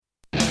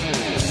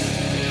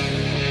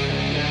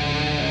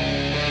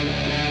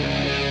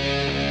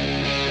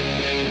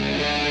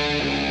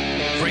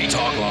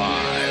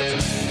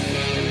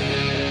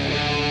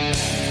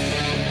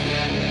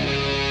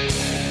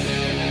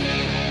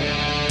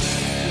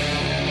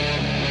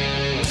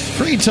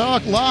Free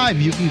Talk Live.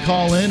 You can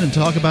call in and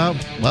talk about,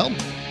 well,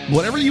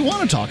 whatever you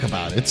want to talk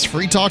about. It's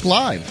Free Talk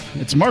Live.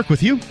 It's Mark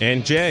with you.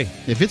 And Jay.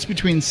 If it's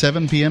between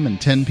 7 p.m. and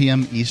 10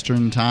 p.m.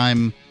 Eastern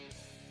Time,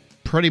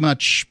 pretty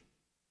much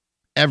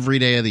every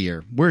day of the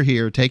year, we're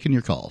here taking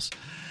your calls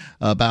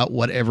about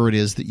whatever it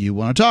is that you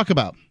want to talk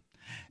about.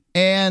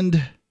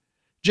 And,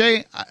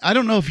 Jay, I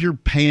don't know if you're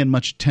paying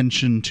much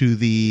attention to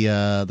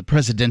the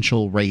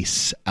presidential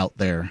race out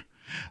there,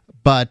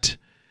 but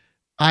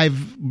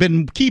I've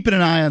been keeping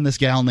an eye on this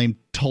gal named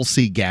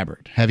Tulsi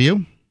Gabbard. Have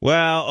you?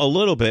 Well, a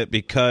little bit,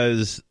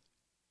 because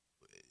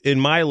in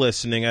my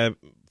listening,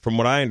 from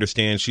what I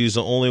understand, she's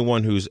the only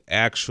one who's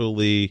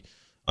actually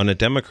on the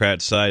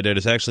Democrat side that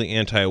is actually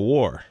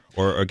anti-war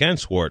or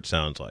against war, it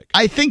sounds like.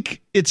 I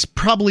think it's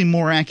probably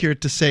more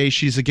accurate to say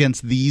she's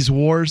against these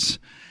wars.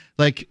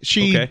 Like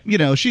she's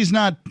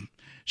not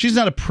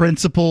a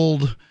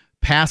principled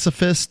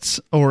pacifist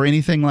or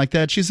anything like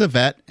that. She's a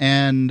vet,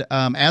 and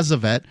as a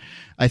vet,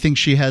 I think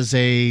she has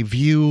a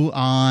view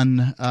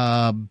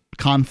on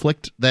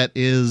conflict that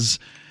is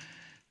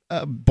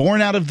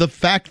born out of the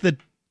fact that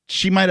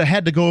she might have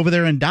had to go over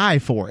there and die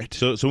for it.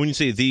 So when you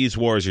say these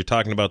wars, you're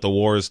talking about the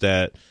wars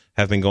that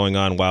have been going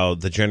on while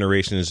the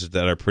generations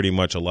that are pretty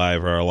much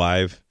alive are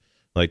alive,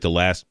 like the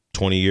last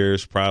 20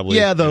 years probably.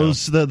 Yeah,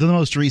 those the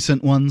most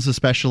recent ones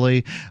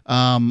especially.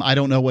 I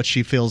don't know what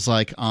she feels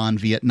like on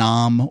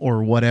Vietnam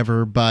or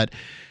whatever, but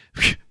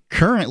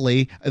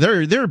currently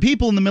there are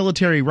people in the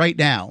military right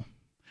now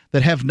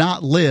that have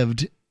not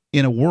lived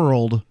in a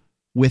world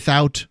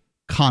without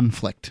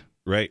conflict.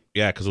 Right,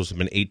 yeah, because it's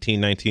been 18,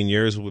 19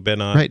 years we've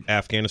been on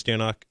Afghanistan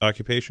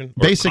occupation,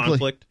 or basically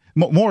conflict.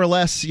 More or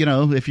less,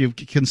 if you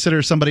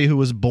consider somebody who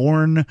was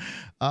born,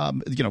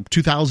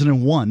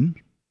 2001,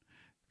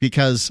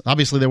 because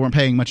obviously they weren't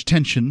paying much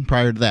attention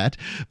prior to that,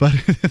 but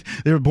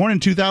they were born in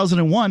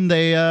 2001.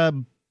 Their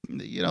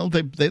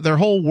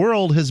whole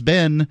world has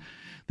been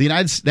the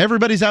United States.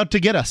 Everybody's out to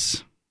get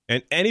us.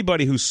 And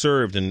anybody who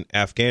served in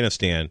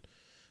Afghanistan,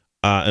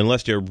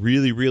 unless they're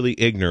really, really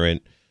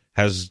ignorant,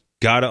 has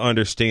got to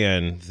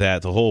understand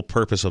that the whole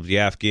purpose of the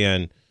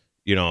Afghan,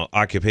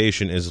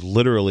 occupation is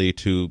literally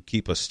to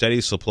keep a steady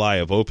supply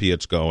of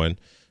opiates going.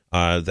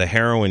 The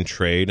heroin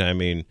trade. I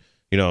mean,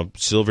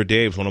 Silver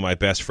Dave's one of my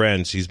best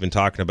friends. He's been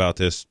talking about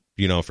this,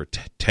 for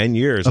 10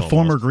 years. A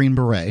former Green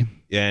Beret.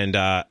 And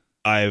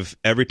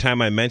every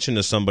time I mention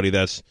to somebody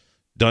that's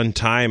done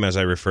time, as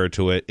I refer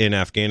to it, in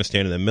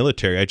Afghanistan in the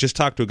military. I just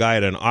talked to a guy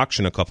at an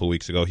auction a couple of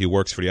weeks ago. He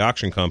works for the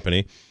auction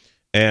company,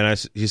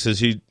 and he says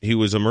he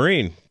was a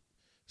Marine. I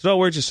said, "Oh,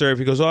 where'd you serve?"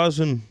 He goes, "Oh, I was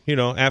in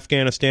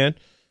Afghanistan." And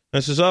I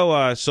says,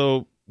 "Oh,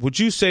 so would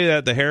you say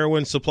that the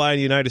heroin supply in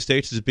the United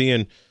States is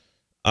being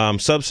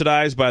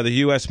subsidized by the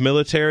U.S.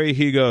 military?"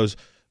 He goes,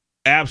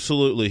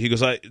 "Absolutely." He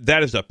goes,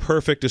 "That is the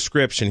perfect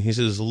description." He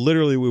says,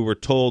 "Literally, we were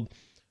told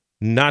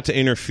not to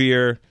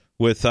interfere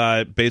with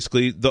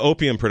basically the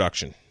opium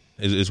production."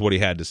 Is what he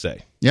had to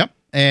say. Yep,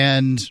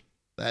 and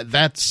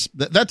that's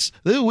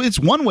it's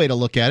one way to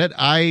look at it.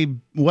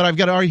 What I've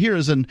got to argue here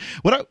is,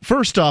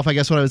 first off, I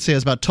guess what I would say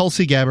is about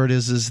Tulsi Gabbard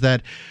is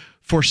that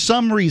for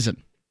some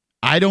reason,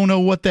 I don't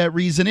know what that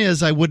reason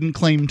is. I wouldn't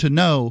claim to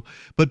know,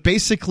 but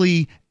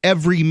basically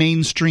every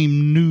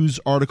mainstream news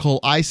article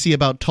I see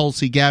about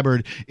Tulsi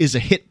Gabbard is a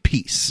hit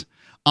piece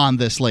on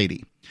this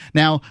lady.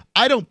 Now,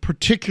 I don't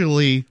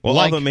particularly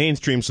all the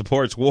mainstream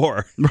supports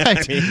war.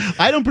 Right.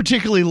 I don't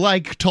particularly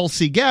like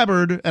Tulsi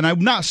Gabbard, and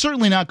I'm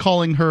certainly not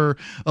calling her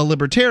a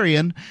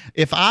libertarian.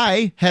 If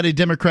I had a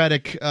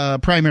Democratic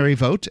primary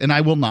vote, and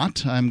I will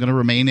not, I'm going to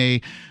remain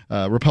a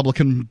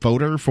Republican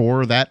voter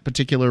for that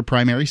particular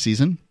primary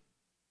season,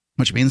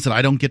 which means that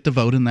I don't get to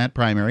vote in that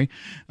primary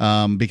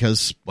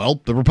because,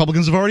 the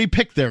Republicans have already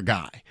picked their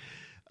guy.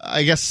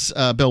 I guess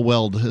Bill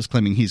Weld is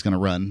claiming he's going to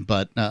run,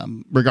 but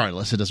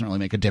regardless, it doesn't really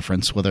make a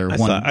difference whether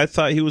I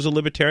thought he was a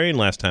libertine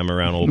last time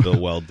around, old Bill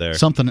Weld there.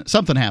 Something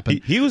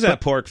happened. He was at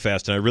Pork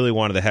Fest, and I really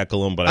wanted to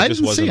heckle him, but I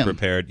just wasn't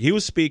prepared. He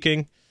was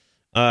speaking,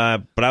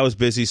 but I was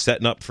busy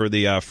setting up for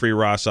the Free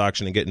Ross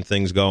auction and getting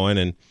things going,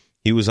 and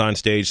he was on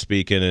stage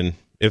speaking, and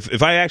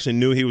if I actually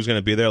knew he was going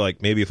to be there,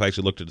 like maybe if I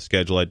actually looked at the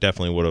schedule, I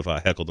definitely would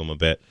have heckled him a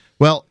bit.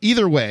 Well,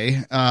 either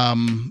way,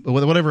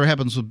 whatever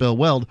happens with Bill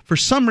Weld, for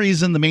some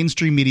reason the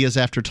mainstream media is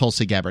after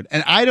Tulsi Gabbard,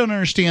 and I don't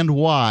understand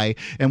why.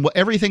 And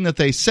everything that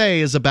they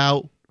say is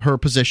about her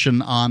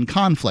position on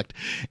conflict,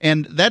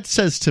 and that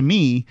says to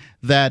me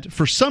that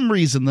for some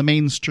reason the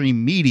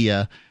mainstream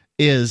media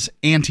is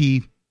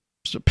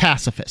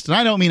anti-pacifist, and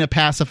I don't mean a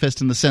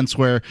pacifist in the sense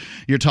where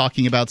you're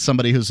talking about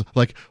somebody who's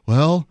like,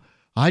 well,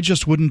 I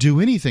just wouldn't do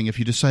anything if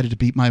you decided to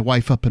beat my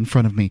wife up in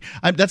front of me.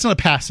 That's not a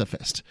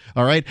pacifist,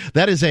 all right?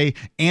 That is a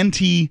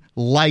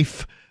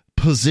anti-life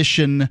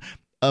position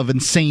of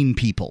insane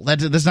people.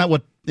 That's not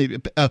what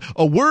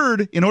a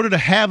word, in order to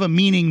have a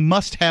meaning,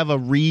 must have a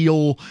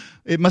real.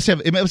 It must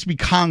be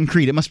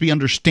concrete. It must be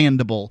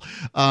understandable.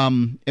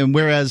 And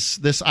whereas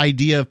this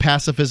idea of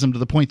pacifism to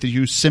the point that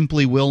you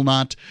simply will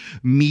not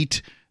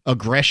meet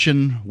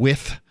aggression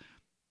with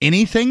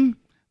anything,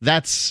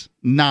 that's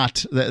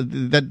not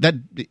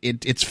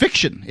it's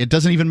fiction. It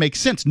doesn't even make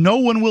sense. No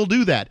one will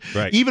do that.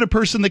 Right. Even a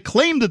person that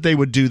claimed that they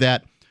would do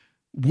that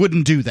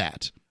wouldn't do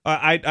that.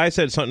 I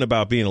said something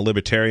about being a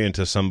libertarian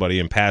to somebody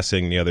in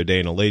passing the other day,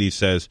 and a lady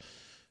says,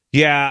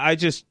 "Yeah, I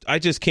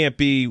just can't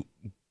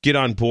get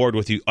on board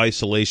with you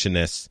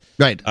isolationists."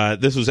 Right.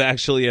 This was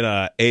actually in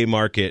a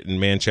market in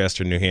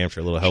Manchester, New Hampshire,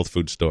 a little health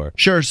food store.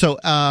 Sure. So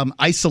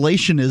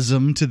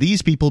isolationism to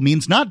these people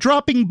means not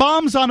dropping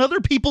bombs on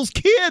other people's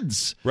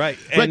kids. Right.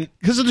 And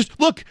because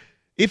look,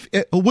 if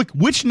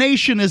which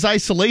nation is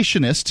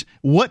isolationist?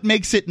 What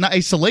makes it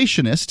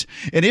isolationist?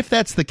 And if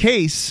that's the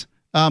case,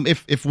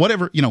 if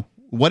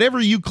whatever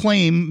you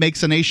claim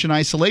makes a nation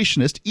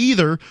isolationist,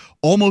 either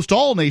almost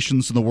all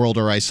nations in the world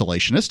are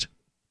isolationist,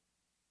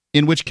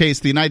 in which case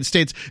the United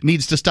States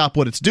needs to stop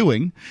what it's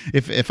doing.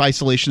 If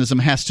isolationism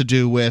has to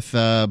do with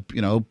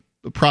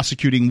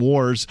prosecuting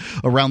wars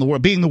around the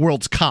world, being the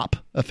world's cop,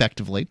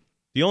 effectively.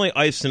 The only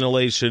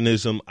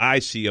isolationism I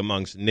see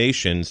amongst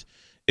nations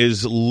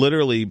is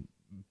literally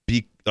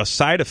a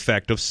side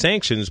effect of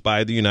sanctions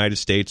by the United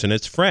States and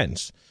its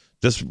friends.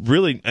 Just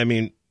really, I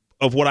mean,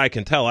 of what I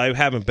can tell, I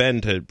haven't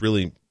been to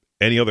really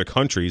any other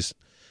countries,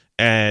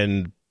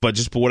 but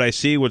just what I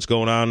see, what's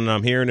going on, and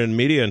I'm hearing in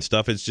media and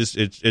stuff, it's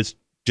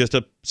just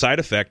a side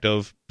effect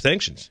of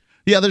sanctions.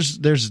 Yeah,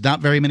 there's not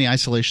very many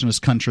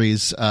isolationist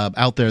countries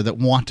out there that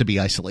want to be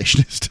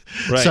isolationist.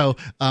 Right. So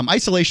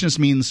isolationist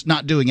means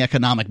not doing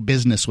economic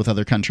business with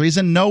other countries,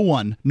 and no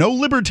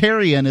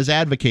libertarian is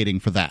advocating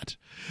for that.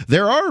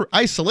 There are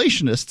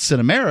isolationists in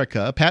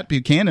America. Pat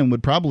Buchanan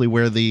would probably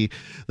wear the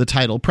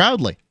title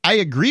proudly. I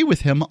agree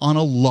with him on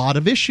a lot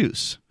of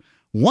issues.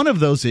 One of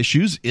those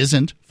issues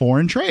isn't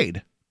foreign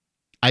trade.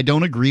 I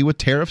don't agree with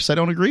tariffs. I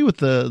don't agree with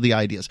the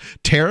ideas.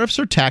 Tariffs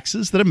are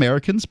taxes that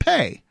Americans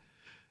pay.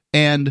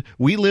 And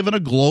we live in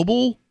a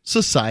global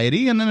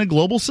society, and in a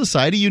global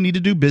society, you need to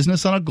do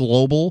business on a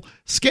global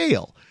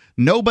scale.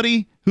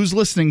 Nobody who's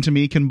listening to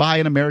me can buy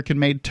an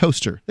American-made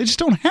toaster. They just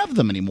don't have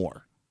them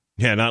anymore.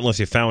 Yeah, not unless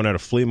you found one at a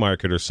flea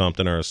market or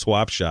something, or a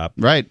swap shop.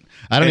 Right.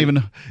 I don't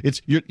even.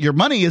 It's your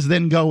money is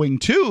then going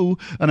to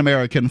an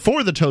American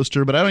for the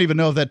toaster, but I don't even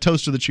know if that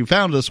toaster that you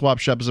found at a swap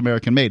shop is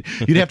American made.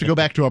 You'd have to go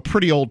back to a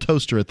pretty old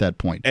toaster at that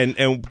point.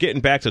 And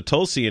getting back to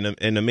Tulsi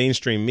in the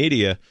mainstream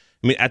media,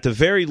 I mean, at the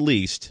very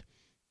least,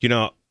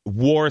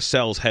 war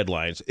sells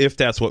headlines, if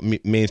that's what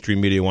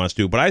mainstream media wants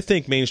to do. But I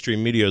think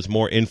mainstream media is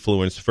more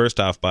influenced, first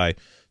off, by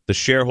the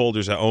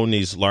shareholders that own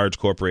these large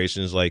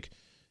corporations like,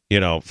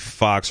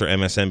 Fox or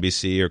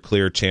MSNBC or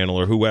Clear Channel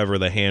or whoever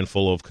the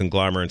handful of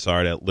conglomerates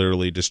are that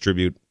literally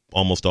distribute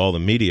almost all the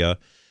media.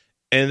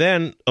 And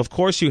then, of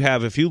course,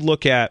 if you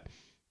look at,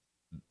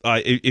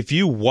 if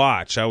you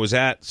watch, I was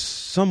at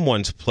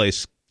someone's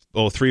place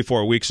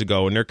 3-4 weeks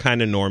ago, and they're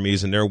kind of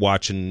normies, and they're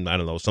watching, I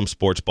don't know, some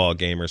sports ball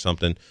game or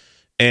something.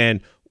 And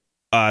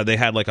they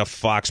had like a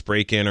Fox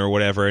break-in or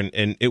whatever,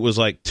 and it was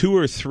like 2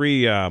 or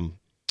 3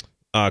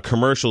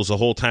 commercials the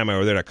whole time I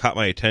was there that caught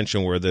my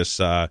attention, where this,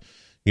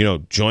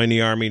 join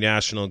the Army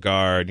National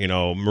Guard,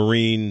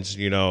 Marines,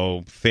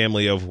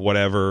 family of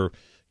whatever,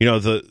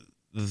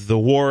 the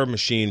war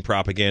machine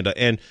propaganda.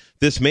 And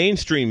this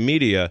mainstream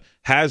media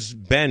has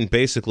been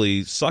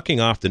basically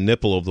sucking off the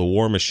nipple of the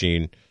war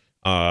machine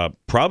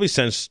probably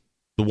since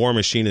the war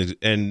machine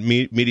and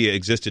media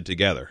existed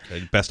together,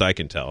 as best I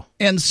can tell.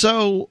 And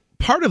so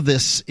part of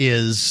this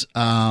is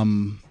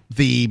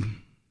the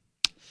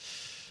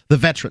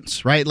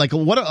veterans, right? Like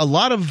what a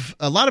lot of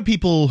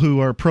people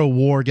who are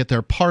pro-war get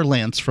their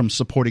parlance from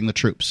supporting the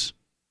troops,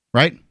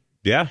 right?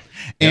 Yeah.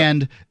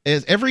 And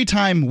every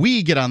time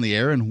we get on the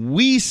air and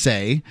we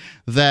say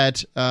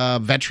that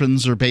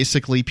veterans are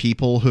basically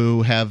people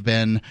who have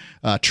been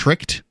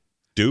tricked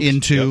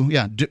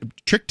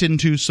tricked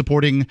into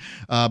supporting,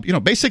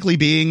 basically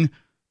being,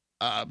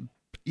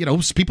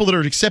 people that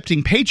are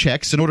accepting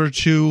paychecks in order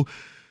to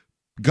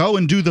go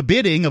and do the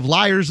bidding of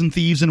liars and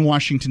thieves in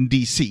Washington,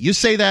 D.C. You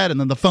say that, and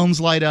then the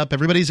phones light up.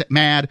 Everybody's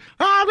mad.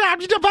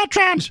 The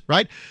veterans,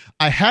 right?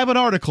 I have an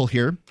article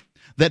here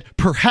that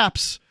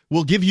perhaps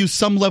will give you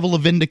some level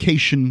of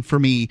vindication for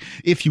me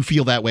if you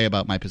feel that way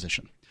about my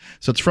position.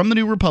 So it's from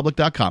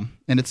thenewrepublic.com,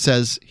 and it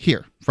says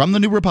here, from the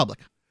New Republic,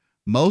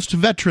 most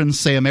veterans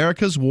say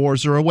America's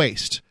wars are a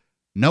waste.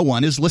 No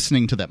one is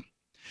listening to them.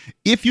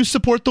 If you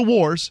support the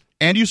wars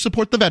and you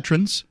support the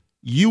veterans,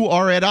 you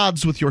are at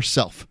odds with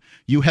yourself.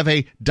 You have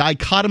a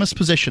dichotomous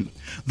position.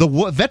 The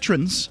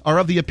veterans are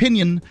of the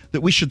opinion that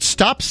we should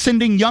stop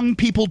sending young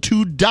people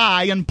to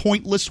die in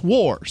pointless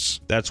wars.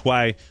 That's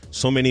why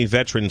so many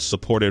veterans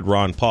supported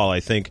Ron Paul.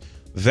 I think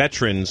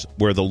veterans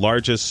were the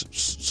largest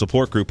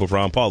support group of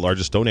Ron Paul,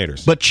 largest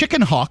donators. But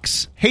chicken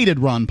hawks hated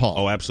Ron Paul.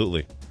 Oh,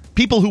 absolutely.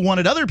 People who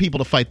wanted other people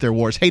to fight their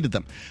wars hated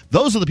them.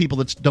 Those are the people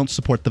that don't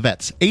support the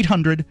vets.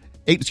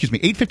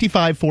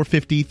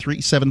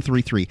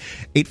 855-450-3733.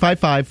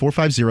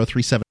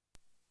 855-450-3733.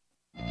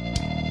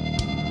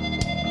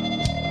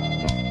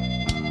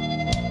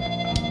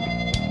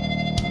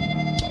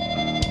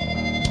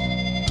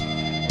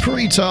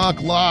 Free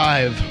Talk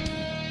Live.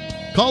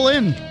 Call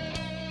in.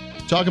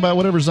 Talk about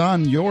whatever's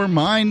on your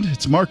mind.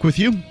 It's Mark with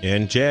you.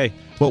 And Jay.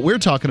 What we're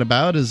talking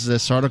about is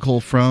this article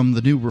from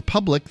the New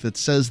Republic that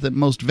says that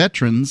most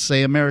veterans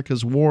say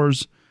America's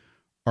wars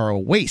are a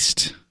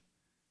waste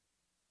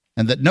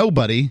and that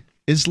nobody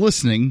is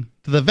listening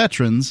to the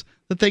veterans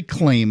that they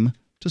claim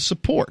to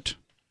support.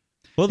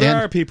 Well, there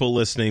are people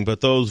listening,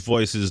 but those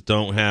voices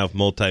don't have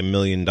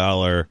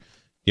multi-million-dollar,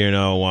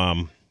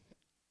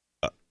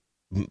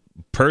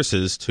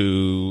 purses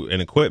to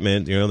and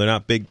equipment. They're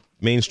not big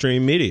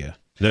mainstream media.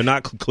 They're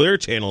not. Clear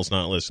Channel's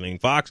not listening.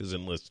 Fox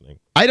isn't listening.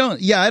 I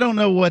don't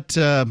know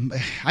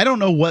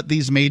what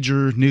these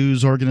major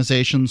news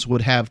organizations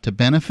would have to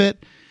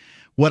benefit.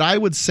 What I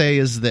would say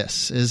is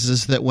this: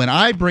 is that when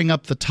I bring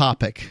up the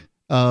topic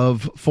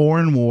of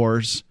foreign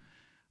wars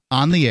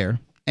on the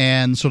air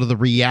and sort of the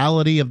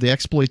reality of the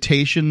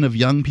exploitation of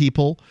young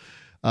people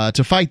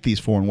to fight these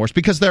foreign wars,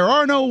 because there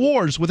are no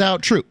wars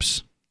without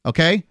troops.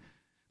 Okay,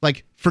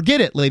 like forget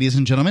it, ladies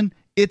and gentlemen.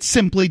 It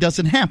simply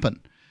doesn't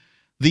happen.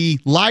 The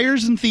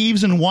liars and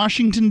thieves in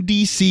Washington,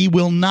 D.C.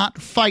 will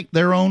not fight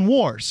their own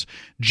wars.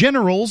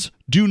 Generals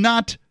do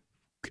not,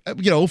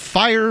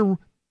 fire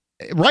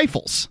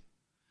rifles.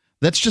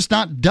 That's just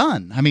not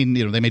done. I mean,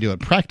 they may do it in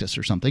practice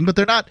or something, but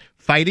they're not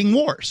fighting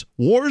wars.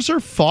 Wars are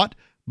fought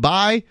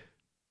by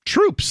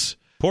troops.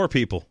 Poor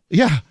people.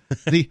 Yeah,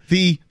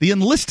 the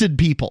enlisted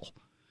people.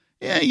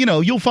 Yeah,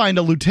 you'll find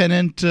a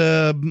lieutenant,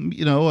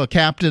 a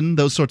captain,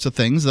 those sorts of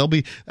things. They'll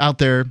be out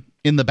there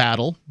in the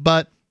battle,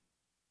 but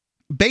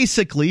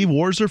basically,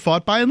 wars are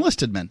fought by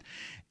enlisted men.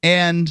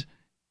 And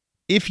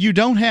if you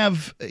don't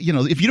have,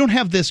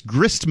 this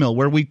gristmill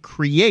where we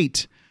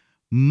create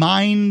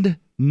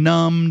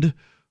mind-numbed,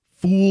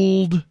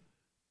 fooled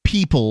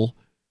people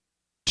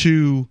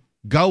to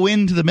go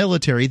into the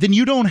military, then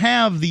you don't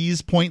have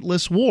these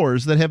pointless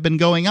wars that have been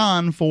going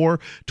on for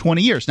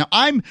 20 years. Now,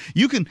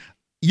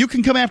 you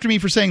can come after me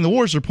for saying the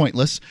wars are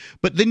pointless,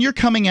 but then you're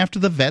coming after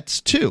the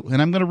vets too.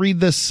 And I'm going to read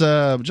this.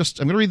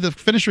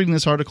 Finish reading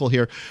this article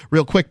here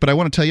real quick. But I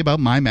want to tell you about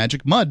My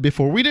Magic Mud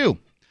before we do.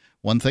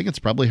 One thing, it's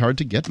probably hard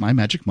to get My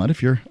Magic Mud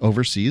if you're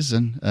overseas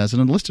and as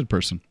an enlisted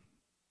person.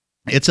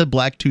 It's a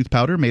black tooth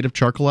powder made of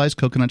charcoalized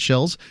coconut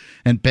shells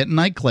and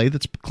bentonite clay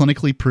that's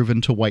clinically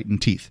proven to whiten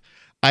teeth.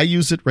 I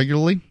use it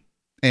regularly,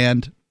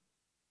 and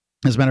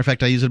as a matter of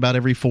fact, I use it about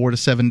every 4 to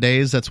 7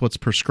 days. That's what's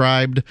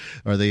prescribed,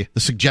 or the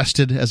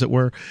suggested, as it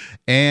were.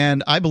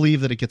 And I believe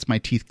that it gets my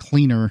teeth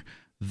cleaner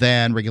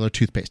than regular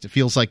toothpaste. It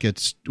feels like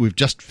we've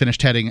just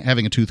finished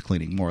having a tooth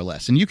cleaning, more or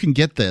less. And you can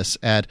get this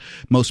at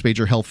most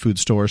major health food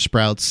stores: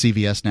 Sprouts,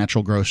 CVS,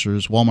 Natural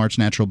Grocers, Walmart's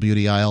Natural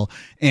Beauty Aisle,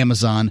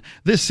 Amazon.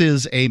 This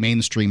is a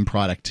mainstream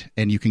product,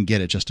 and you can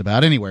get it just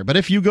about anywhere. But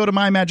if you go to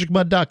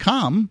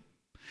mymagicmud.com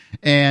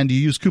and you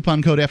use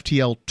coupon code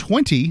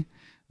FTL20,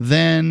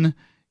 then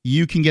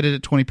you can get it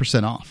at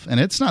 20% off. And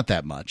it's not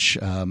that much.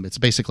 It's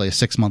basically a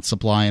 6-month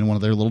supply in one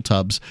of their little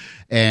tubs.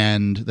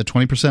 And the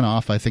 20%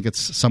 off, I think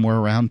it's somewhere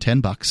around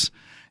 $10.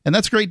 And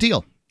that's a great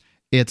deal.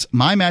 It's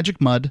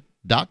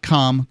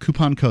mymagicmud.com,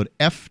 coupon code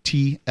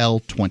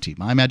FTL20.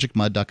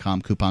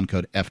 mymagicmud.com, coupon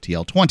code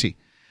FTL20.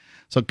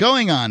 So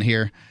going on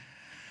here,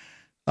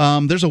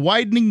 there's a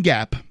widening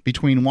gap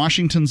between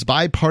Washington's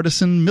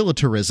bipartisan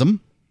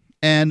militarism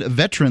and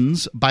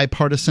veterans'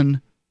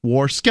 bipartisan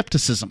war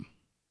skepticism.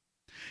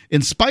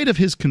 In spite of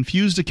his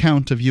confused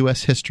account of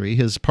U.S. history,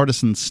 his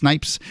partisan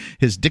snipes,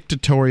 his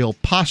dictatorial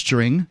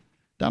posturing,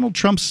 Donald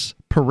Trump's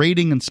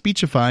parading and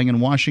speechifying in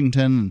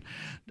Washington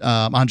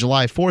on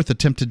July 4th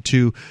attempted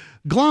to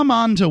glom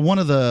on to one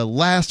of the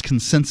last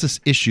consensus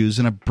issues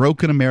in a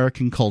broken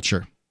American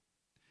culture.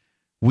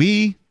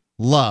 We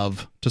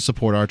love to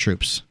support our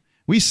troops.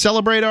 We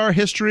celebrate our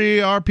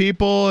history, our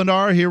people, and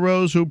our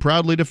heroes who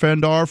proudly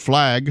defend our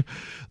flag,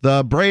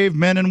 the brave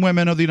men and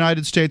women of the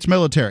United States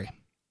military.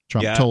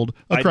 Trump told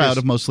a crowd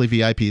of mostly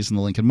VIPs in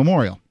the Lincoln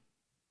Memorial.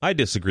 I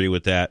disagree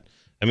with that.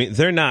 I mean,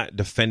 they're not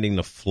defending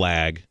the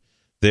flag.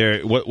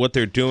 What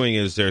they're doing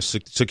is they're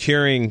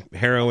securing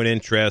heroin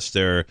interests.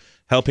 They're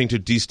helping to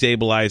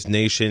destabilize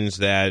nations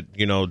that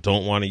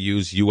don't want to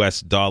use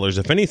U.S. dollars.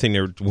 If anything,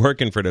 they're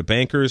working for the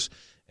bankers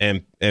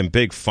and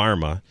big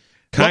pharma,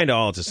 kind of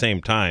all at the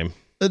same time.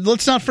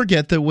 Let's not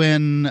forget that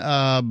when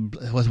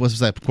what was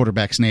that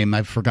quarterback's name?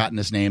 I've forgotten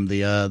his name.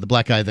 The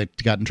black guy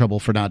that got in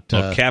trouble for not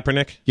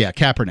Kaepernick. Yeah,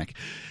 Kaepernick.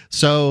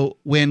 So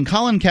when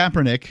Colin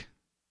Kaepernick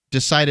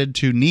decided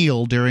to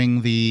kneel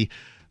during the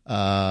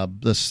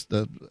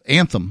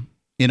anthem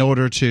in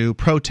order to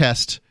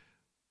protest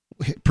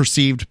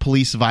perceived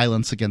police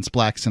violence against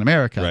blacks in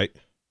America, right?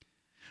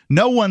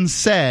 No one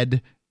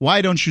said,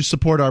 "Why don't you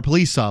support our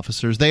police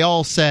officers?" They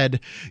all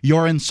said,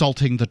 "You're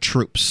insulting the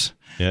troops."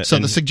 Yeah, so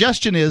the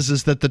suggestion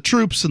is that the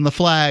troops and the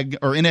flag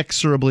are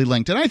inexorably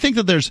linked. And I think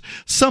that there's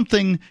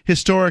something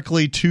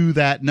historically to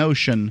that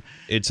notion.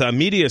 It's a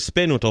media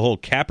spin with the whole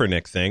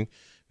Kaepernick thing,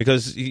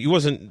 because he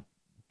wasn't,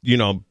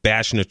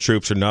 bashing the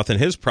troops or nothing.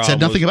 His problem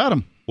said nothing about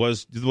him.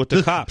 was with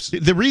the cops.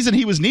 The reason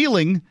he was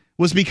kneeling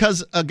was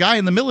because a guy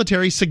in the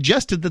military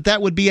suggested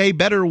that would be a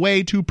better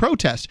way to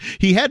protest.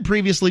 He had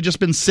previously just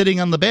been sitting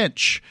on the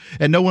bench,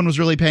 and no one was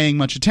really paying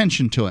much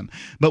attention to him.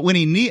 But when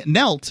he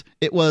knelt,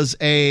 it was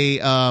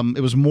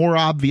it was more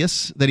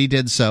obvious that he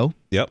did so.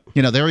 Yep.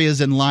 There he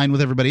is in line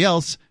with everybody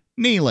else,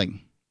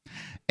 kneeling.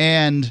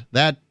 And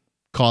that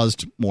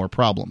caused more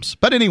problems.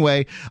 But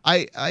anyway,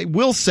 I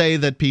will say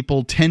that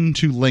people tend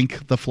to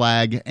link the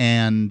flag.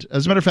 And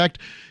as a matter of fact,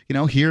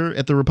 here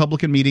at the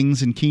Republican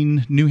meetings in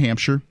Keene, New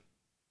Hampshire,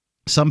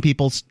 some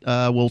people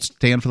will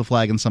stand for the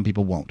flag and some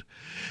people won't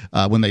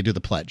when they do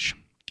the pledge.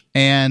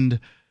 And,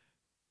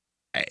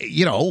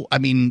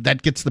 that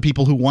gets the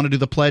people who want to do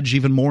the pledge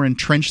even more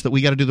entrenched that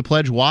we got to do the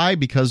pledge. Why?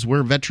 Because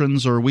we're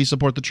veterans or we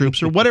support the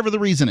troops or whatever the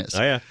reason is.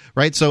 Oh, yeah.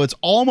 Right? So it's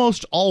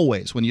almost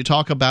always, when you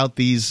talk about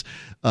these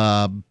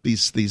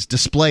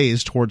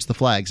displays towards the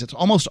flags, it's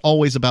almost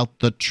always about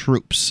the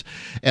troops.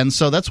 And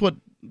so that's what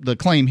the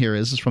claim here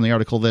is from the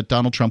article, that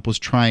Donald Trump was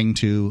trying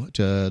to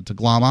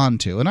glom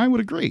onto. And I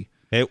would agree.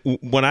 Hey,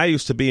 when I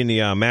used to be in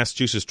the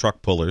Massachusetts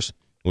Truck Pullers,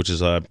 which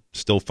is a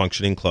still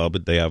functioning club,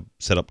 but they have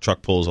set up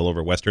truck pulls all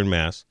over Western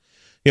Mass.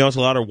 It's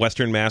a lot of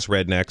Western Mass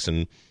rednecks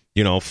and,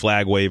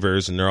 flag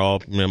wavers, and they're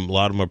all, a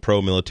lot of them are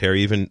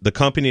pro-military. Even the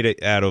company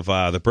out of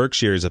the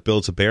Berkshires that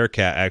builds a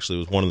Bearcat actually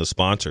was one of the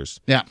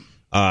sponsors. Yeah.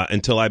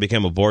 Until I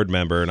became a board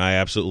member, and I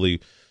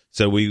absolutely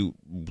said we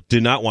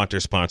did not want their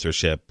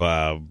sponsorship.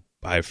 I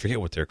forget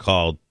what they're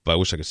called, but I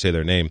wish I could say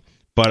their name.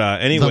 But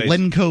anyways, the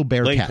Lenco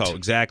Bearcat. Lenco,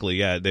 exactly.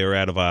 Yeah, they were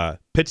out of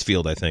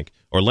Pittsfield, I think,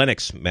 or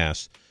Lenox,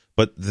 Mass.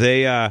 But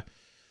they,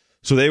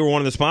 so they were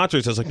one of the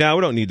sponsors. I was like, no,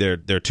 we don't need their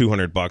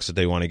 $200 that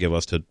they want to give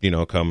us to,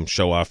 come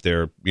show off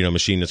their,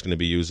 machine that's going to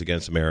be used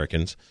against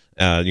Americans.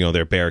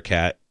 Their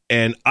Bearcat.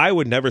 And I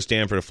would never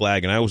stand for the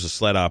flag. And I was a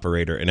sled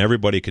operator, and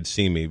everybody could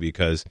see me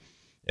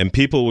and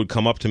people would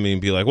come up to me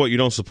and be like, "What? You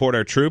don't support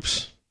our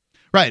troops?"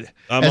 Right.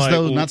 As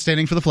though not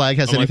standing for the flag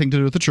has anything to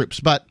do with the troops.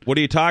 But what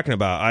are you talking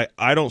about?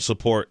 I don't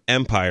support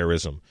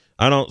empirism.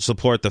 I don't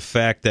support the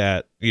fact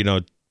that,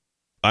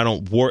 I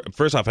don't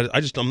first off,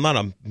 I'm not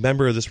a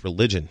member of this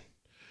religion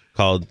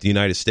called the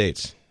United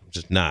States. I'm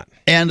just not.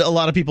 And a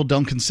lot of people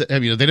don't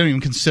consider, they don't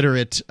even consider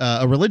it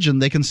a religion.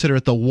 They consider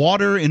it the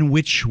water in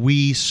which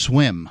we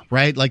swim,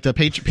 right? Like the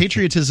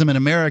patriotism in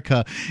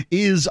America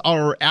is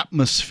our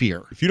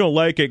atmosphere. If you don't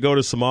like it, go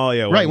to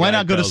Somalia. Right. Why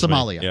not go to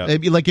Somalia? Yeah.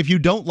 Like if you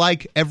don't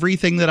like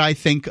everything that I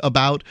think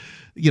about,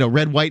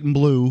 red, white, and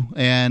blue,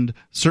 and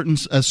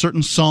a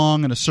certain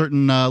song and a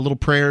certain little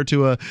prayer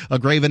to a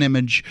graven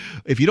image,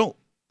 if you don't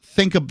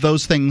think of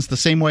those things the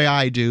same way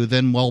I do,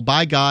 then, well,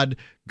 by God,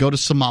 go to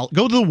Somalia.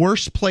 Go to the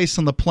worst place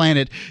on the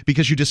planet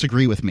because you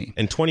disagree with me.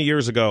 And 20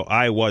 years ago,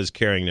 I was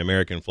carrying the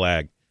American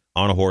flag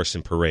on a horse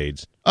in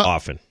parades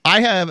often. I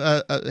have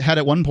had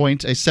at one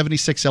point a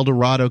 76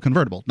 Eldorado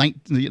convertible,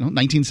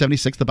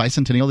 1976, the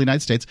bicentennial of the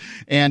United States,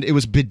 and it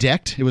was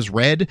bedecked. It was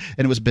red,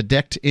 and it was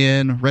bedecked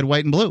in red,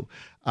 white, and blue.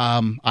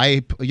 After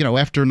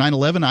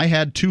 9/11, I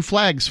had two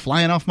flags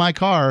flying off my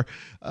car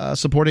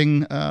supporting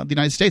the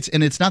United States,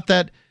 and it's not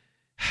that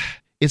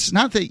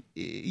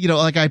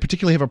I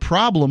particularly have a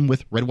problem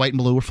with red, white, and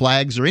blue or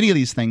flags or any of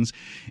these things.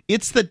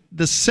 It's that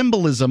the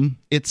symbolism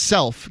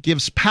itself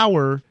gives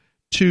power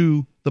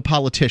to the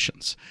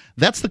politicians.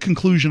 That's the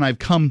conclusion I've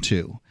come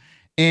to.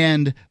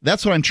 And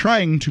that's what I'm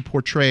trying to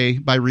portray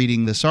by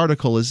reading this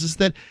article is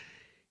that,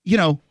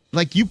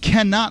 you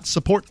cannot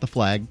support the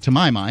flag, to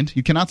my mind.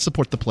 You cannot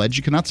support the pledge.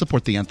 You cannot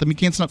support the anthem. You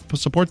can't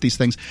support these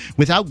things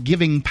without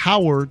giving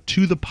power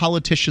to the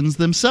politicians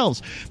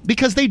themselves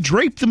because they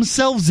drape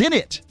themselves in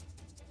it.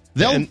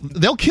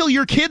 They'll kill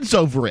your kids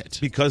over it.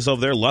 Because of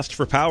their lust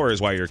for power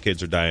is why your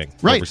kids are dying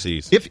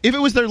overseas. If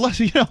it was their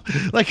lust,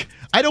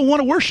 I don't want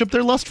to worship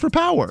their lust for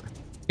power.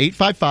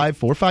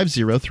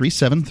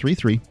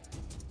 855-450-3733.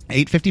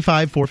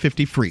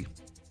 855-450-FREE.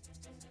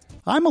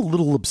 I'm a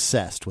little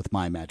obsessed with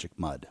My Magic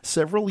Mud.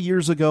 Several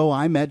years ago,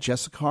 I met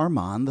Jessica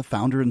Armand, the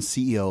founder and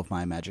CEO of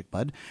My Magic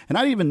Mud, and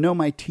I didn't even know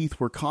my teeth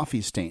were coffee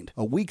stained.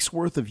 A week's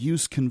worth of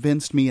use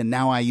convinced me, and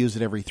now I use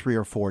it every 3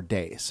 or 4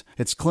 days.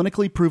 It's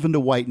clinically proven to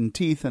whiten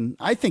teeth, and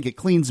I think it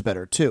cleans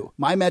better, too.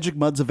 My Magic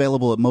Mud's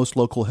available at most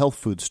local health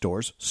food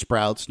stores,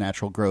 Sprouts,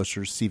 Natural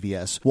Grocers,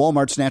 CVS,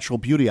 Walmart's Natural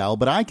Beauty Aisle,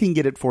 but I can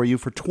get it for you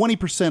for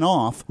 20%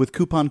 off with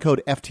coupon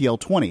code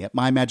FTL20 at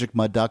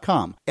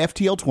MyMagicMud.com.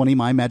 FTL20,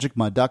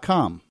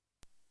 MyMagicMud.com.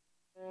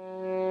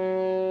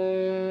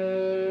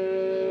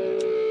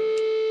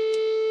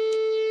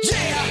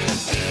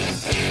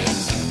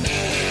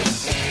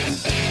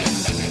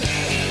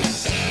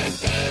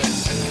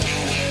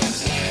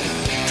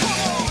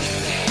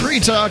 Free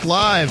Talk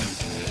Live.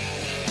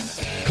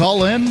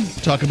 Call in,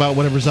 talk about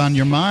whatever's on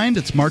your mind.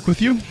 It's Mark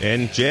with you.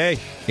 And Jay.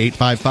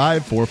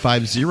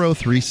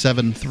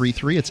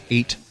 855-450-3733. It's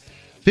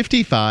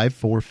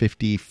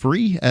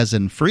 855-450-FREE, as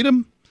in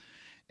freedom.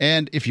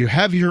 And if you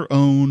have your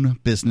own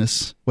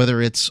business, whether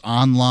it's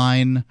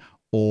online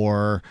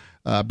or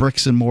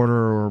bricks and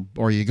mortar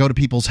or you go to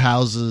people's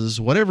houses,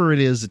 whatever it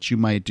is that you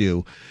might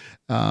do,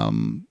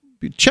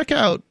 check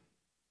out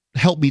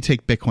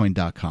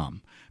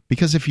helpmetakebitcoin.com.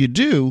 Because if you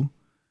do,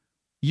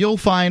 you'll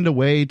find a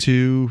way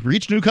to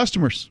reach new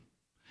customers.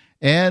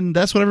 And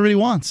that's what everybody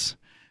wants.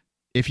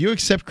 If you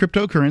accept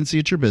cryptocurrency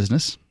at your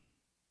business,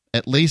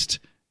 at least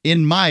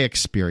in my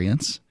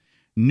experience,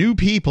 new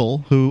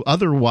people who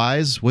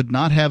otherwise would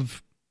not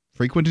have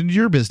frequented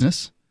your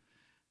business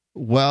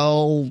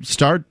will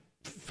start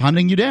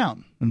hunting you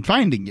down and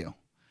finding you.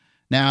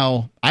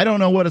 Now, I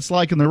don't know what it's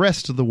like in the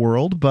rest of the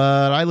world,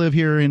 but I live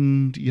here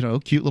in,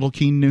 cute little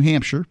Keene, New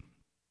Hampshire.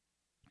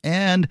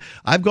 And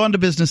I've gone to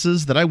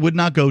businesses that I would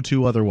not go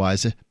to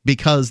otherwise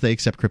because they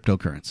accept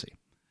cryptocurrency.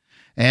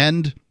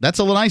 And that's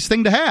a nice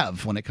thing to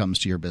have when it comes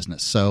to your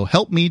business. So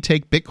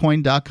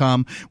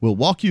helpmetakebitcoin.com will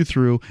walk you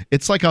through.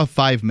 It's like a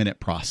 5-minute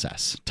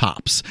process,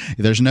 tops.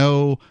 There's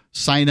no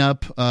sign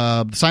up.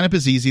 Sign up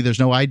is easy. There's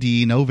no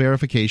ID, no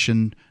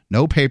verification,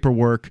 no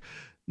paperwork,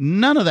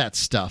 none of that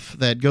stuff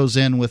that goes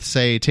in with,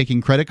 say, taking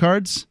credit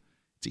cards.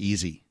 It's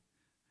easy.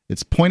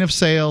 It's point of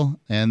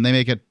sale, and they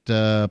make it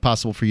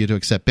possible for you to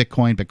accept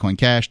Bitcoin, Bitcoin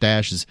Cash,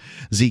 Dash,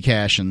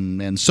 Zcash,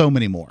 and so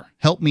many more.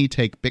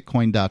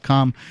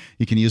 HelpMeTakeBitcoin.com.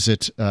 You can use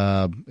it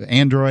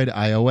Android,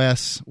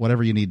 iOS,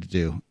 whatever you need to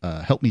do.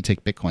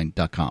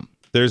 HelpMeTakeBitcoin.com.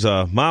 There's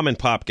a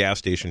mom-and-pop gas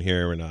station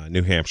here in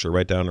New Hampshire,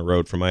 right down the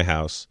road from my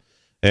house.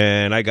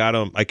 And I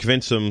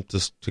convinced them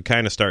to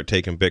kind of start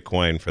taking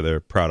Bitcoin for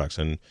their products.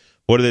 And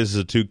what it is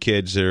the two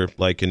kids, they're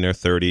like in their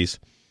 30s.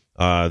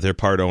 They're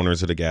part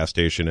owners at a gas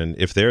station, and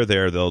if they're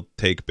there, they'll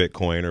take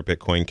Bitcoin or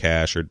Bitcoin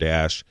Cash or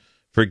Dash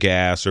for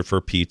gas or for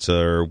pizza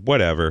or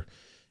whatever.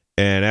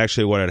 And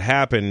actually what had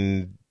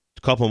happened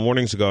a couple of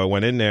mornings ago, I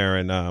went in there,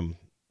 and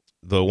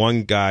the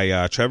one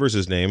guy, Trevor's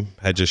his name,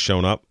 had just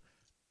shown up,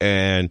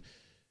 and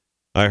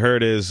I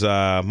heard his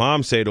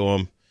mom say to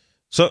him,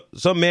 "So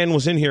some man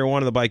was in here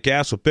wanted to buy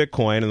gas with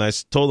Bitcoin, and I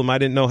told him I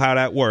didn't know how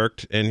that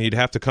worked, and he'd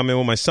have to come in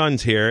when my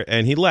son's here,"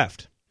 and he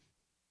left.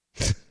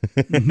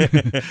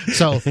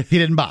 So he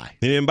didn't buy.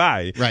 He didn't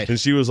buy. Right. And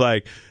she was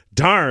like,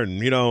 darn,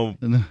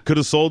 could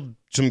have sold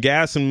some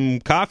gas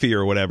and coffee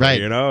or whatever, right.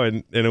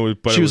 And it was.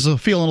 But she was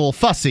feeling a little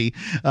fussy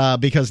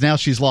because now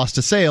she's lost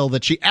a sale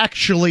that she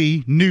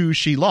actually knew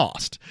she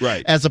lost.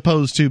 Right. As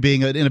opposed to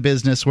being in a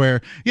business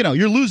where,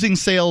 you're losing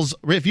sales.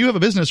 If you have a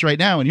business right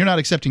now and you're not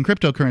accepting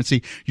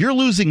cryptocurrency, you're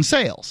losing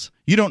sales.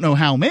 You don't know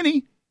how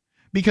many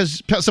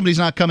because somebody's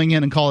not coming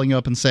in and calling you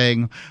up and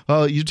saying,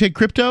 "Oh, you take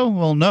crypto?"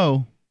 Well,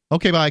 no.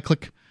 Okay, bye.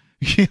 Click.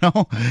 You're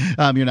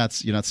not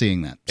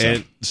seeing that. So.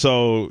 And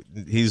so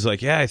he's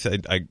like, "Yeah,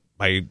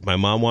 my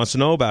mom wants to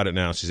know about it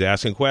now. She's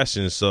asking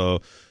questions,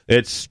 so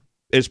it's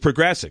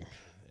progressing,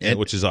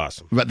 which is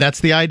awesome." But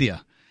that's the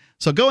idea.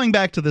 So going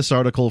back to this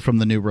article from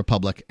the New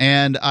Republic,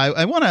 and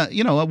I want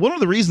to, one of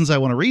the reasons I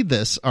want to read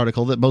this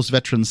article that most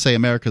veterans say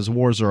America's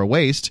wars are a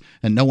waste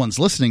and no one's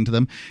listening to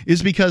them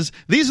is because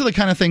these are the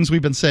kind of things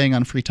we've been saying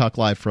on Free Talk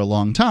Live for a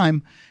long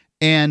time.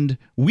 And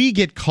we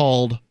get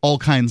called all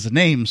kinds of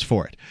names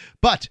for it.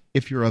 But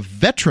if you're a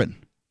veteran,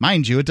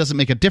 mind you, it doesn't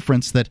make a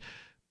difference that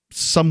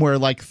somewhere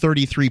like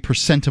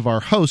 33% of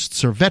our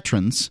hosts are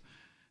veterans.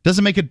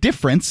 Doesn't make a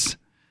difference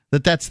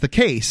that that's the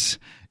case.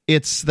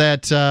 It's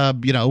that,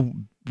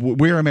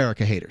 we're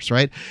America haters,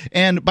 right?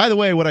 And by the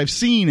way, what I've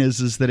seen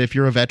is that if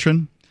you're a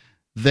veteran,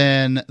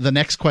 then the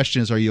next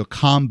question is, are you a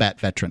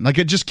combat veteran? Like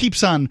it just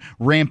keeps on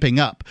ramping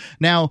up.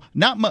 Now,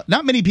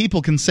 not many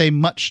people can say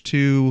much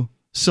to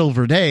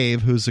Silver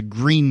Dave, who's a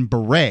Green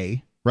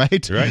Beret,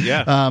 right? Right,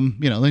 yeah.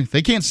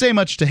 They can't say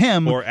much to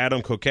him. Or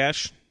Adam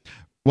Kokesh.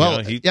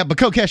 Well, but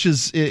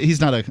Kokesh he's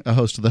not a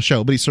host of the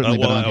show, but he's certainly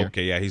been on here.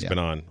 Okay, yeah, he's been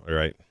on. All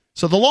right.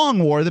 So the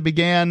Long War that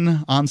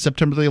began on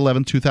September the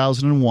 11th,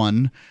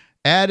 2001,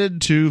 added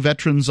to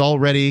veterans'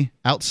 already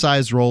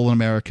outsized role in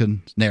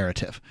American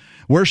narrative.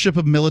 Worship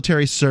of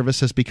military service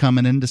has become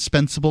an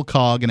indispensable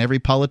cog in every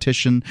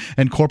politician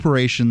and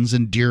corporation's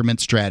endearment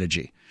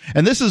strategy.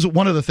 And this is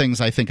one of the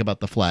things I think about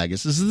the flag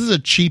is this is a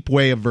cheap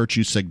way of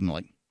virtue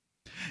signaling.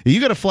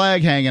 You got a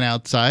flag hanging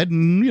outside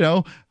and,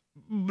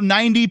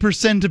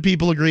 90% of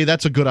people agree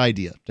that's a good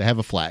idea to have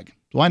a flag.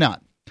 Why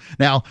not?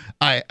 Now,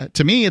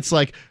 to me, it's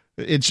like,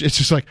 it's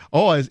just like,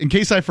 oh, in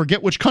case I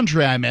forget which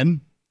country I'm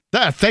in,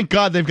 thank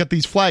God they've got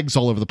these flags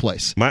all over the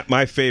place.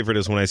 My favorite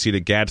is when I see the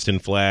Gadsden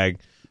flag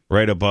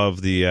right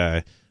above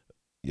the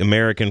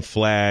American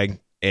flag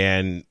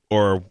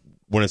or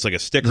when it's like a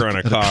sticker on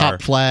a car,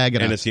 cop flag,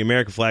 and it's the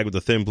American flag with the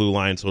thin blue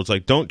line. So it's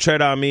like, don't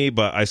tread on me,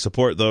 but I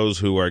support those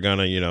who are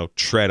gonna,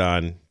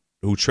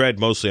 who tread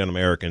mostly on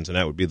Americans, and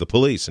that would be the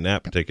police in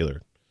that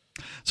particular.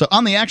 So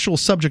on the actual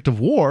subject of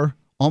war,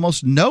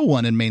 almost no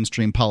one in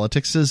mainstream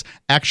politics is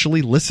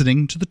actually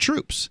listening to the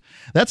troops.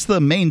 That's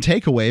the main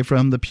takeaway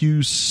from the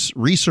Pew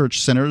Research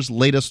Center's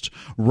latest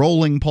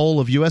rolling poll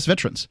of U.S.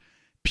 veterans.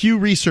 Pew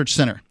Research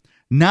Center,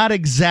 not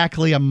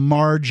exactly a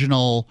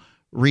marginal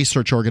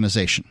research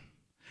organization.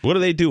 What do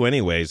they do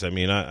anyways? I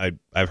mean,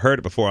 I've heard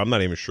it before. I'm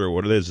not even sure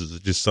what it is. Is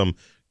it just some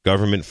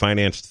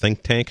government-financed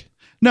think tank?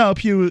 No,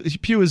 Pew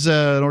is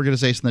an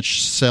organization that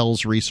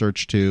sells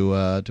research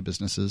to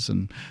businesses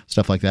and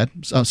stuff like that,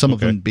 some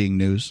of them being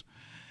news,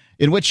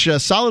 in which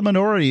solid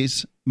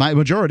majorities,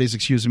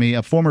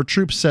 of former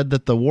troops said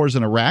that the wars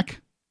in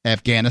Iraq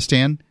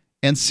Afghanistan,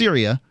 and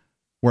Syria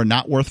were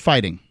not worth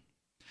fighting.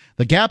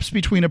 The gaps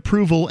between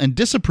approval and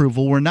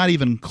disapproval were not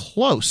even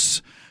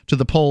close to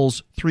the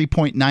poll's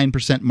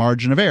 3.9%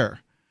 margin of error.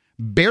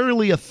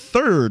 Barely a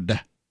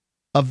third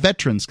of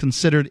veterans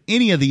considered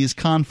any of these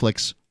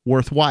conflicts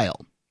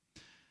worthwhile.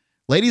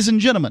 Ladies and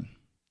gentlemen,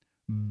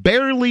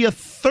 barely a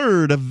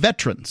third of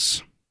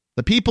veterans,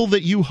 the people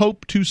that you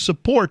hope to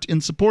support in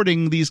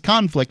supporting these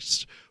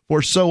conflicts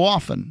for so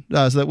often,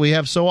 that we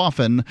have so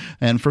often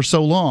and for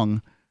so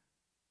long,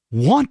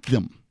 want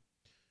them.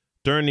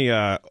 During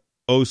the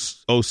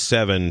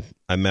 07,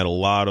 I met a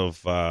lot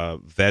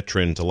of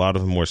veterans. A lot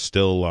of them were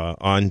still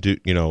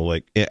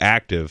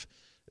active.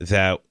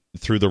 That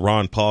through the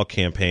Ron Paul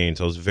campaigns,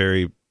 I was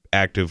very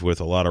active with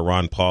a lot of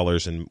Ron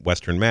Paulers in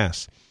Western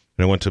Mass.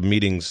 And I went to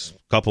meetings,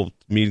 couple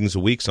meetings a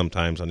week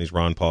sometimes on these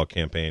Ron Paul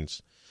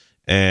campaigns.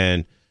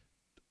 And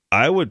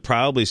I would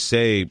probably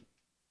say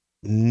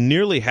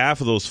nearly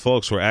half of those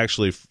folks were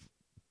actually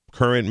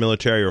current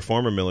military or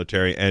former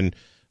military. And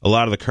a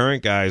lot of the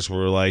current guys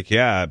were like,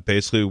 yeah,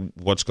 basically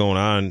what's going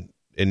on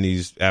in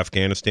these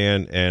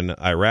Afghanistan and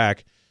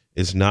Iraq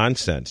is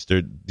nonsense.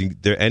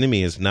 Their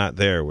enemy is not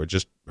there. We're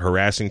just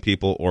harassing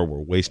people or we're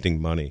wasting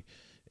money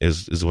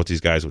is what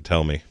these guys would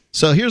tell me.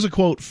 So here's a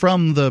quote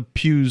from the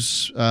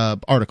Pew's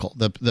article.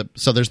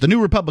 So there's the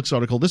New Republic's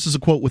article. This is a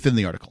quote within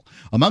the article.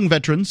 Among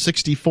veterans,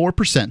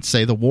 64%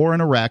 say the war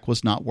in Iraq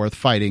was not worth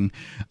fighting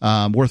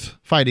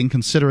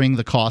considering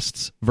the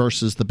costs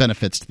versus the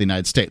benefits to the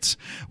United States,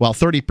 while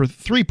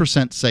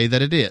 33% say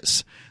that it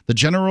is. The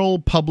general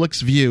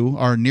public's view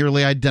are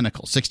nearly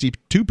identical.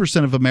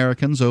 62% of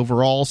Americans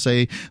overall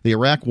say the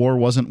Iraq war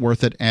wasn't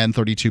worth it, and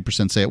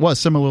 32% say it was.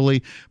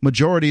 Similarly,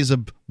 majorities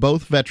of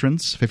both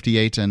veterans,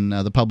 58 and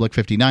the public,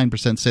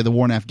 59%, say the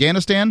war in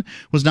Afghanistan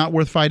was not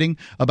worth fighting.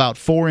 About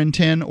 4 in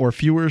 10 or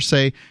fewer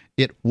say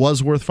it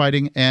was worth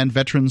fighting, and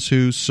veterans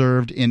who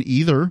served in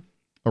either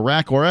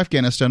Iraq or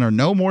Afghanistan are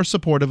no more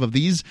supportive of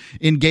these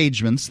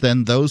engagements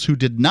than those who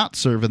did not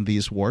serve in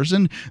these wars,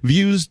 and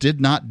views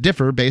did not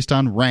differ based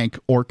on rank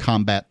or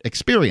combat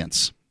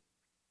experience.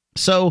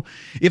 So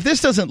if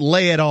this doesn't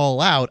lay it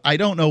all out, I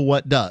don't know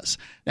what does.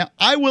 Now,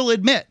 I will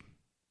admit,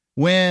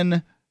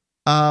 when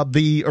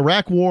the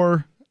Iraq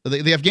war,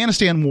 the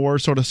Afghanistan war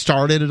sort of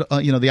started,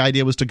 the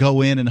idea was to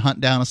go in and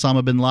hunt down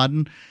Osama bin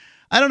Laden.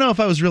 I don't know if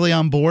I was really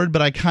on board,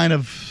 but I kind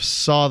of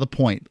saw the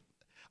point.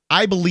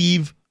 I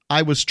believe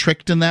I was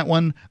tricked in that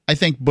one. I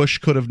think Bush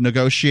could have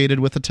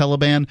negotiated with the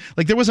Taliban.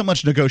 Like, there wasn't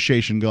much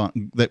negotiation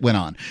that went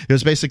on. It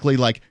was basically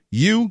like,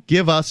 you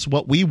give us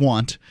what we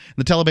want.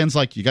 And the Taliban's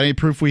like, you got any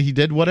proof he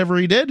did whatever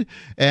he did?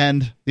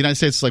 And the United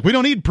States is like, we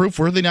don't need proof.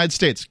 We're the United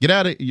States. Get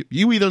out of it.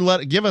 You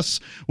either give us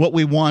what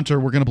we want or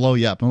we're going to blow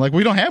you up. I'm like,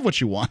 we don't have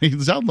what you want.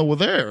 He's out over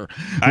there.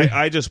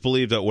 I just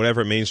believe that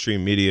whatever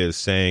mainstream media is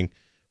saying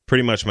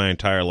pretty much my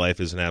entire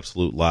life is an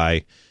absolute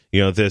lie.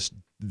 I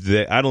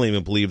don't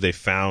even believe they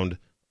found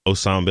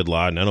Osama bin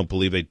Laden. I don't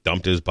believe they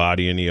dumped his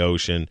body in the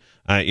ocean.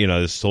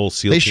 This whole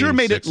SEAL They team sure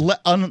made it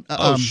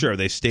sure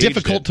they staged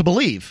difficult to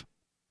believe.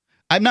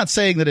 I'm not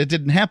saying that it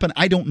didn't happen.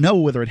 I don't know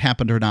whether it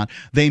happened or not.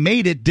 They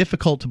made it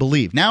difficult to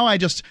believe. Now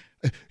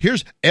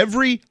here's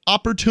every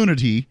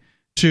opportunity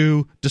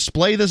to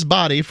display this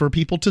body for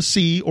people to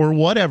see or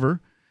whatever.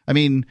 I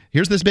mean,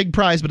 here's this big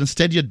prize, but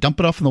instead you dump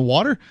it off in the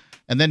water,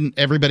 and then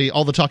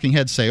all the talking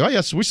heads say, oh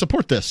yes, we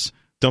support this.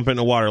 Dump it in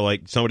the water,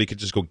 like somebody could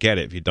just go get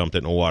it if you dumped it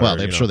in the water.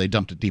 Well, I'm sure they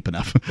dumped it deep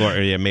enough. Or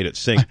made it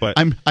sink. But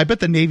I bet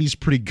the Navy's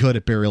pretty good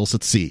at burials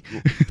at sea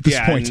at this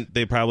point. And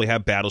they probably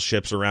have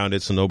battleships around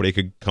it so nobody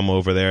could come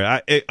over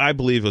there. I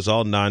believe it was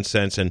all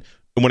nonsense. And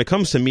when it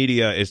comes to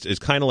media, it's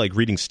kind of like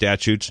reading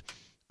statutes.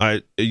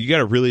 You got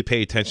to really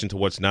pay attention to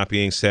what's not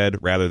being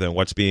said rather than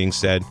what's being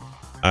said,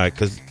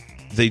 because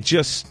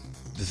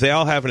they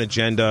all have an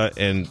agenda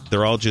and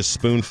they're all just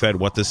spoon-fed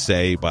what to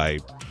say by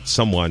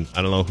someone,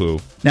 I don't know who.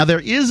 Now, there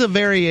is a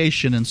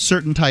variation in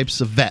certain types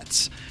of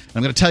vets, and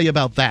I'm going to tell you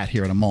about that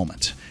here in a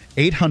moment.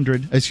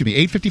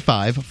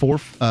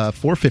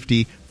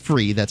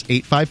 855-450-FREE. That's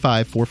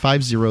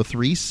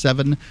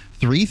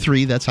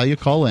 855-450-3733. That's how you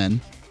call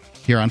in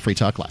here on Free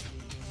Talk Live.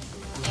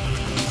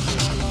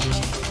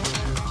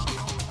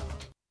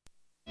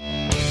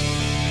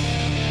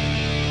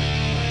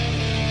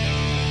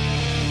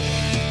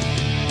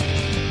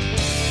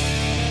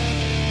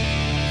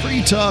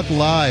 Free Talk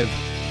Live.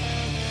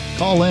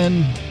 Call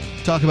in,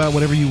 talk about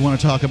whatever you want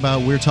to talk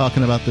about. We're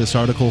talking about this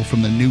article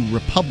from the New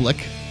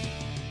Republic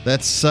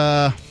that's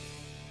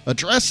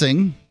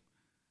addressing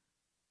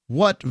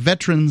what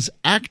veterans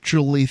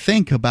actually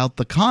think about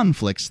the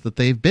conflicts that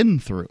they've been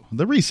through,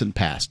 the recent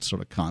past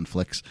sort of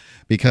conflicts,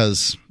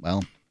 because,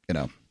 well,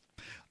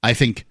 I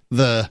think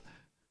the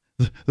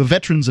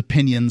veterans'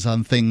 opinions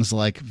on things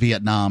like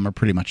Vietnam are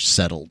pretty much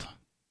settled.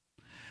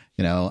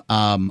 The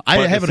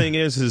thing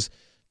is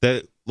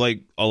that,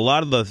 like, a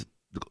lot of the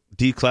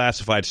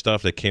declassified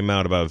stuff that came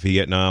out about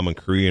Vietnam and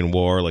Korean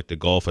War, like the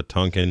Gulf of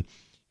Tonkin,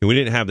 we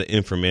didn't have the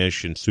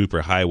information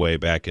superhighway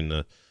back in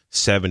the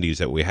 70s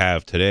that we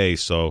have today.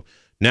 So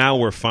now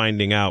we're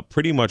finding out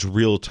pretty much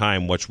real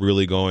time what's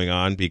really going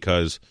on,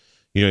 because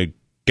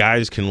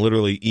guys can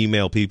literally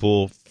email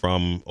people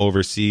from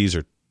overseas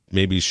or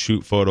maybe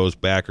shoot photos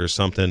back or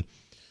something.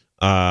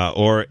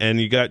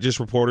 And you got just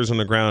reporters on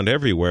the ground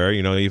everywhere,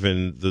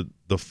 even the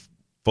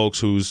folks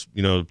whose,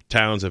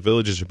 towns and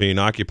villages are being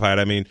occupied.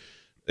 I mean,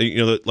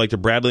 like the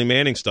Bradley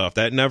Manning stuff,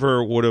 those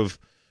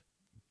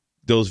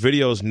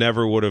videos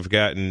never would have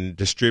gotten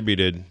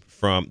distributed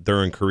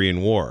during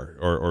Korean War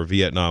or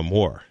Vietnam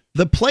War.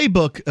 The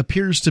playbook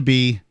appears to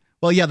be,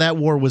 well, yeah, that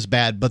war was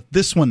bad, but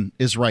this one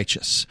is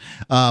righteous.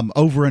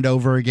 Over and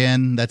over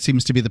again, that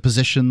seems to be the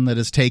position that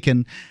is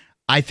taken.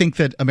 I think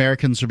that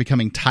Americans are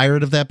becoming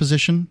tired of that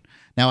position.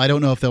 Now, I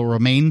don't know if they'll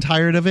remain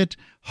tired of it.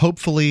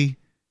 Hopefully,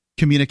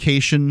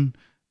 communication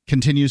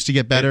continues to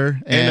get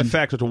better. And the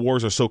fact that the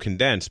wars are so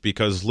condensed,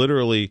 because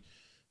literally,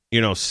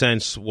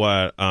 since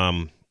what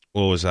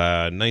was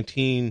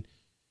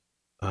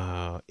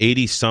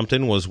 1980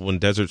 something was when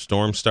Desert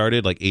Storm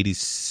started, like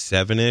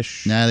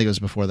 87-ish. Nah, I think it was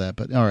before that,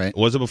 but all right.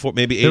 Was it before?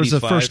 Maybe 85? There was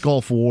the first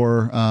Gulf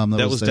War.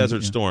 That was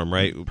Desert Storm,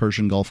 right?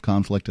 Persian Gulf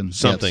conflict and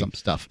something. Some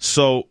stuff.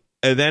 So,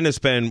 and then it's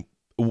been,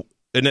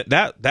 and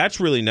that's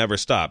really never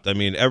stopped. I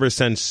mean, ever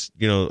since,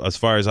 as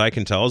far as I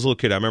can tell, I was a little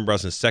kid. I remember I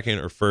was in second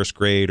or first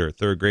grade or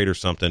third grade or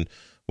something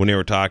when they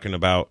were talking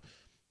about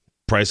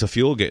price of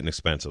fuel getting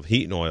expensive,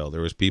 heat and oil.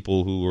 There was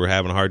people who were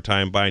having a hard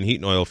time buying heat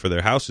and oil for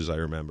their houses, I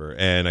remember.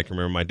 And I can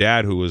remember my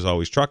dad, who was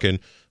always trucking,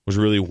 was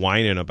really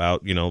whining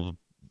about, fuel,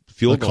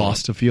 the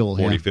cost of fuel,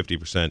 40,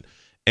 50%.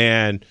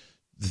 And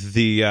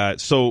the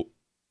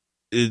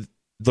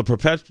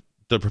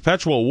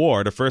perpetual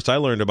war, the first I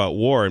learned about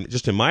war, and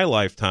just in my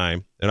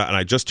lifetime, and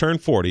I just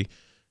turned 40,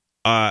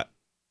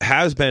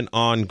 has been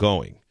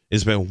ongoing.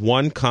 It's been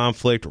one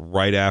conflict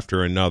right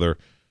after another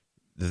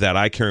that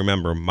I can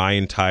remember my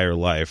entire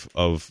life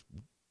of,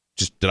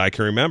 just that I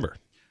can remember.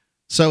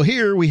 So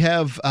here we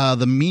have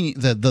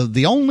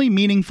the only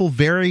meaningful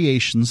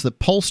variations that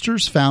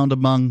pollsters found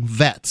among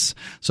vets.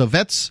 So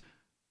vets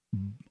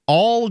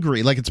all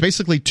agree, like it's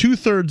basically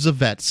 2/3 of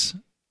vets,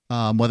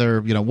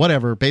 whether,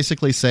 whatever,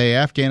 basically say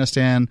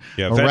Afghanistan,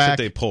 Iraq. Vets that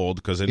they polled,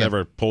 because they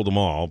never polled them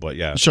all, but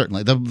yeah.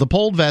 Certainly. The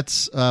polled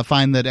vets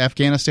find that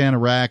Afghanistan,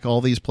 Iraq, all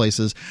these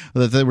places,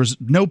 that there was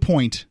no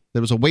point,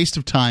 there was a waste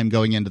of time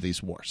going into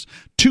these wars.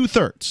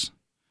 2/3,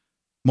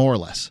 more or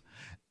less.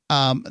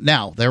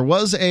 Now, there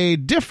was a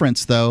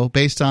difference, though,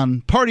 based on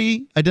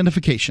party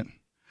identification.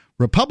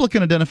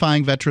 Republican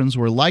identifying veterans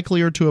were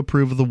likelier to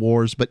approve of the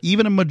wars, but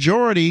even a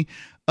majority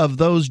of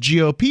those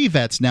GOP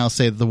vets now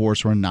say that the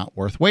wars were not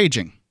worth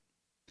waging.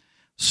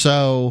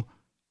 So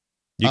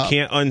you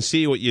can't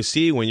unsee what you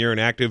see when you're in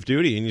active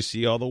duty and you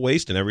see all the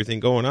waste and everything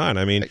going on.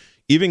 I mean,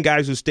 even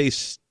guys who stay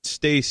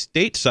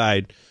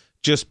stateside,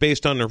 just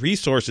based on the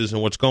resources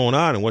and what's going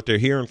on and what they're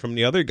hearing from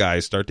the other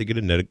guys, start to get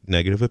a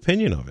negative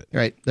opinion of it.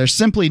 Right. There's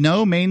simply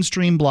no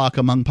mainstream bloc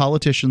among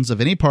politicians of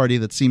any party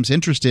that seems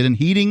interested in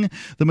heeding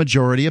the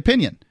majority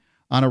opinion.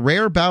 On a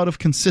rare bout of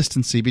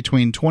consistency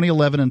between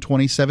 2011 and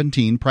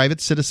 2017,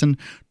 private citizen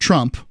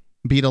Trump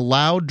beat a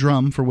loud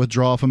drum for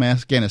withdrawal from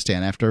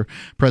Afghanistan after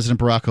President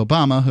Barack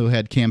Obama, who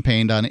had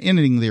campaigned on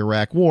ending the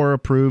Iraq War,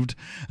 approved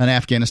an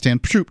Afghanistan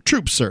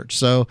troop surge.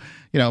 So,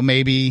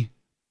 maybe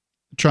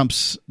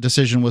Trump's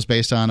decision was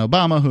based on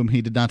Obama, whom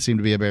he did not seem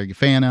to be a very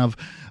fan of.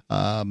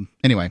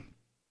 Anyway,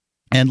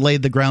 and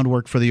laid the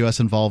groundwork for the U.S.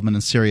 involvement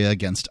in Syria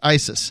against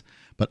ISIS.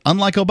 But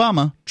unlike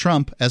Obama,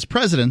 Trump, as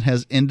president,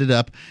 has ended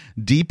up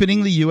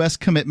deepening the U.S.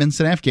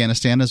 commitments in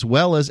Afghanistan as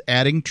well as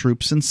adding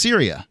troops in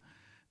Syria.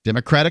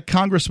 Democratic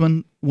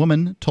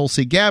Congresswoman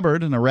Tulsi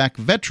Gabbard, an Iraq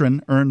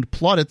veteran, earned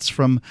plaudits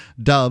from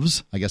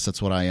doves, I guess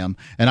that's what I am,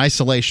 and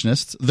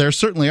isolationists. There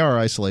certainly are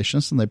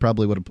isolationists, and they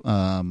probably would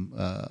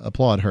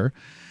applaud her,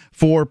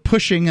 for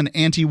pushing an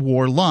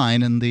anti-war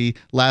line in the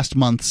last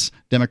month's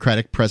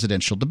Democratic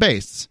presidential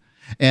debates,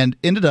 and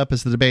ended up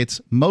as the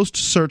debate's most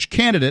searched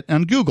candidate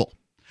on Google.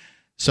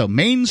 So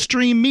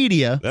mainstream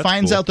media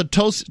finds out that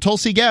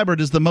Tulsi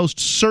Gabbard is the most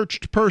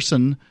searched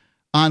person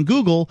on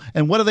Google,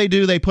 and what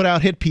do? They put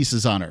out hit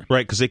pieces on her.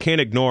 Right, because they can't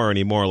ignore her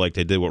anymore like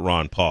they did with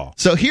Ron Paul.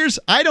 So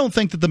I don't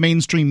think that the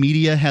mainstream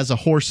media has a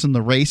horse in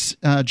the race,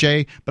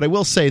 Jay, but I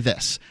will say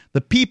this. The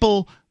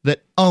people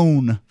that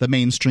own the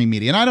mainstream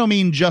media, and I don't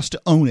mean just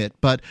to own it,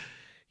 but,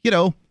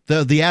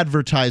 the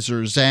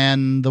advertisers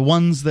and the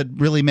ones that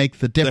really make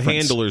the difference. The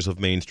handlers of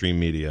mainstream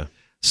media.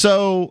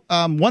 So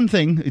one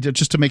thing,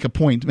 just to make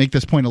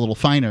this point a little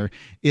finer,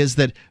 is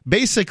that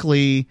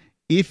basically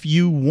if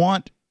you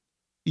want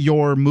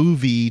your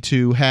movie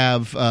to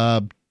have,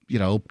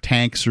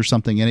 tanks or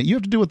something in it, you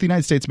have to do what the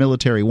United States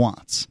military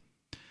wants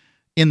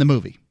in the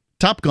movie.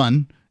 Top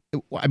Gun.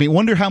 I mean,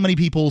 wonder how many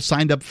people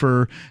signed up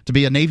to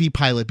be a Navy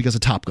pilot because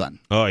of Top Gun.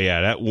 Oh yeah,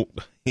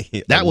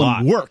 that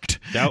one worked.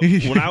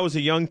 When I was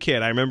a young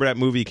kid, I remember that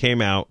movie came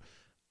out.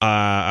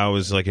 I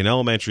was like in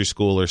elementary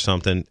school or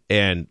something,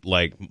 and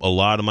like a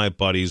lot of my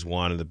buddies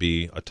wanted to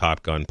be a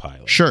Top Gun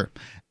pilot. Sure,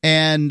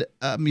 and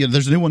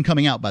there's a new one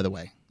coming out, by the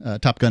way.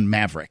 Top Gun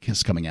Maverick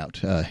is coming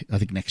out, I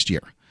think, next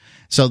year.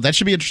 So that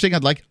should be interesting.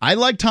 I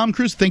like Tom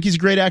Cruise. Think he's a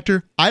great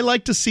actor. I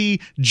like to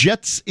see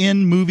jets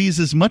in movies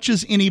as much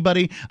as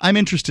anybody. I'm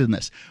interested in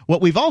this.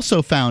 What we've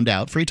also found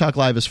out, Free Talk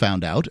Live has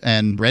found out,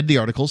 and read the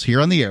articles here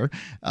on the air,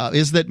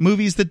 is that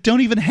movies that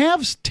don't even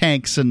have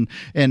tanks and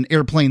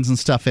airplanes and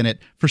stuff in it,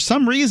 for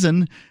some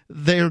reason,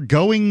 they're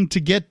going to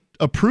get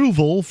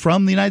approval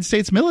from the United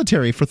States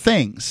military for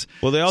things.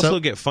 Well, they also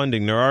get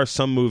funding. There are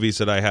some movies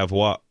that I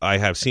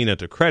have seen at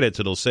the credits.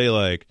 It'll say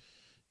like,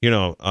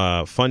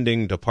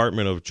 funding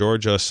Department of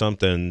Georgia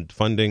something,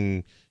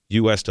 funding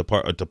U.S.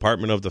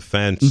 Department of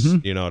Defense,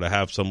 to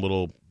have some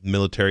little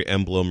military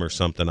emblem or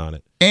something on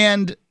it.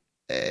 And,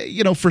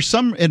 for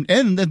some, and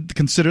then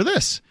consider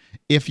this.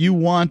 If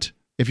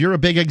you're a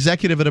big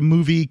executive at a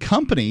movie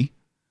company,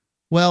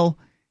 well,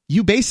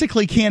 you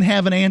basically can't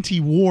have an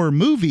anti-war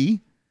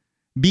movie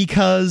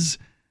because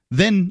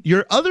then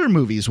your other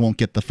movies won't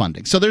get the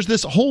funding. So there's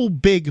this whole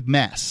big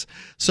mess.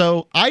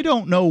 So I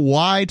don't know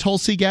why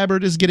Tulsi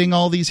Gabbard is getting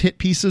all these hit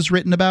pieces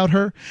written about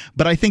her,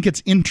 but I think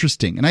it's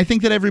interesting. And I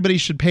think that everybody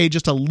should pay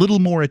just a little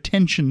more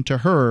attention to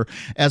her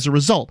as a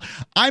result.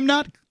 I'm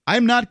not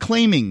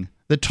claiming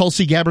that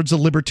Tulsi Gabbard's a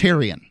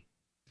libertarian.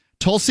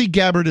 Tulsi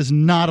Gabbard is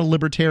not a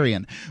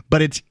libertarian,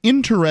 but it's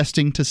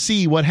interesting to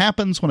see what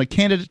happens when a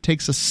candidate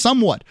takes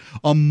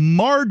a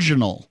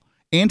marginal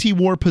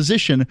anti-war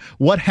position.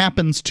 What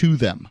happens to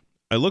them?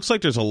 It looks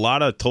like there's a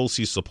lot of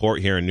Tulsi support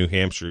here in New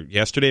Hampshire.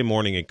 Yesterday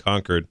morning in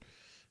Concord,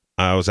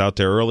 I was out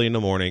there early in the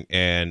morning,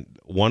 and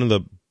one of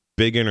the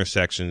big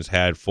intersections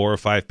had 4 or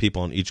 5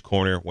 people on each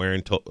corner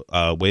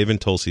waving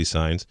Tulsi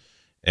signs.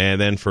 And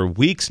then for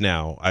weeks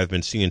now, I've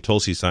been seeing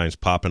Tulsi signs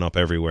popping up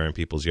everywhere in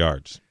people's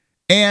yards.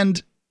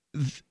 And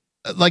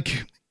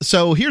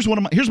so here's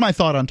my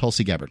thought on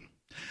Tulsi Gabbard.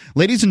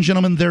 Ladies and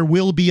gentlemen, there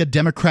will be a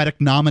Democratic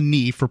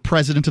nominee for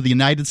President of the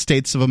United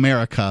States of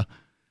America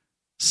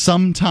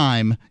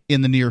sometime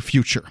in the near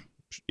future.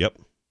 Yep.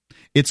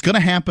 It's going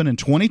to happen in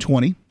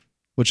 2020,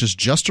 which is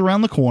just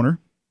around the corner.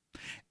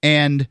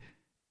 And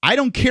I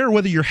don't care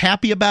whether you're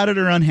happy about it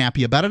or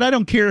unhappy about it. I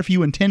don't care if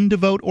you intend to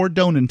vote or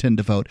don't intend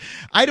to vote.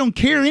 I don't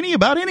care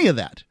about any of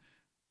that.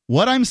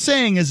 What I'm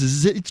saying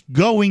is it's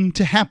going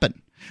to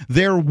happen.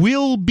 There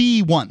will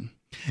be one.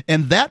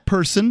 And that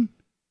person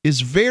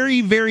is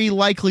very, very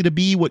likely to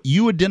be what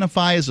you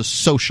identify as a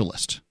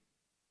socialist.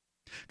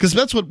 Because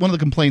that's what one of the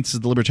complaints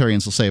is the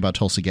libertarians will say about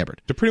Tulsi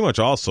Gabbard. They're pretty much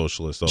all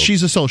socialists, though.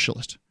 She's a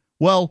socialist.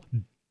 Well,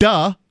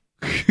 duh.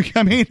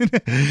 I mean,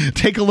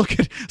 take a look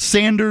at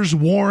Sanders,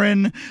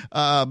 Warren, you take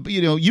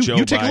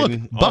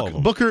Biden, a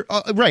look, Booker,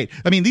 right.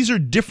 I mean, these are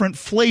different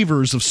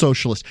flavors of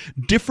socialist,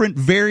 different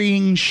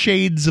varying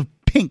shades of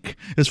pink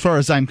as far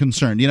as I'm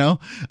concerned.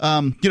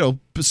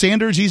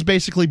 Sanders, he's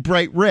basically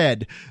bright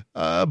red.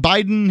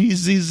 Biden,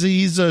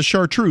 he's a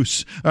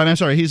chartreuse. I'm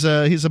sorry, he's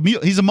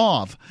a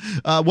mauve.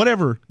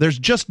 Whatever. There's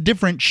just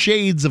different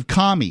shades of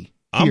commie.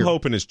 I'm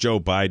hoping it's Joe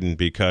Biden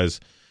because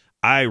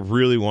I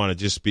really want to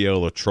just be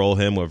able to troll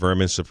him with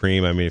Vermin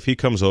Supreme. I mean, if he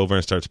comes over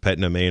and starts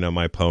petting a mane on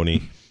my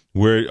pony,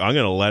 I'm going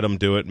to let him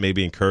do it,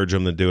 maybe encourage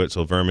him to do it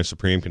so Vermin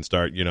Supreme can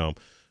start,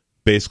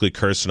 basically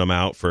cursing him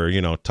out for,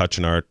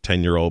 touching our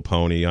 10-year-old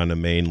pony on the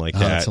mane like that.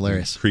 That's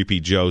hilarious.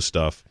 Creepy Joe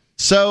stuff.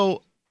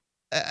 So,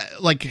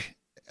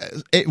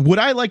 would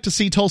I like to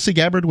see Tulsi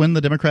Gabbard win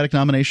the Democratic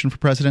nomination for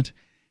president?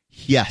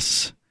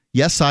 Yes.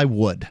 Yes, I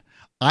would.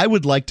 I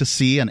would like to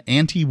see an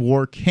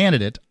anti-war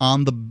candidate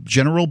on the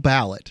general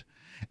ballot.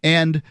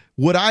 And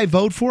would I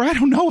vote for? I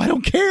don't know. I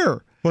don't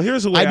care. Well,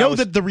 here's the way I know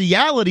that the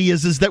reality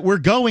is that we're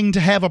going to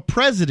have a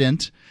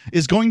president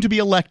is going to be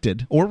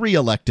elected or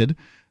reelected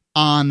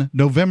on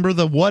November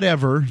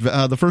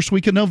the first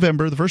week of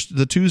November,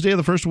 the Tuesday of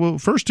the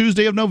first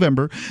Tuesday of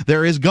November.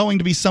 There is going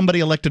to be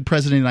somebody elected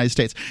president of the United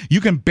States.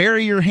 You can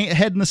bury your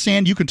head in the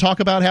sand. You can talk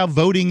about how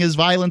voting is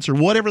violence or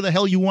whatever the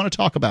hell you want to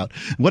talk about,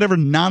 whatever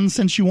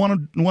nonsense you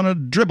want to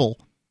dribble.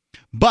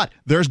 But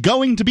there's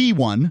going to be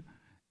one,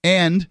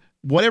 and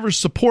whatever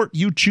support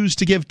you choose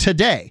to give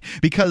today,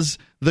 because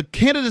the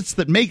candidates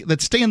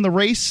that stay in the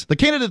race, the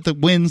candidate that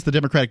wins the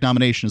Democratic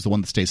nomination is the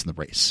one that stays in the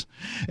race.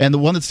 And the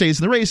one that stays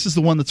in the race is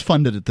the one that's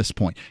funded at this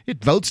point.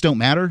 Votes don't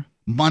matter.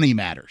 Money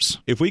matters.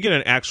 If we get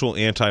an actual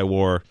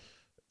anti-war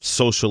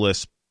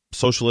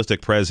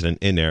socialistic president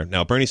in there,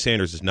 now Bernie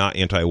Sanders is not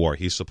anti-war.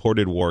 He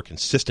supported war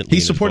consistently.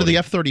 He supported the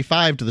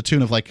F-35 to the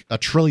tune of like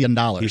 $1 trillion.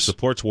 He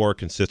supports war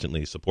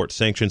consistently. He supports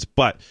sanctions.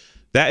 But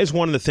that is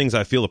one of the things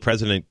I feel the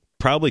president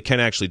probably can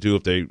actually do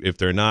if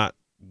they're not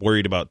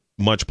worried about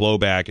much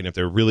blowback, and if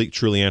they're really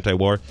truly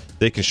anti-war,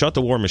 they can shut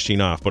the war machine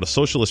off. But a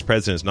socialist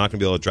president is not going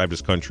to be able to drive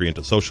this country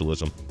into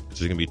socialism. It's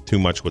going to be too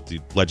much with the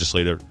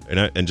legislator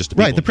and just the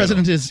people. Right. The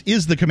president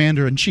is the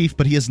commander in chief,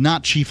 but he is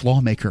not chief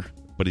lawmaker.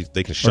 But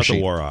they can shut the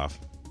war off.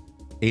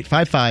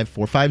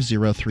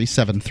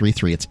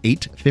 855-450-3733. It's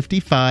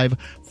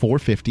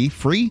 855-450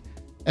 free,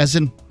 as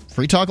in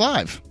Free Talk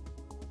Live.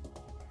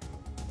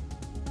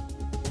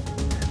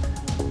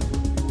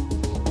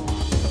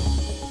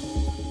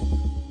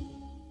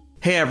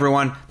 Hey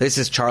everyone, this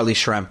is Charlie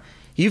Shrem.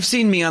 You've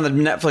seen me on the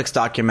Netflix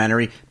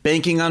documentary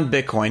Banking on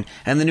Bitcoin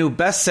and the new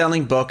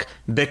best-selling book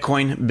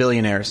Bitcoin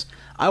Billionaires.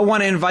 I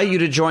want to invite you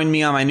to join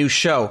me on my new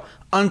show,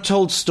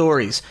 Untold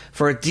Stories,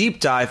 for a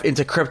deep dive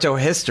into crypto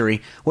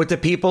history with the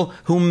people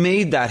who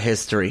made that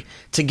history.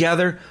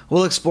 Together,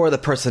 we'll explore the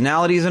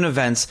personalities and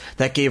events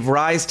that gave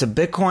rise to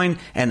Bitcoin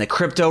and the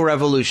crypto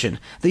revolution,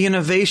 the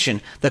innovation,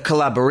 the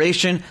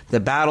collaboration, the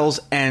battles,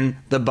 and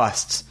the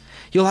busts.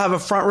 You'll have a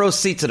front row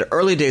seat to the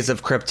early days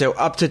of crypto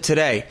up to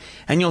today,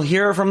 and you'll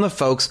hear from the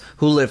folks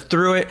who lived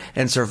through it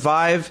and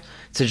survived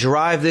to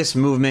drive this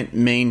movement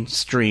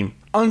mainstream.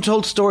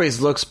 Untold Stories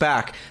looks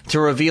back to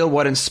reveal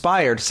what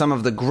inspired some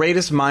of the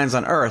greatest minds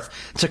on Earth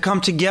to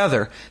come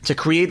together to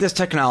create this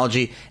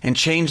technology and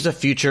change the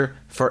future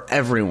for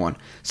everyone.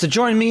 So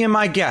join me and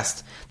my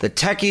guests, the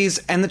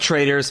techies and the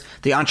traders,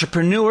 the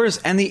entrepreneurs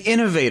and the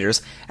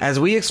innovators, as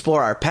we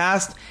explore our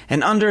past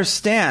and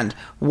understand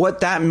what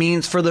that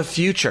means for the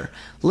future.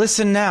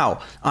 Listen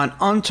now on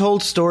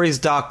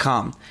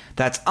UntoldStories.com.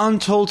 That's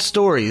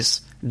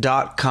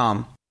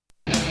UntoldStories.com.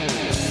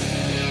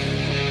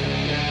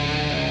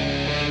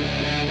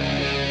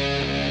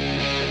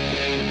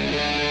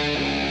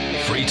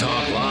 Free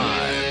Talk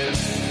Live.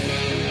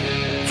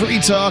 Free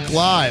Talk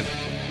Live.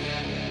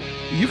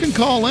 You can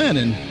call in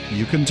and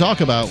you can talk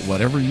about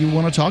whatever you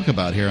want to talk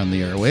about here on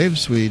the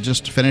airwaves. We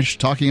just finished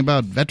talking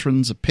about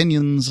veterans'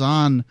 opinions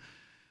on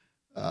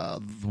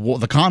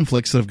the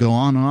conflicts that have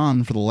gone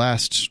on for the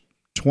last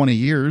 20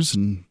 years,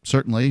 and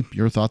certainly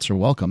your thoughts are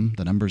welcome.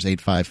 The number's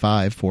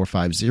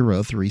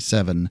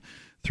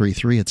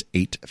 855-450-3733. It's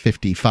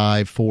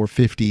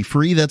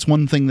 855-450-FREE. That's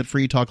one thing that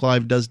Free Talk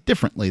Live does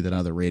differently than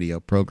other radio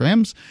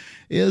programs,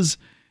 is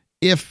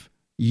if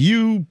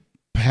you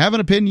have an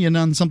opinion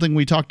on something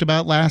we talked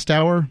about last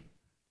hour,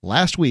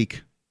 last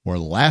week, or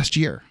last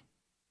year,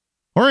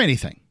 or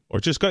anything,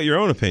 or just got your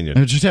own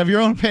opinion, just have your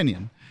own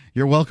opinion,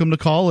 you're welcome to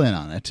call in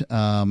on it,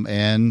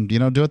 and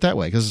do it that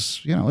way,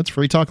 because it's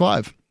Free Talk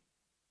Live.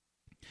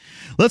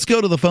 Let's go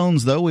to the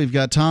phones, though. We've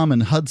got Tom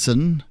and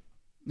Hudson.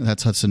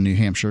 That's Hudson, New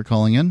Hampshire,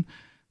 calling in.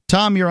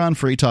 Tom, you're on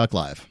Free Talk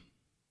Live.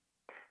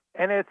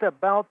 And it's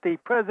about the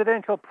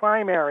presidential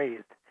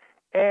primaries.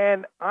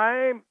 And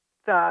I'm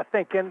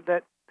thinking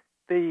that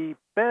the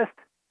best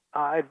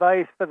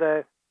advice for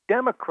the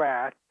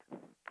Democrats,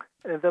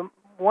 the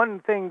one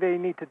thing they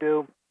need to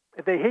do,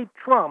 if they hate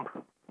Trump,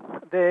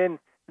 then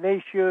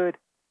they should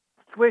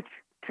switch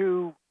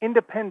to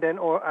independent,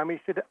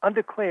 should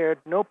undeclared,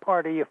 no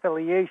party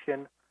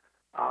affiliation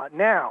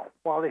now,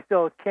 while they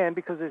still can,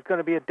 because there's going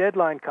to be a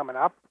deadline coming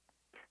up.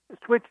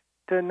 Switch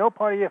to no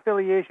party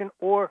affiliation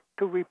or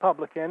to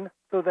Republican,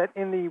 so that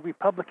in the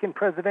Republican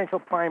presidential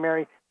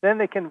primary, then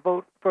they can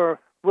vote for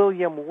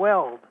William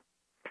Weld.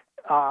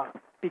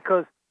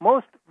 Because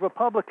most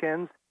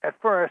Republicans, at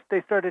first,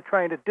 they started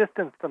trying to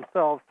distance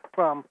themselves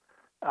from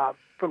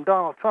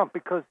Donald Trump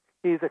because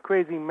he's a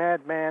crazy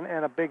madman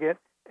and a bigot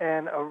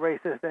and a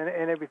racist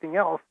and everything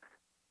else.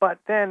 But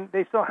then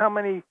they saw how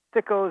many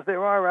sickos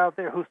there are out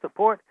there who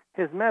support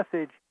his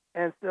message,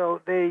 and so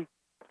they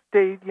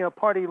stayed,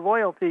 party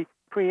loyalty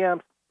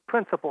preempts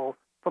principle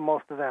for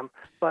most of them.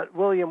 But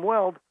William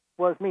Weld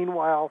was,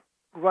 meanwhile,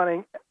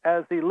 running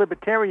as the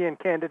Libertarian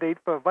candidate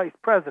for vice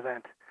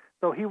president.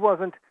 So he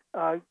wasn't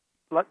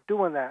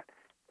doing that.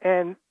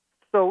 And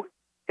so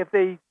if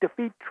they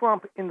defeat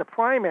Trump in the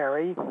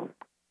primary,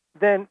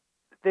 then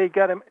they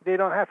got him. They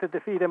don't have to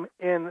defeat him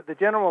in the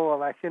general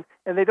election,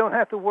 and they don't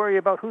have to worry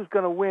about who's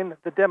going to win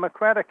the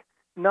Democratic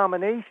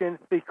nomination,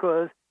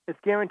 because it's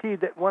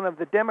guaranteed that one of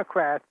the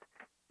Democrats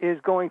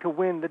is going to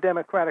win the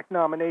Democratic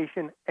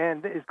nomination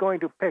and is going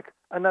to pick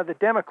another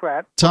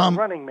Democrat for a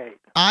running mate.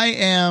 I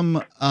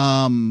am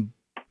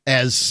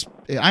as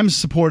I'm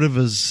supportive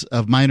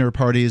of minor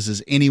parties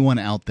as anyone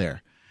out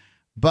there,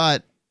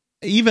 but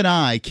even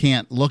I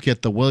can't look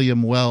at the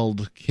William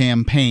Weld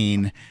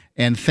campaign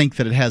and think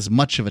that it has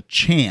much of a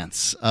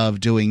chance of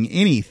doing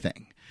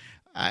anything.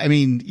 I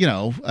mean,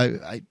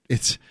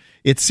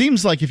 it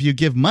seems like if you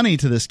give money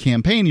to this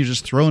campaign, you're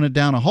just throwing it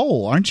down a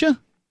hole, aren't you?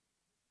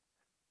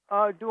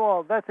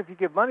 That's if you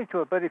give money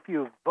to it. But if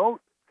you vote,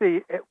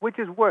 which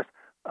is worse,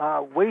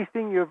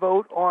 wasting your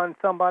vote on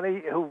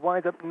somebody who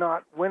winds up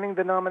not winning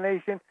the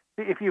nomination?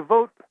 If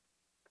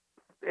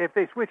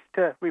they switch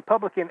to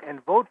Republican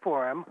and vote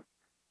for him,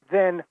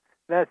 then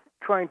that's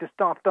trying to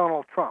stop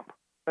Donald Trump.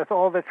 That's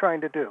all they're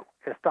trying to do,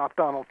 is stop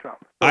Donald Trump.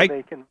 So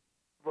they can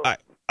vote.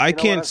 I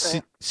can't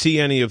see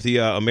any of the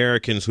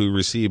Americans who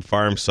receive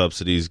farm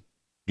subsidies,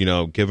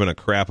 giving a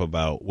crap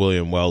about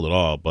William Weld at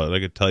all. But I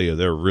could tell you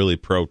they're really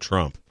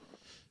pro-Trump.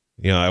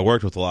 I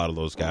worked with a lot of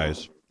those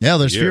guys. Yeah,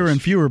 there's fewer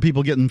and fewer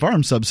people getting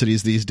farm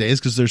subsidies these days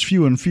because there's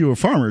fewer and fewer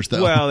farmers,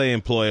 though. Well, they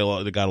employ a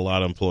lot. They got a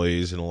lot of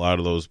employees and a lot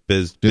of those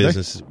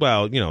businesses.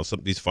 Well, some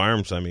of these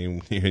farms. I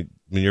mean, when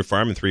you're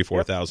farming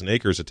 4,000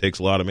 acres, it takes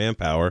a lot of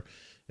manpower,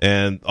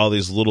 and all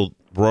these little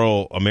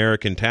rural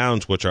American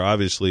towns, which are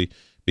obviously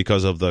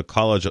because of the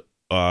college,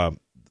 the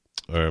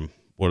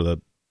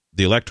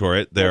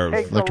electorate, they're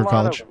electoral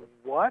college.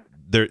 What?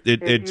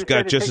 It's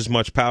got just as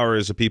much power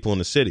as the people in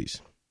the cities.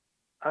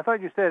 I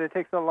thought you said it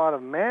takes a lot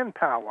of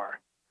manpower.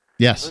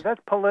 Yes. That's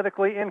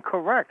politically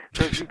incorrect.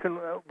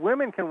 Because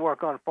women can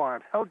work on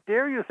farms. How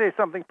dare you say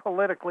something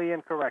politically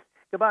incorrect?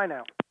 Goodbye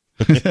now.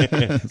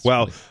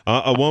 Well,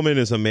 a woman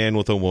is a man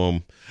with a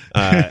womb.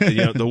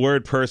 The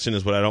word person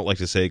is what I don't like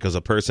to say because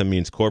a person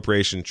means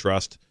corporation,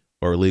 trust,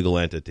 or legal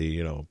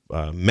entity.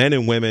 Men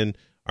and women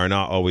are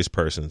not always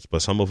persons,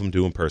 but some of them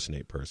do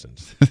impersonate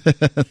persons.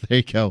 There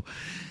you go.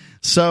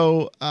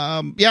 So,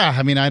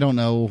 I don't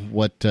know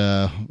what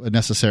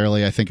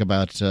necessarily I think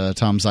about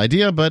Tom's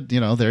idea, but,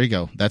 there you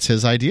go. That's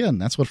his idea,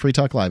 and that's what Free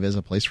Talk Live is,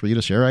 a place for you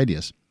to share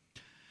ideas.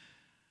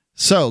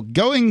 So,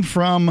 going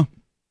from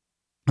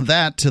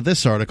that to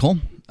this article,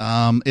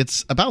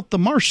 it's about the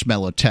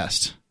marshmallow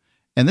test.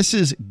 And this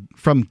is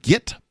from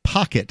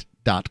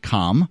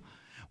getpocket.com.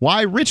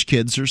 Why rich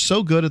kids are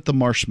so good at the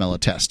marshmallow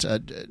test.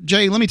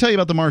 Jay, let me tell you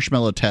about the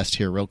marshmallow test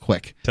here real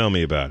quick. Tell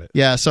me about it.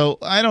 Yeah, so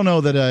I don't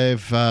know that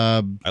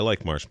I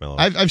like marshmallows.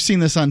 I've seen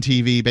this on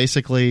TV.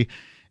 Basically,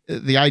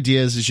 the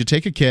idea is you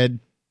take a kid,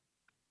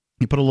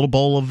 you put a little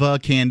bowl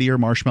of candy or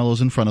marshmallows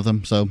in front of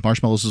them. So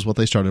marshmallows is what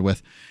they started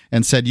with.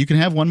 And said, you can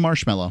have one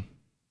marshmallow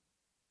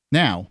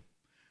now.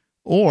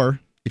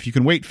 Or if you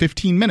can wait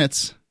 15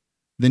 minutes,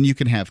 then you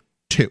can have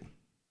two.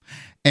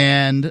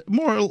 And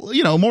more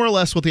or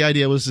less what the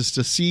idea was is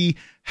to see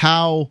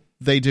how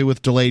they do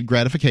with delayed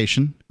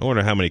gratification. I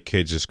wonder how many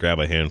kids just grab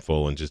a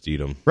handful and just eat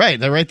them. Right,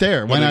 they're right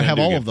there. Why not have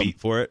all of them? Beat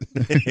for it.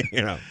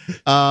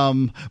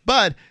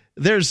 But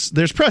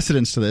there's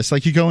precedence to this.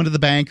 Like you go into the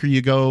bank or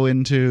you go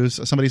into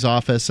somebody's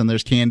office and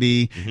there's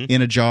candy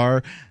in a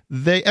jar.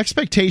 The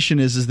expectation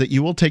is that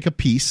you will take a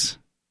piece.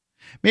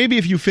 Maybe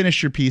if you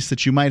finish your piece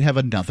that you might have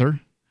another.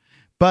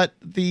 But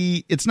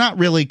it's not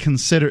really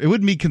considerate. It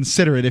wouldn't be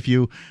considerate if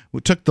you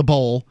took the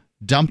bowl,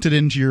 dumped it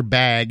into your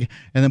bag,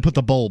 and then put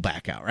the bowl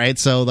back out, right?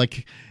 So,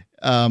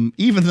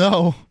 even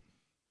though,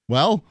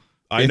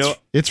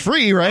 it's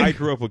free, right? I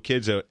grew up with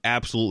kids that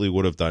absolutely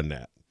would have done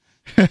that.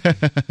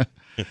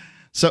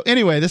 So,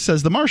 anyway, this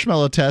says the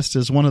marshmallow test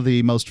is one of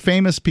the most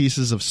famous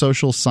pieces of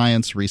social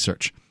science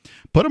research.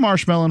 Put a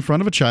marshmallow in front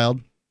of a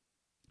child.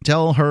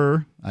 Tell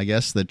her, I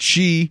guess, that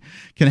she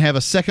can have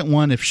a second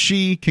one if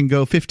she can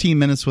go 15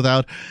 minutes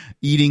without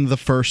eating the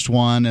first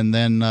one and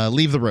then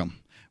leave the room.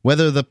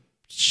 Whether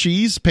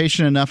she's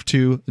patient enough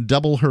to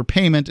double her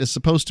payment is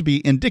supposed to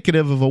be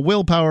indicative of a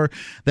willpower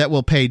that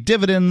will pay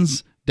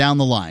dividends down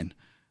the line.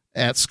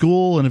 At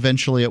school and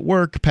eventually at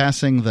work,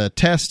 passing the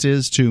test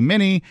is to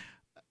many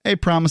a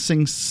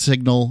promising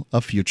signal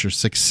of future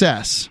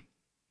success.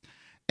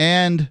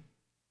 And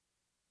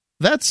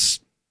that's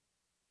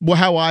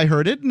how I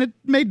heard it, and it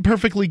made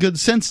perfectly good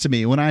sense to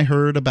me when I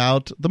heard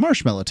about the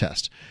marshmallow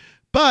test.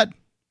 But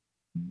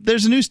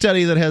there's a new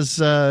study that has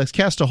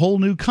cast the whole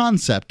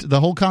concept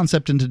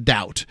into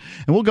doubt.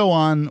 And we'll go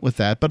on with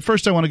that. But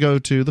first I want to go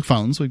to the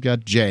phones. We've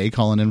got Jay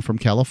calling in from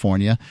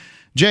California.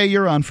 Jay,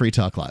 you're on Free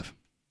Talk Live.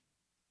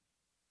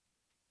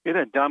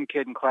 You're the dumb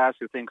kid in class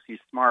who thinks he's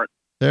smart.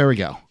 There we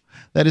go.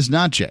 That is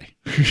not Jay.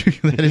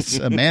 That is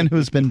a man who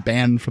has been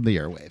banned from the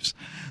airwaves.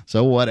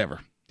 So whatever.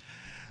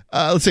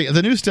 Let's see.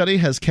 The new study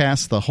has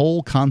cast the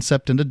whole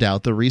concept into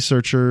doubt. The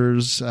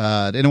researchers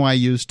at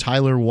NYU's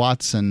Tyler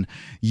Watson,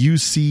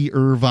 UC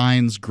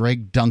Irvine's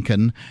Greg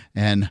Duncan,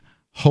 and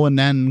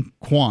Hoanan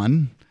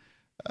Kwan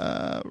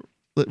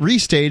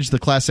restaged the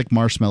classic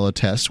marshmallow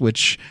test,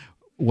 which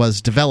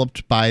was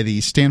developed by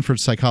the Stanford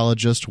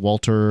psychologist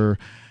Walter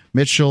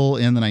Mitchell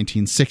in the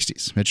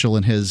 1960s. Mitchell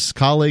and his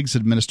colleagues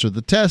administered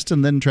the test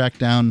and then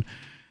tracked how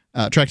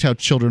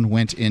children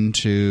went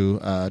into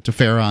to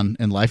fare on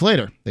in life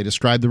later. They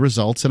described the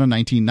results in a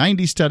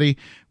 1990 study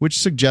which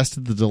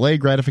suggested the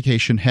delayed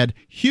gratification had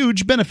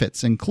huge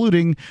benefits,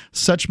 including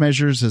such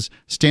measures as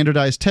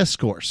standardized test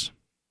scores.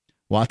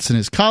 Watson and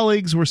his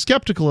colleagues were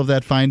skeptical of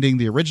that finding.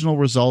 The original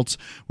results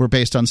were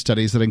based on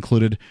studies that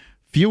included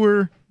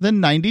fewer than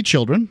 90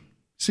 children.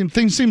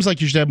 Seems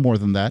like you should have more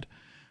than that.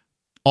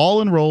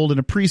 All enrolled in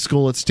a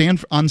preschool at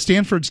on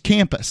Stanford's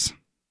campus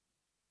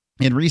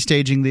in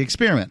restaging the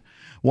experiment.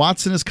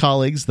 Watson and his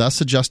colleagues thus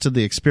adjusted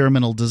the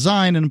experimental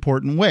design in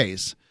important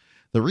ways.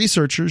 The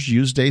researchers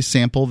used a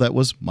sample that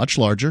was much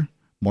larger,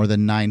 more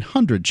than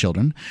 900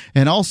 children,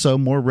 and also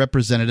more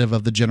representative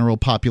of the general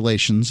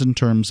populations in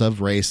terms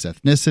of race,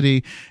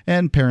 ethnicity,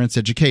 and parents'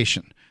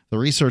 education. The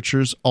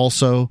researchers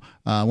also,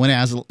 when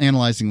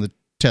analyzing the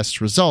test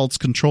results,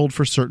 controlled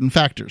for certain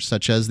factors,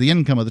 such as the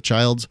income of the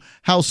child's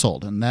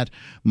household, and that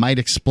might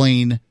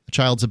explain a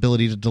child's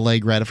ability to delay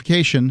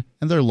gratification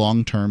and their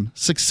long-term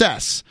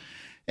success.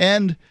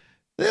 And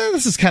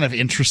this is kind of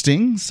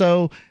interesting.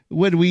 So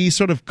would we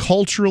sort of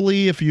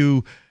culturally, if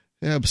you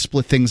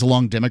split things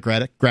along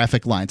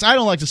demographic lines? I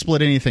don't like to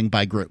split anything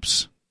by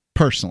groups,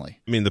 personally.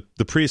 I mean,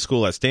 the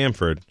preschool at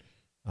Stanford,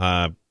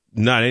 not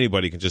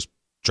anybody can just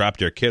drop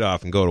their kid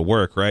off and go to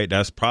work, right?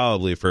 That's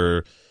probably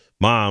for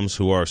moms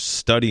who are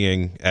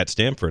studying at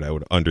Stanford, I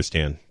would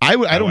understand. I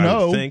don't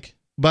know. I would think.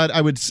 But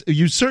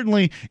you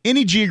certainly,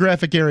 any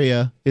geographic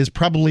area is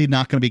probably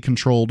not going to be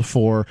controlled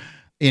for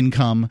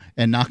income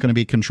and not going to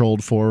be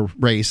controlled for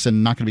race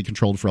and not going to be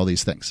controlled for all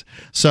these things.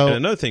 So and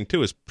another thing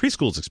too is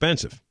preschool's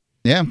expensive.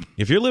 Yeah.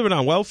 If you're living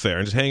on welfare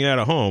and just hanging out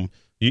at home,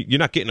 you're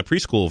not getting a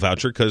preschool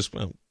voucher because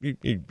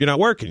you're not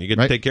working. You get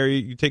to take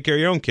care of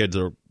your own kids,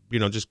 or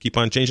just keep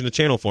on changing the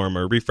channel for them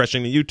or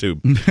refreshing the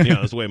YouTube.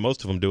 That's the way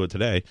most of them do it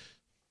today.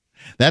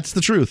 That's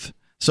the truth.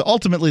 So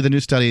ultimately, the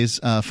new studies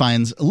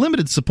finds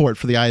limited support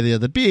for the idea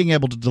that being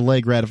able to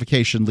delay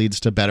gratification leads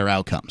to better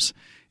outcomes.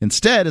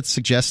 Instead, it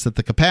suggests that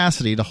the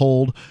capacity to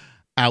hold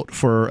out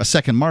for a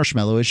second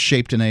marshmallow is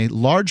shaped in a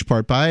large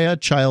part by a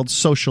child's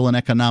social and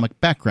economic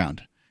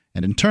background.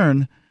 And in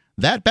turn,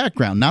 that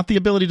background, not the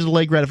ability to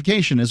delay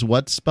gratification, is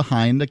what's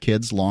behind a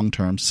kid's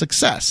long-term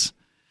success.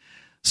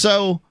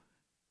 So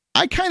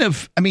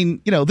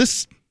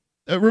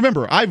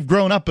remember, I've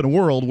grown up in a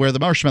world where the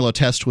marshmallow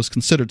test was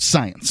considered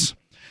science.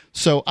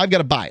 So I've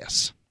got a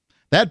bias.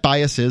 That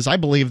bias is I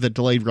believe that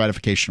delayed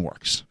gratification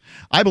works.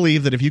 I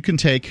believe that if you can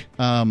take,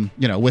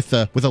 with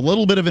a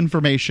little bit of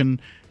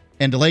information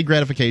and delayed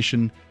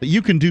gratification, that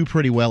you can do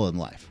pretty well in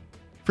life.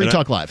 Free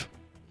Talk Live.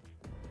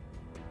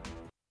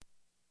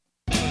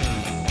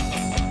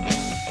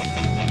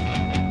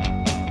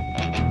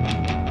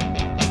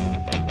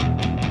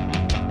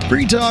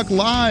 Free Talk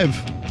Live.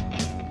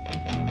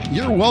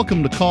 You're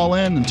welcome to call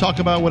in and talk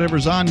about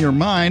whatever's on your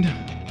mind,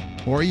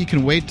 or you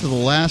can wait till the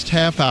last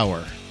half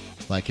hour,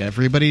 like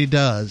everybody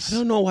does. I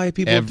don't know why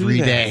people every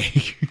do that. Day.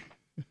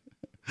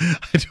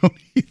 I don't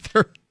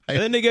either. And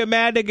then they get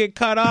mad they get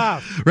cut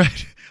off.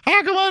 Right.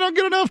 How come I don't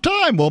get enough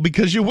time? Well,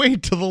 because you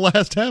wait till the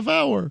last half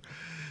hour.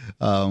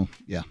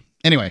 Yeah.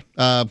 Anyway,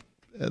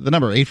 the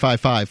number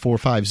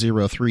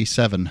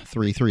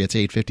 855-450-3733. It's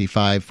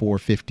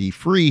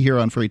 855-450-FREE here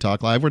on Free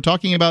Talk Live. We're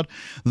talking about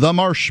the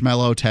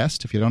marshmallow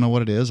test. If you don't know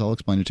what it is, I'll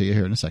explain it to you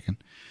here in a second.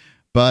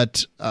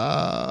 But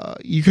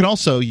you can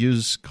also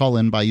call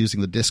in by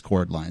using the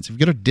Discord lines. If you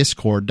go to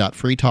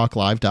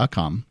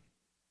discord.freetalklive.com,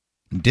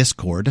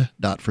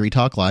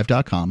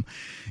 discord.freetalklive.com,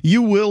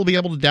 you will be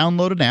able to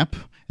download an app,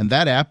 and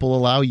that app will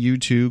allow you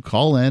to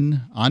call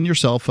in on your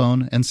cell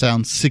phone and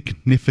sound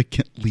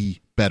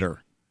significantly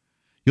better.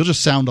 You'll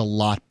just sound a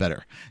lot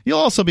better. You'll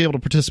also be able to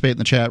participate in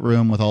the chat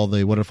room with all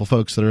the wonderful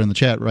folks that are in the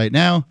chat right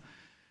now.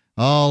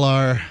 All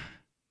our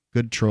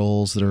good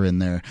trolls that are in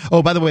there.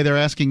 Oh, by the way, they're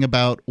asking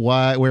about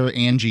where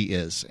Angie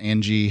is.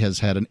 Angie has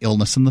had an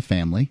illness in the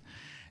family,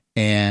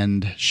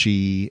 and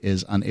she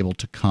is unable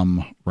to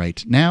come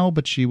right now,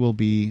 but she will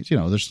be,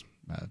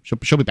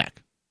 she'll be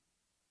back.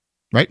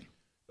 Right?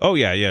 Oh,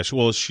 yeah.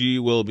 Well, she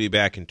will be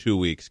back in 2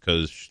 weeks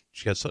because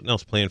she has something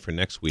else planned for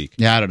next week.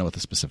 Yeah, I don't know what the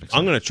specifics are.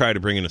 I'm going to try to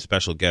bring in a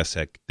special guest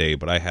that day,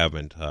 but I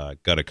haven't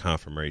got a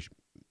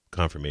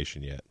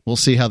confirmation yet. We'll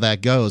see how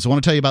that goes. I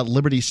want to tell you about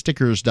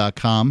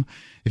LibertyStickers.com.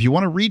 If you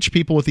want to reach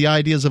people with the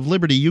ideas of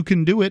liberty, you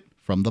can do it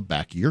from the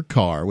back of your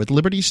car with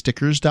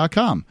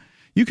LibertyStickers.com.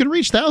 You can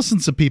reach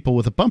thousands of people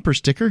with a bumper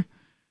sticker.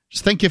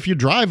 Just think if you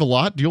drive a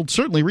lot, you'll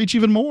certainly reach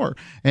even more.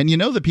 And you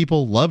know that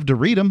people love to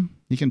read them.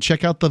 You can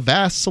check out the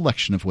vast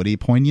selection of witty,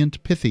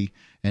 poignant, pithy,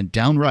 and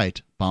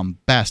downright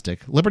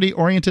bombastic,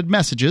 liberty-oriented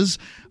messages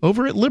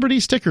over at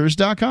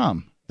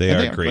LibertyStickers.com. They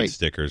are great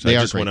stickers. I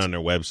just went on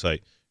their website.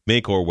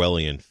 Make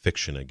Orwellian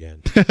fiction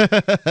again.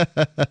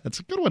 That's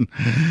a good one.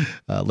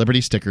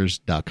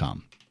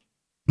 LibertyStickers.com.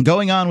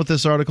 Going on with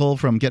this article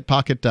from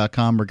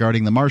GetPocket.com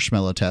regarding the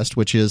marshmallow test,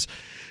 which is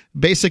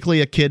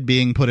basically a kid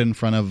being put in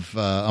front of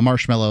a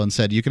marshmallow and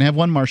said, you can have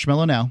one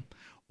marshmallow now,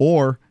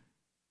 or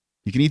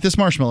you can eat this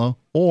marshmallow,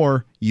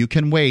 or you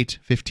can wait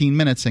 15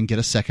 minutes and get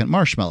a second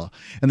marshmallow.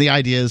 And the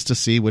idea is to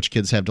see which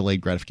kids have delayed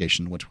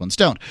gratification and which ones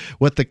don't.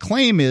 What the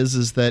claim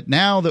is that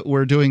now that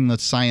we're doing the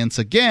science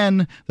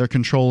again, they're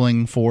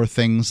controlling for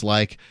things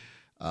like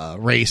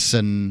race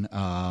and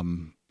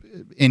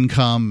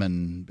income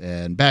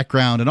and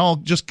background and all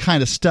just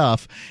kind of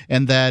stuff,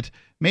 and that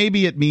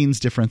maybe it means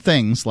different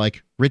things,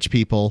 like rich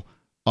people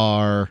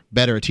are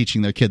better at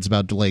teaching their kids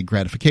about delayed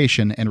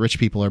gratification, and rich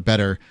people are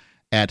better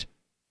at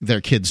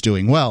their kids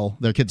doing well.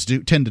 Their kids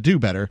tend to do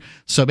better,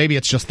 so maybe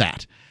it's just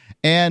that.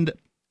 And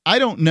I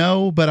don't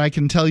know, but I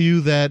can tell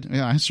you that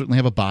I certainly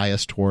have a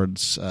bias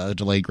towards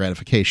delayed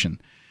gratification.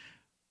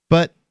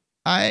 But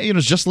I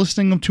was just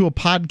listening to a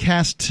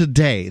podcast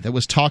today that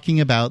was talking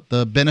about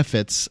the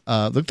benefits,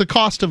 the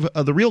cost of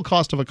the real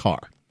cost of a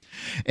car.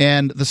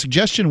 And the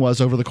suggestion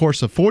was, over the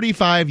course of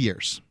 45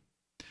 years,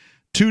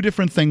 two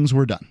different things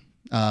were done.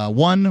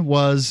 One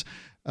was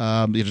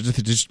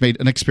just made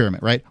an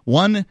experiment, right?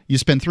 One, you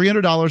spend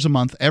 $300 a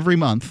month every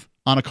month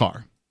on a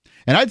car.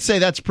 And I'd say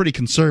that's pretty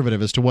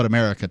conservative as to what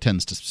America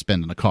tends to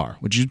spend on a car.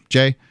 Would you,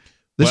 Jay?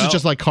 This is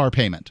just like car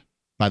payment,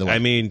 by the way. I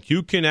mean,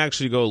 you can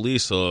actually go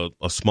lease a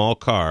small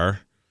car.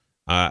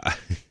 I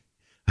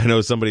know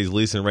somebody's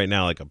leasing right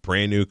now like a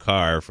brand new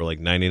car for like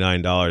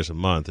 $99 a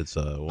month. It's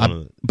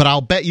but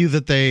I'll bet you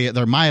that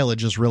their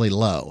mileage is really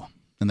low,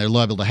 and they're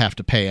liable to have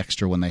to pay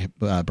extra when they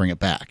bring it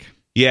back.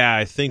 Yeah,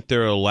 I think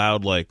they're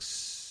allowed like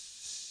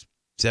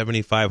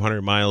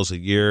 7,500 miles a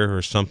year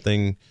or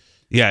something.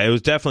 Yeah, it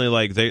was definitely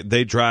like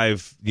they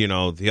drive,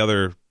 the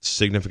other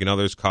significant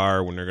other's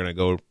car when they're going to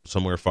go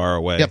somewhere far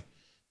away. Yep.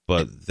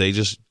 But they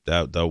just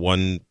the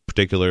one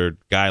particular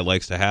guy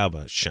likes to have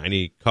a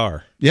shiny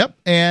car. Yep,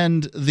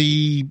 and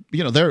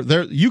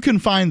there you can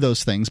find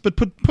those things, but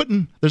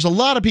there's a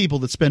lot of people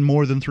that spend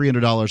more than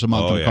 $300 a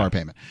month on a car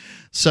payment.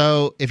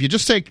 So if you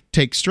just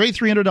take straight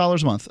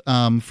 $300 a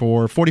month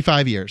for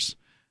 45 years,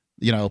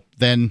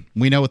 then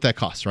we know what that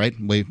costs, right?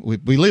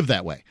 We live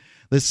that way.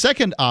 The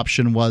second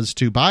option was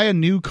to buy a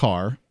new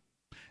car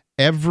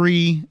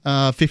every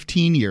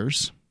 15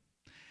 years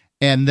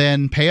and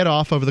then pay it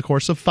off over the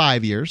course of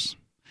 5 years,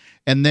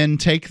 and then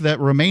take that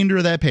remainder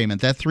of that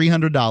payment, that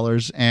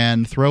 $300,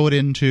 and throw it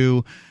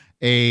into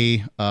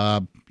it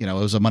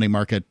was a money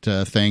market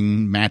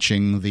thing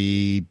matching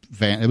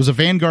it was a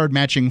Vanguard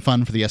matching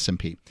fund for the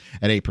S&P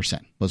at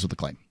 8%, was the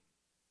claim.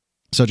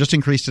 So just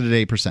increased it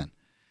at 8%.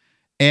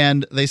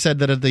 And they said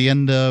that at the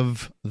end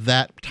of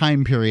that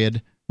time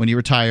period, when you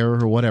retire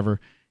or whatever,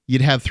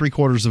 you'd have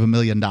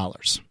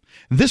 $750,000.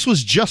 This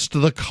was just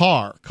the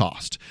car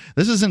cost.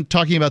 This isn't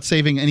talking about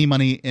saving any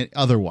money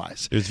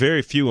otherwise. There's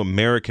very few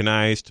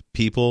Americanized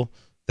people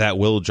that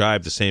will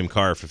drive the same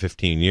car for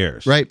 15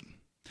 years. Right.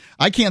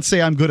 I can't say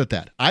I'm good at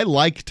that. I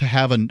like to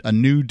have a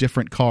new,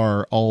 different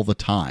car all the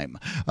time.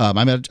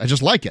 I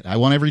just like it. I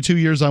want every 2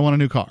 years, I want a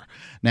new car.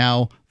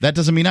 Now, that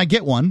doesn't mean I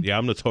get one. Yeah,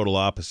 I'm the total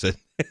opposite.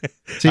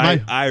 See,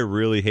 I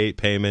really hate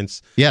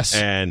payments. Yes.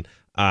 And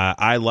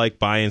I like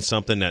buying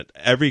something that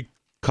every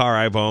car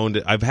I've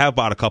owned, I have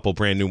bought a couple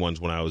brand new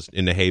ones when I was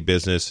in the hay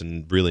business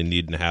and really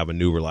needing to have a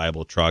new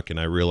reliable truck. And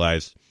I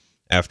realized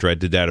after I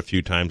did that a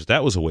few times,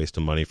 that was a waste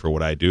of money for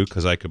what I do,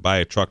 because I could buy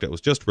a truck that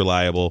was just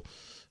reliable,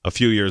 a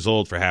few years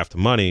old, for half the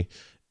money.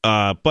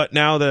 But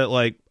now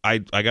that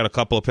I got a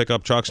couple of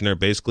pickup trucks, and they're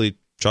basically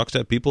trucks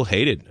that people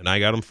hated, and I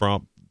got them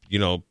from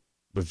a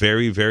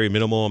very, very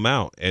minimal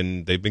amount,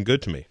 and they've been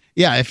good to me.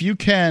 Yeah, if you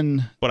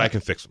can, but I can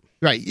fix them.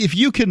 Right, if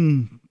you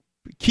can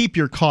keep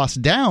your costs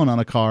down on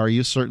a car,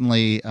 you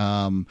certainly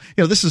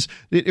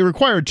it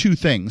required two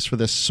things for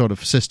this sort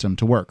of system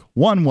to work.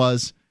 One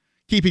was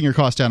keeping your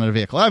costs down on a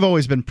vehicle. I've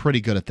always been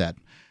pretty good at that.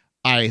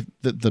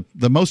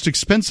 The most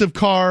expensive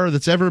car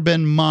that's ever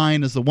been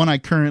mine is the one I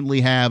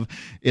currently have.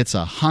 It's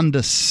a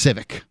Honda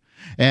Civic,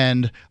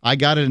 and I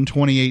got it in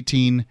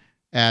 2018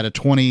 at a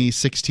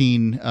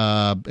 2016. It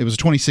was a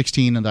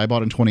 2016, and I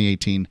bought it in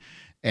 2018.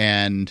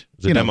 And it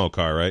was a demo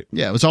car, right?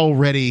 Yeah, it was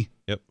already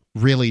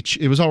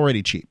it was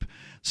already cheap.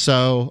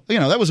 So,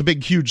 that was a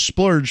big, huge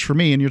splurge for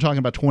me. And you're talking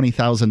about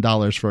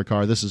 $20,000 for a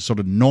car. This is sort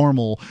of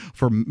normal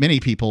for many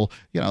people,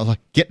 like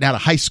getting out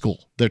of high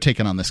school. They're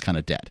taking on this kind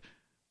of debt.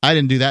 I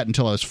didn't do that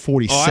until I was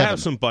 47. Oh, I have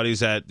some buddies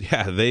that,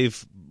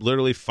 they've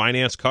literally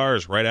financed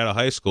cars right out of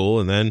high school.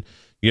 And then,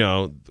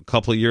 a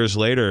couple of years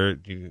later,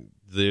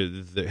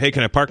 hey,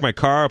 can I park my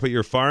car up at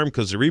your farm?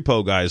 Because the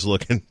repo guy is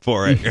looking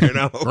for it.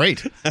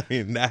 Great. I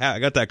mean, I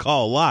got that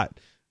call a lot.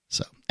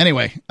 So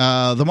anyway,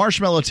 the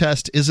marshmallow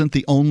test isn't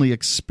the only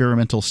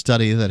experimental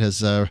study that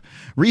has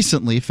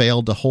recently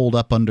failed to hold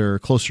up under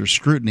closer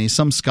scrutiny.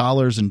 Some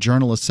scholars and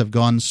journalists have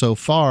gone so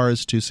far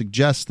as to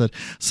suggest that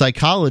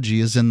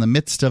psychology is in the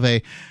midst of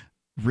a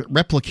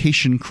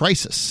replication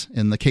crisis.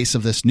 In the case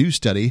of this new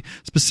study,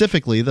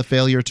 specifically, the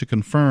failure to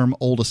confirm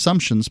old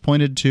assumptions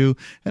pointed to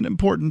an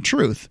important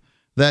truth,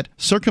 that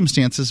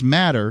circumstances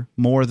matter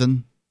more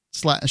than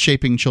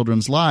shaping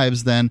children's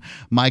lives than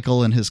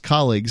Michael and his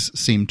colleagues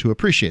seem to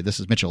appreciate. This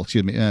is Mitchell,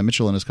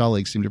 Mitchell and his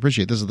colleagues seem to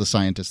appreciate. This is the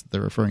scientists that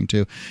they're referring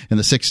to from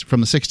the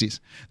 60s.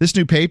 This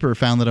new paper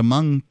found that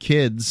among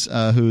kids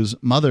whose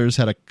mothers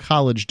had a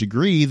college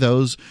degree,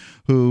 those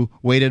who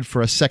waited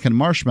for a second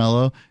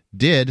marshmallow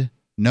did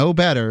no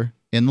better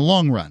in the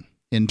long run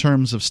in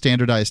terms of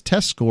standardized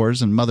test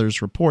scores and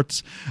mothers'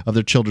 reports of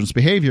their children's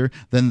behavior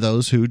than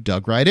those who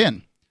dug right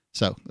in.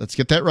 So let's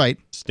get that right.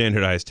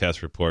 Standardized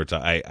test reports.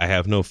 I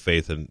have no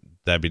faith in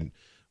that.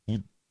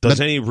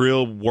 Does any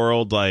real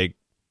world a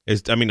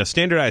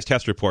standardized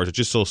test report is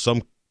just so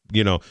some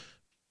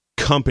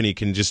company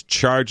can just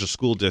charge a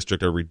school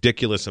district a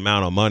ridiculous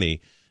amount of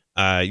money,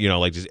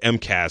 like just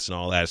MCAS and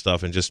all that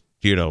stuff, and just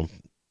and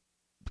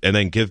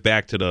then give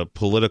back to the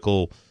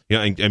political,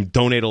 and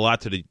donate a lot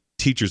to the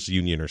teachers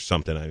union or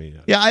something.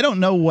 I don't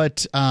know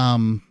what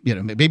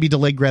maybe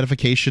delayed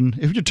gratification,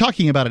 if you're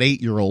talking about an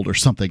 8-year-old or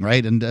something,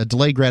 right, and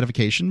delayed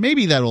gratification,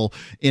 maybe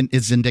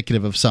is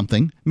indicative of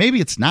something.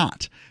 Maybe it's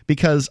not,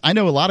 because I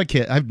know a lot of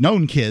kids, I've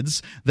known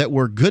kids that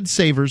were good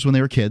savers when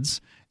they were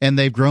kids, and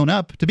they've grown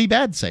up to be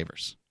bad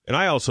savers. And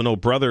I also know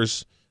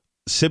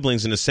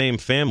siblings in the same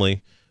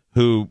family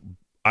who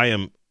I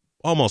am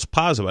almost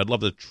positive, I'd love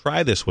to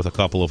try this with a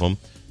couple of them,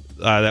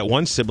 that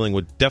one sibling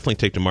would definitely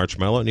take the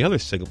marshmallow, and the other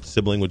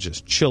sibling would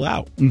just chill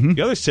out. Mm-hmm.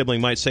 The other sibling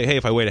might say, hey,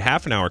 if I wait a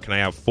half an hour, can I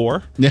have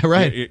 4? Yeah,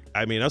 right.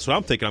 That's what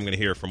I'm thinking I'm going to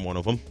hear from one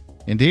of them.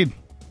 Indeed.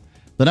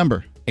 The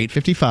number,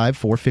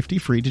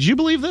 855-450-FREE. Did you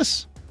believe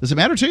this? Does it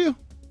matter to you?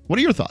 What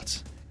are your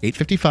thoughts?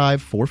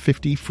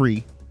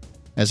 855-450-FREE,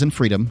 as in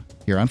freedom,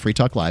 here on Free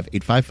Talk Live,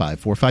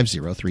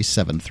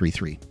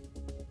 855-450-3733.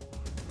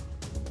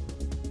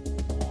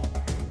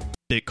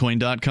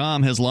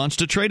 Bitcoin.com has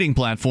launched a trading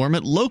platform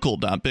at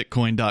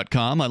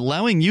local.bitcoin.com,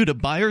 allowing you to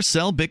buy or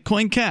sell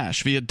Bitcoin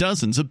Cash via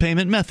dozens of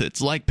payment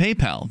methods like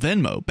PayPal,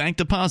 Venmo, bank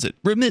deposit,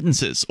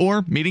 remittances,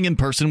 or meeting in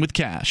person with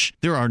cash.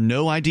 There are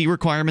no ID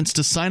requirements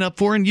to sign up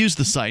for and use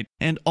the site,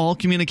 and all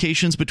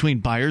communications between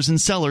buyers and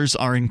sellers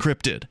are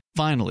encrypted.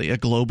 Finally, a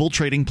global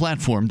trading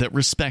platform that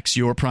respects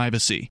your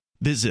privacy.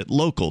 Visit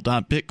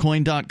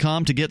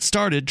local.bitcoin.com to get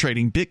started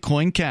trading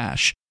Bitcoin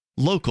Cash.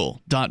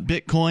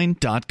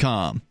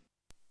 local.bitcoin.com.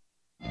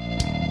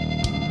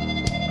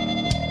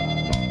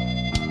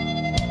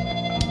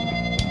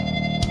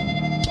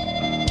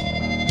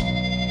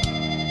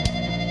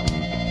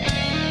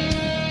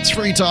 It's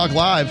Free Talk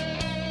Live.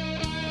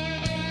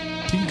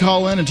 You can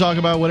call in and talk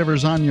about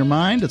whatever's on your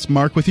mind. It's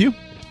Mark with you.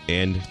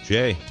 And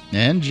Jay.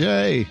 And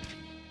Jay.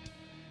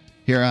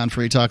 Here on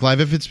Free Talk Live.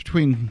 If it's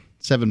between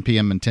 7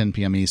 p.m. and 10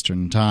 p.m.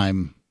 Eastern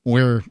Time,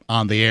 we're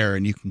on the air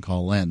and you can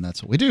call in.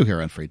 That's what we do here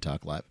on Free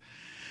Talk Live.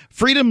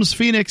 Freedom's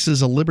Phoenix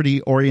is a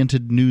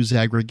liberty-oriented news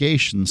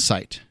aggregation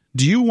site.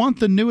 Do you want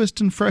the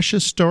newest and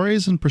freshest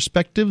stories and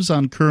perspectives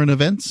on current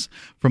events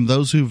from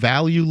those who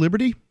value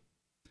liberty?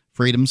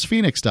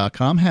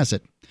 FreedomsPhoenix.com has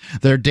it.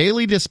 Their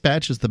daily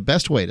dispatch is the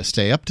best way to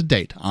stay up to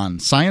date on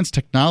science,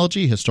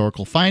 technology,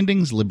 historical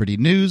findings, liberty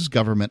news,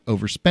 government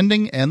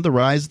overspending, and the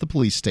rise of the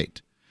police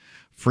state.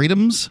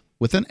 Freedoms,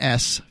 with an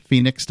S,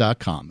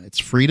 Phoenix.com. It's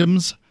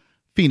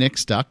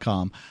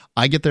FreedomsPhoenix.com.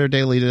 I get their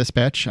daily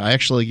dispatch. I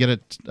actually get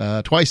it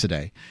twice a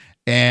day,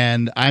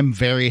 and I'm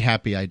very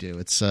happy I do.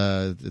 It's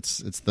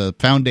the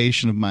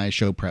foundation of my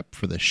show prep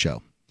for this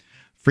show.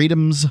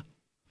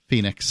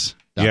 FreedomsPhoenix.com.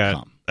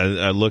 Yeah,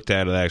 I looked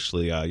at it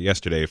actually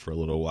yesterday for a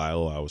little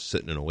while. I was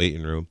sitting in a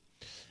waiting room,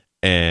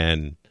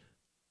 and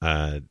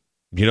about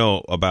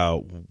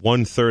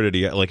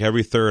 1/3 of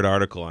every third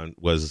article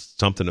was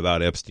something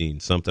about Epstein.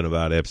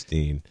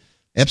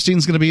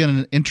 Epstein's going to be in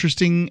an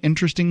interesting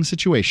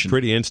situation.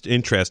 Pretty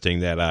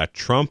interesting that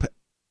Trump,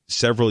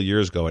 several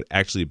years ago, had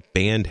actually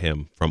banned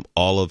him from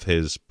all of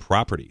his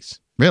properties.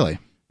 Really?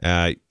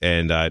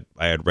 And I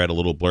had read a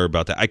little blurb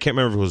about that. I can't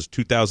remember if it was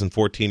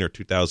 2014 or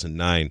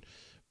 2009,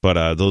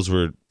 but those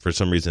were, for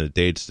some reason, the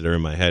dates that are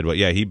in my head. But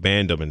yeah, he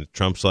banned him, and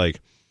Trump's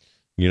like,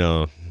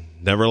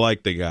 never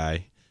liked the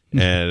guy.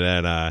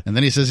 And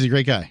then he says he's a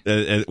great guy.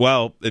 That's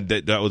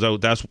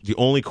the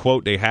only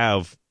quote they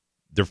have.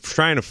 They're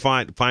trying to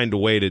find a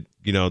way to,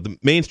 the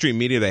mainstream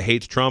media that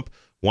hates Trump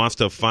wants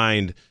to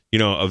find,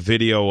 a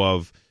video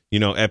of,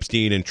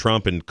 Epstein and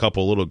Trump and a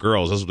couple little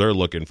girls. That's what they're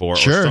looking for.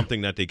 Sure. Or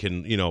something that they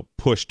can,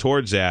 push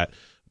towards that.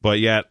 But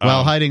yet,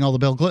 while hiding all the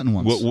Bill Clinton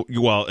ones.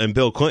 And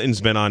Bill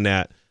Clinton's been on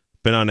that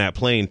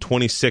plane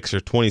 26 or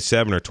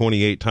 27 or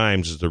 28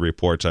 times, is the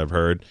reports I've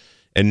heard.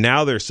 And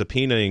now they're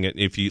subpoenaing it.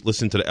 If you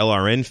listen to the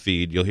LRN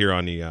feed, you'll hear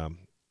on the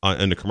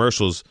in the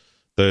commercials,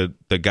 the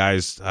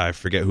guys, I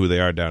forget who they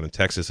are down in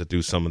Texas, that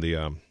do some of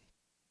the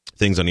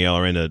things on the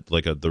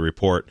LRN, the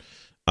report.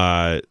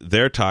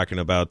 They're talking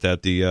about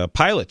that the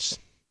pilots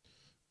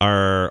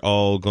are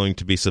all going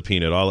to be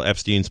subpoenaed, all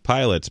Epstein's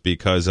pilots,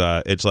 because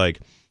it's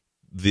like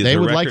they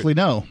would likely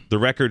know. The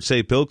records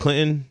say Bill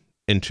Clinton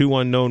and 2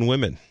 unknown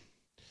women.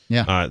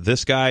 Yeah,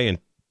 this guy and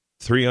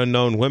 3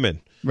 unknown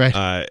women.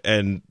 Right.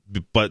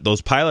 But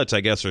those pilots,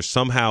 I guess, are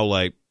somehow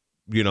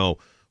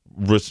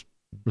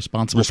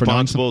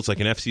responsible. It's like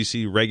an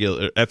FCC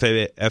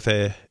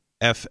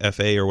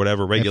FFA or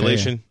whatever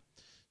regulation FAA.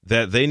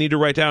 That they need to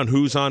write down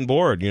who's on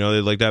board.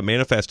 That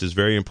manifest is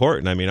very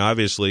important. I mean,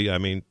 obviously,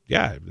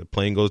 the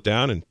plane goes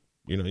down and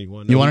you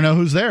want to know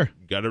who's there.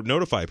 You got to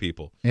notify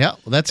people. Yeah,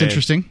 well, that's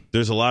interesting.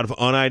 There's a lot of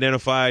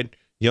unidentified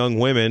young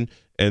women.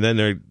 And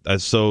then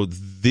so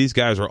these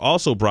guys are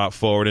also brought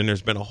forward, and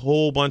there's been a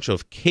whole bunch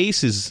of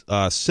cases,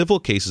 civil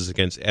cases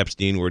against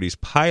Epstein, where these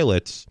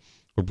pilots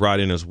were brought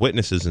in as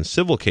witnesses in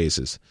civil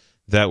cases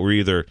that were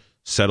either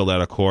settled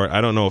out of court.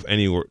 I don't know if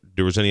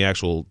there was any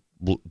actual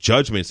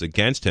judgments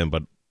against him,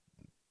 but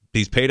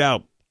he's paid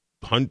out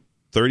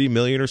 $30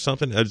 million or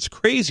something. It's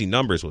crazy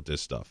numbers with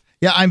this stuff.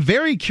 Yeah, I'm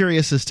very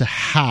curious as to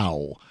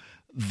how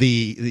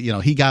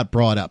he got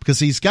brought up, because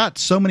he's got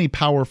so many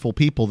powerful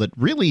people that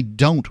really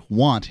don't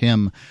want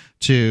him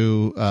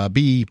to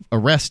be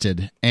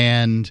arrested,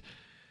 and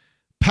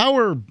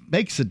power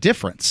makes a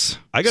difference.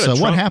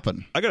 What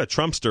happened? I got a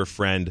Trumpster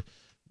friend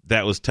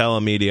that was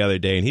telling me the other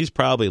day, and he's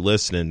probably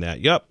listening, that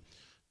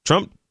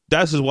Trump.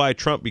 This is why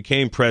Trump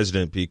became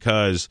president,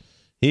 because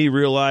he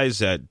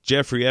realized that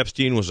Jeffrey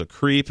Epstein was a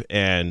creep.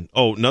 And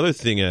another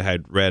thing I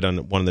had read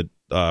on one of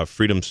the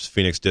Freedom's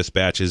Phoenix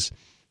dispatches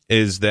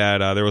is that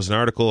there was an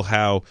article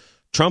how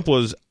Trump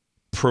was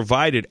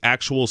provided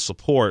actual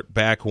support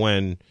back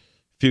when, a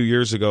few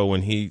years ago,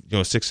 when he,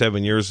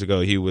 6-7 years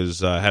ago, he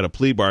was had a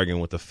plea bargain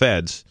with the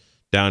feds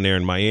down there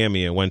in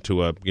Miami and went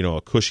to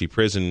a cushy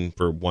prison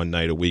for one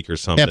night a week or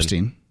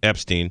something.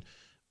 Epstein.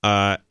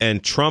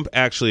 And Trump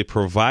actually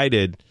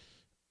provided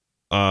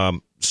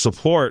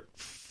support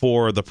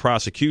for the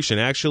prosecution.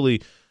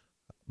 Actually,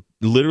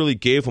 literally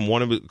gave him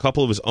a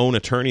couple of his own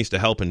attorneys to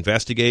help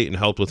investigate and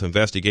helped with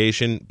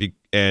investigation.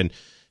 And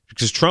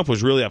because Trump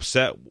was really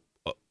upset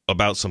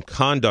about some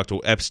conduct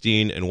with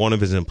Epstein and one of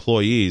his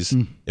employees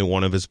in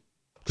one of his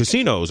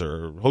casinos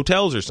or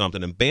hotels or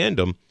something, and banned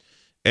him.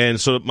 And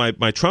so my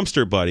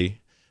Trumpster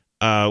buddy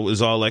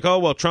was all like, oh,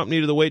 well, Trump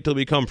needed to wait till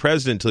he become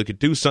president till he could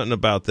do something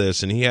about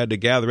this, and he had to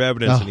gather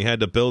evidence, and he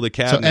had to build a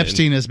cabinet. So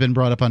Epstein has been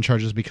brought up on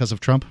charges because of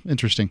Trump?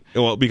 Interesting.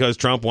 Well, because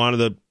Trump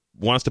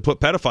wants to put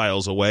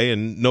pedophiles away,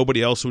 and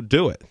nobody else would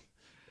do it.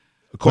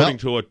 According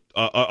to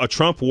a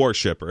Trump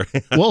worshipper.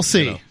 We'll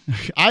see.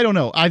 I don't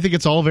know. I think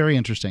it's all very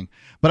interesting.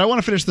 But I want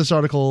to finish this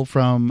article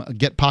from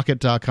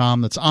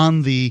getpocket.com that's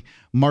on the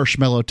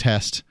marshmallow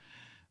test,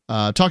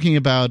 talking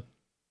about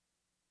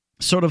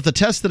sort of the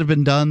tests that have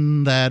been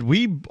done that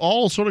we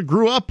all sort of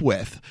grew up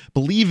with,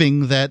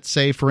 believing that,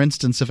 say, for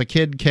instance, if a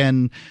kid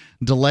can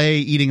delay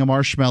eating a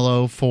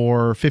marshmallow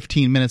for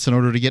 15 minutes in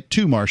order to get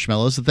 2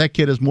 marshmallows, that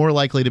kid is more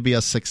likely to be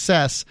a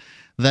success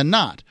than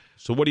not.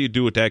 So what do you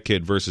do with that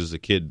kid versus the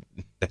kid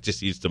that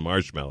just eats the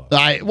marshmallow?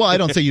 I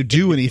don't say you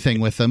do anything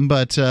with them,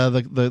 but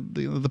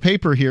the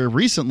paper here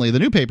recently, the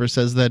new paper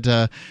says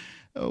that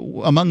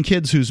among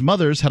kids whose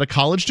mothers had a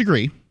college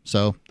degree,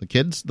 so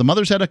the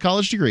mothers had a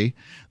college degree,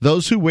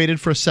 those who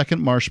waited for a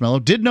second marshmallow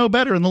did no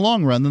better in the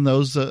long run than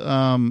those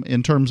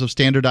in terms of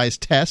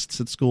standardized tests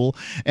at school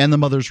and the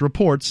mother's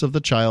reports of the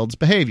child's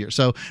behavior.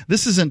 So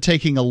this isn't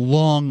taking a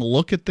long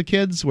look at the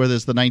kids,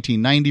 whereas the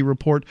 1990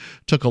 report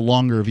took a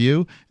longer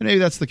view, and maybe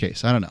that's the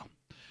case. I don't know.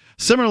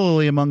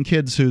 Similarly, among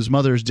kids whose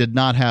mothers did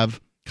not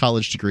have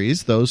college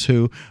degrees, those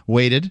who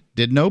waited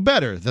did no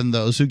better than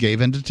those who gave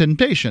in to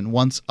temptation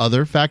once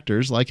other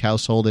factors like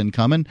household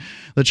income and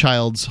the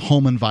child's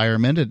home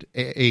environment at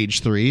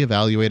age 3,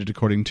 evaluated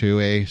according to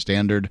a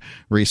standard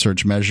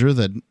research measure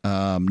that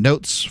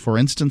notes, for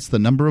instance, the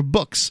number of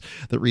books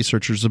that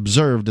researchers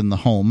observed in the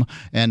home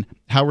and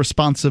how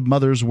responsive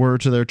mothers were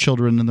to their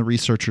children in the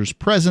researchers'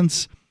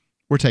 presence,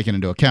 were taken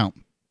into account.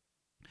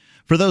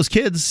 For those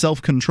kids,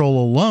 self-control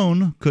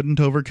alone couldn't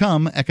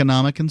overcome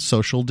economic and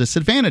social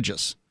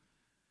disadvantages.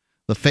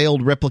 The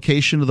failed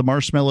replication of the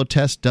marshmallow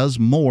test does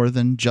more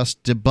than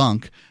just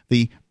debunk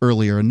the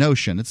earlier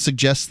notion. It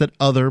suggests that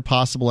other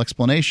possible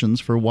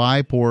explanations for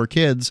why poor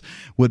kids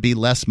would be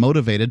less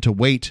motivated to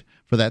wait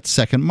for that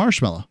second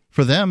marshmallow.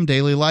 For them,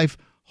 daily life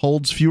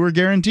holds fewer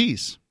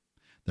guarantees.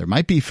 There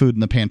might be food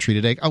in the pantry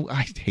today. Oh,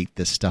 I hate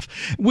this stuff.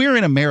 Where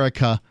in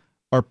America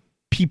are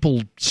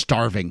people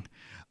starving?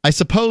 I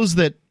suppose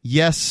that,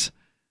 yes,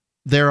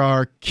 there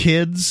are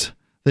kids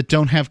that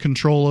don't have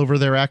control over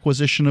their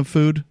acquisition of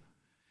food,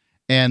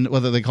 and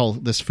whether they call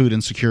this food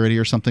insecurity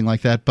or something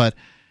like that. But,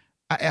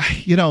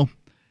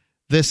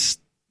 this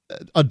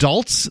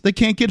adults that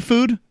can't get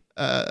food,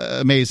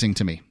 amazing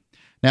to me.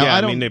 Now, yeah,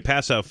 I mean, they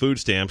pass out food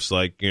stamps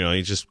like,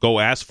 you just go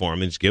ask for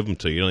them and just give them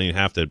to you. You don't even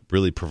have to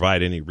really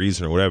provide any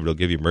reason or whatever. They'll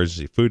give you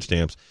emergency food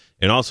stamps.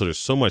 And also, there's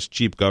so much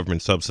cheap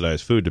government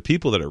subsidized food. The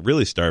people that are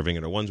really starving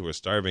are the ones who are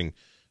starving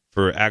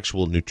for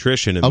actual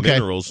nutrition and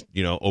minerals,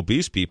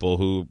 obese people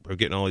who are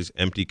getting all these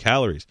empty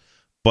calories.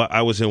 But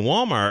I was in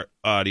Walmart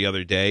the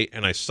other day,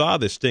 and I saw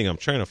this thing. I'm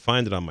trying to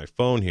find it on my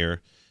phone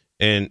here.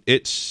 And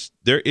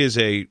there is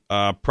a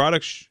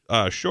product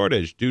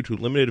shortage due to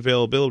limited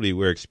availability.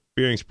 We're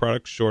experiencing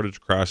product shortage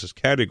across this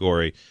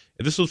category.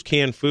 And this was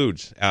canned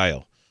foods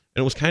aisle.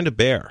 And it was kind of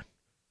bare.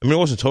 I mean, it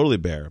wasn't totally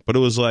bare, but it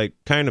was like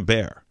kind of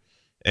bare.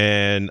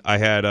 And I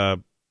had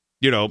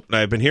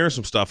I've been hearing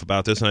some stuff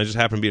about this, and I just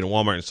happened to be in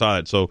Walmart and saw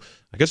it. So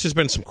I guess there's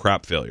been some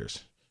crop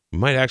failures. We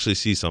might actually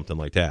see something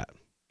like that.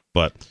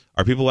 But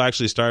are people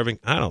actually starving?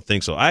 I don't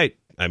think so. I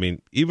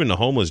mean, even the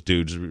homeless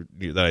dudes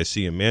that I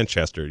see in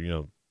Manchester,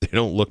 they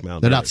don't look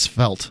malnourished. They're not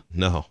svelte.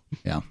 No.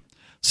 Yeah.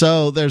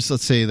 So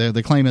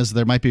the claim is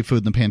there might be food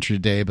in the pantry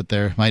today, but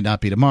there might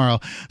not be tomorrow.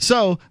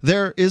 So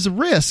there is a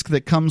risk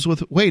that comes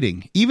with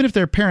waiting. Even if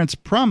their parents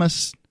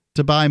promise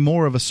to buy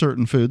more of a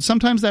certain food,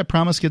 sometimes that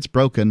promise gets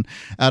broken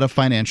out of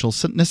financial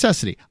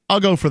necessity.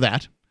 I'll go for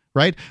that,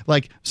 right?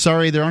 Like,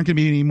 sorry, there aren't going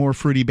to be any more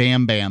Fruity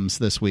Bam Bams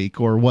this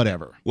week or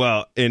whatever.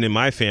 Well, and in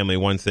my family,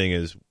 one thing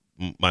is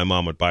my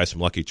mom would buy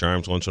some Lucky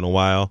Charms once in a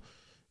while,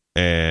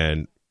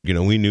 and,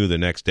 we knew the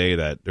next day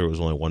that there was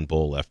only one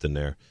bowl left in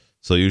there.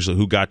 So usually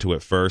who got to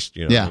it first,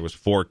 there was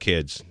 4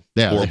 kids,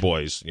 4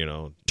 boys,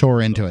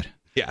 Tore into it.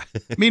 Yeah.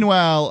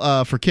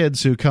 Meanwhile, for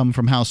kids who come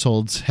from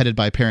households headed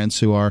by parents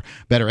who are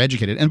better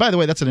educated, and by the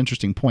way, that's an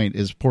interesting point,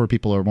 is poor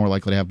people are more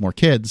likely to have more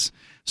kids,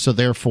 so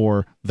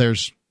therefore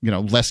there's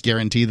less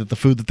guarantee that the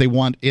food that they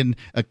want in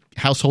a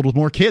household with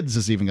more kids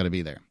is even going to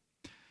be there.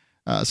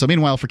 So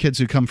meanwhile, for kids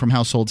who come from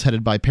households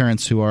headed by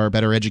parents who are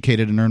better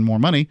educated and earn more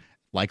money,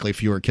 likely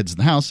fewer kids in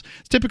the house,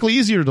 it's typically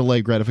easier to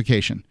delay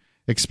gratification.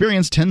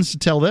 Experience tends to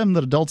tell them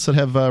that adults that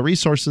have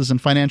resources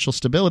and financial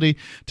stability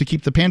to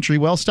keep the pantry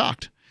well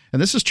stocked.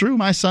 And this is true.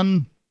 My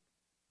son,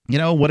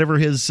 whatever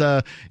his,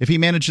 if he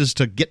manages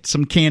to get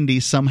some candy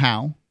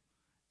somehow,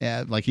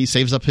 like he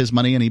saves up his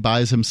money and he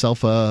buys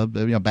himself a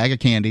bag of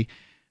candy,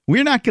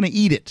 we're not going to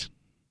eat it,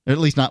 or at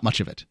least not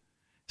much of it.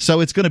 So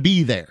it's going to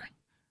be there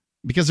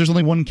because there's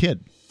only one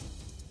kid.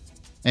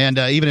 And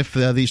even if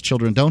these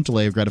children don't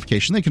delay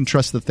gratification, they can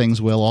trust that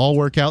things will all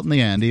work out in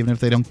the end. Even if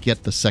they don't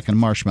get the second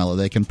marshmallow,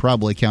 they can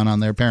probably count on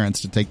their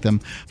parents to take them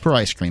for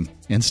ice cream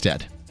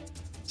instead.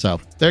 So,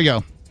 there you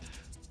go.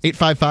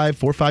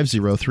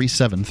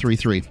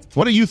 855-450-3733.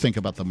 What do you think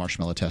about the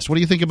marshmallow test? What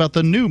do you think about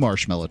the new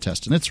marshmallow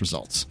test and its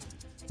results?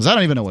 Because I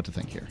don't even know what to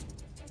think here.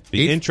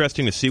 Be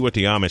interesting to see what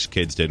the Amish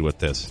kids did with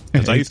this,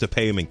 because I used to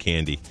pay them in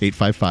candy.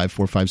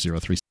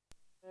 855-450-3733.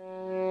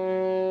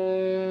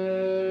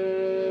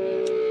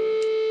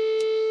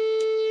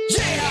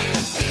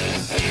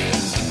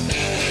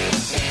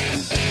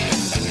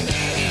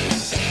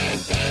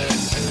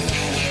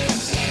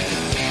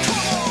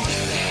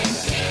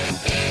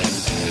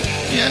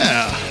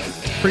 Yeah.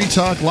 Free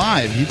Talk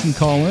Live. You can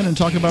call in and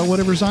talk about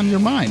whatever's on your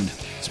mind.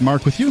 It's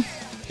Mark with you.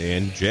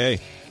 And Jay.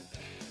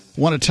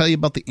 Want to tell you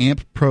about the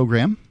AMP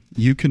program.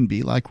 You can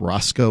be like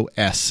Roscoe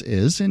S.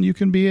 is, and you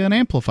can be an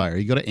amplifier.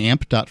 You go to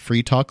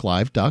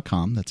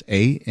amp.freetalklive.com. That's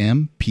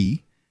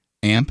A-M-P.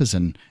 AMP is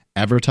an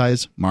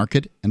advertise,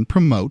 market, and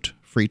promote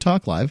Free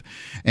Talk Live.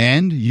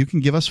 And you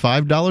can give us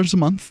 $5 a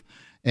month.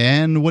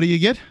 And what do you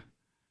get?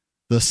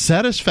 The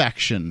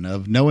satisfaction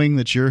of knowing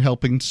that you're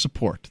helping to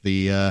support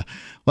the,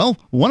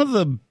 one of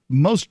the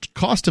most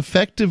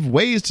cost-effective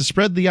ways to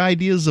spread the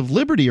ideas of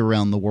liberty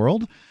around the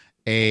world.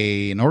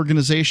 An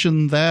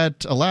organization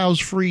that allows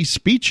free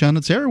speech on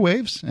its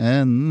airwaves,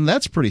 and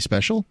that's pretty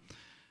special.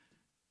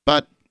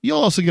 But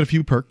you'll also get a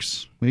few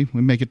perks. We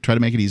try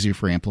to make it easier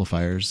for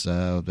amplifiers.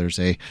 There's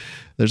a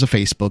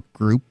Facebook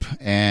group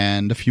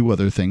and a few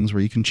other things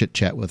where you can chit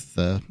chat with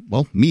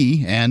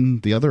me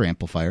and the other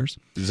amplifiers.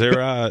 Is there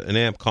an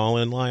AMP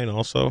call-in line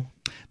also?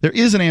 There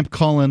is an AMP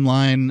call-in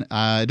line.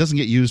 It doesn't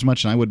get used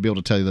much, and I wouldn't be able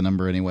to tell you the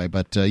number anyway.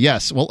 But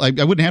yes, I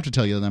wouldn't have to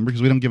tell you the number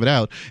because we don't give it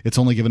out. It's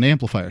only given to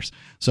amplifiers.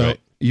 So right.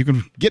 You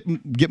can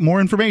get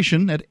more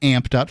information at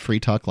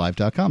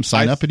amp.freetalklive.com.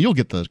 Sign up, and you'll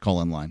get the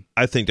call-in line.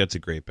 I think that's a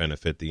great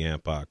benefit, the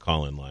AMP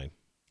call-in line.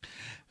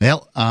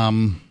 Well,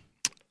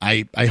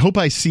 I hope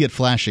I see it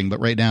flashing, but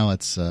right now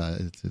it's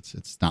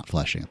not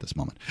flashing at this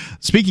moment.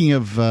 Speaking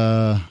of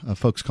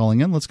folks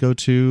calling in, let's go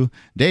to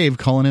Dave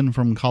calling in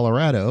from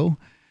Colorado.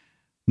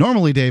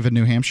 Normally Dave in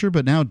New Hampshire,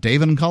 but now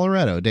Dave in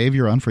Colorado. Dave,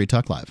 you're on Free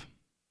Talk Live.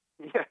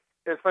 Yeah,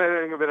 it's funny.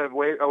 I've been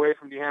away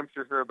from New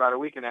Hampshire for about a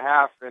week and a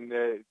half, and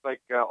it's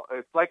like the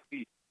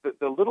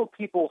little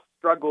people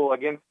struggle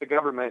against the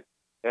government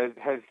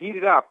has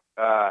heated up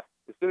as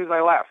soon as I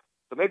left.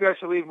 So maybe I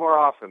should leave more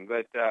often.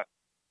 But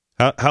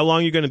how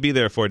long are you going to be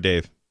there for,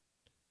 Dave?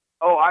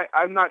 Oh,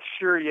 I'm not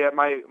sure yet.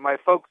 My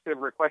folks have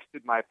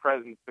requested my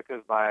presence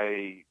because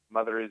my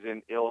mother is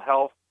in ill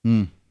health.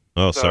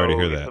 Oh, sorry to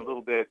hear that.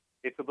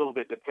 It's a little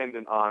bit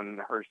dependent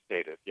on her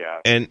status, yeah.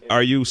 And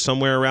are you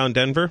somewhere around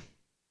Denver?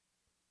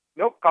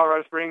 Nope,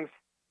 Colorado Springs.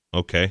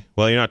 Okay.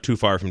 Well, you're not too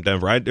far from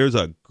Denver. There's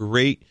a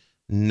great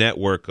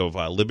network of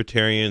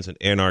libertarians and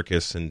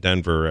anarchists in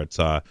Denver. It's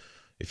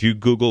if you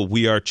Google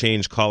We Are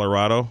Change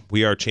Colorado,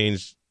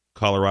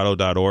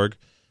 wearechangedcolorado.org,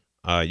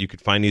 you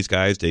could find these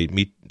guys. They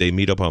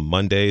meet up on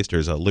Mondays.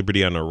 There's a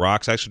Liberty on the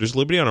Rocks. Actually, there's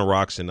Liberty on the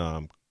Rocks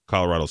in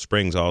Colorado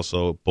Springs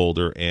also,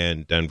 Boulder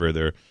and Denver.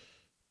 They're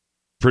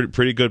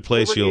pretty good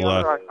place. Liberty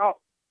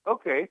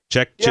okay.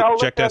 Check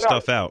that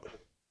stuff out.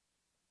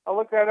 I'll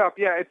look that up.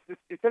 Yeah,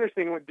 it's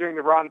interesting. During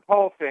the Ron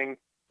Paul thing,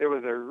 it seemed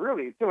like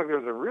there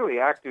was a really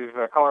active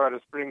Colorado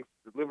Springs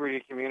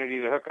Liberty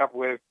community to hook up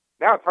with.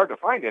 Now it's hard to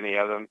find any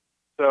of them.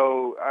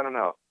 So I don't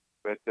know.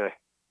 But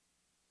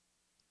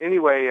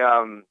anyway.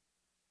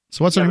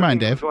 So what's on your mind,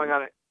 Dave?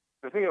 The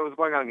thing that was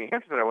going on in New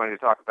Hampshire that I wanted to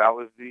talk about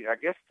was this is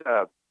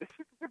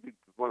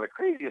one of the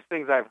craziest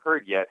things I've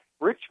heard yet.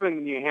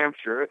 Richmond, New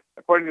Hampshire,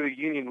 according to the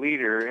union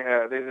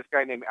leader, there's this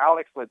guy named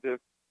Alex Leduc.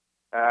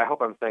 I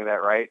hope I'm saying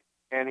that right.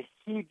 And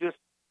he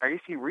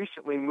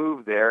recently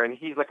moved there, and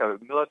he's like a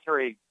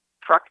military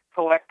truck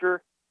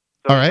collector.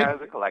 So he has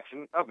a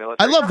collection of military trucks.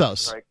 I love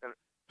trucks, those. Right?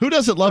 Who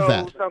doesn't love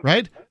that,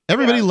 right?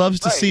 Everybody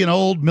loves to see an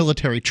old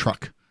military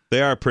truck.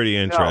 They are pretty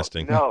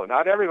interesting. No,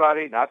 not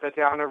everybody. Not the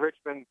town of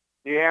Richmond,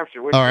 New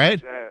Hampshire. Which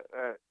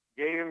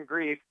gave him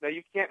grief. Now,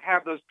 you can't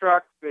have those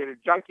trucks. They're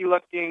junky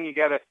looking. You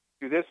got to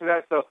do this or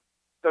that. So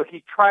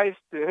he tries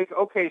to think,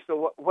 okay,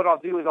 so what I'll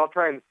do is I'll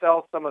try and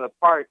sell some of the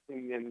parts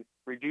and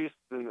reduce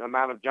the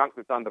amount of junk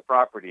that's on the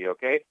property,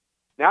 okay?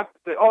 Now,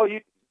 as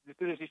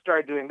soon as he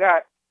started doing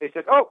that, they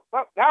said, oh,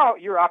 well, now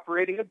you're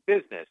operating a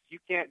business. You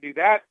can't do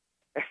that.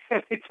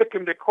 And they took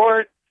him to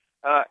court.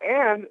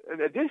 And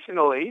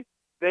additionally,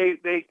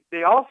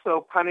 they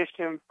also punished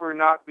him for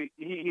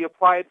he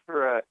applied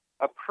for a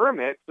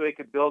permit so he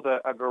could build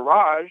a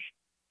garage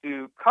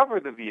to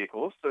cover the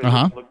vehicles so it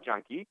didn't look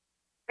junky.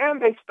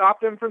 And they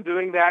stopped him from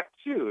doing that,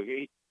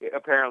 too.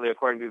 Apparently,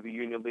 according to the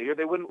union leader,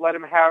 they wouldn't let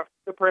him have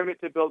the permit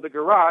to build the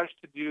garage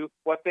to do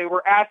what they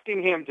were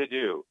asking him to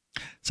do.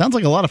 Sounds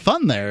like a lot of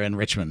fun there in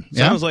Richmond.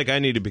 Yeah? Sounds like I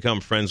need to become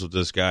friends with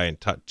this guy and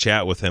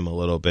chat with him a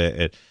little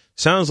bit. It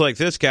sounds like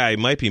this guy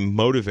might be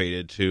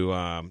motivated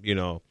to,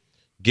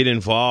 get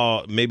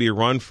involved, maybe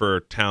run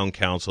for town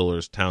council or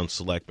town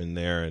selectman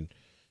there and,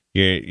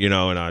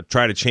 and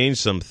try to change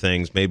some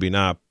things, maybe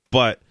not.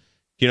 But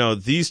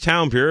these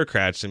town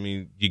bureaucrats, I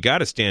mean, you got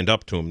to stand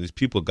up to them. These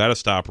people got to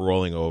stop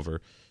rolling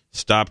over,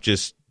 stop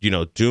just,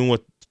 doing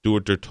what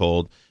they're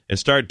told, and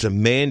start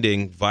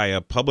demanding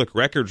via public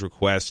records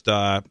request,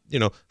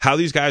 how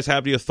these guys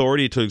have the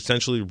authority to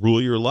essentially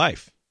rule your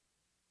life.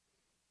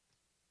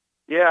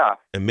 Yeah.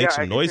 And make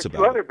some noise about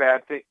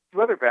it.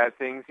 Two other bad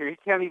things here. He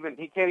can't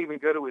even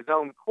go to his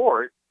own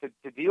court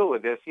to deal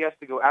with this. He has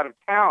to go out of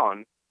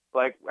town,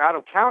 like out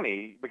of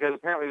county, because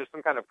apparently there's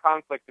some kind of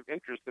conflict of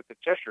interest at the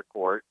Cheshire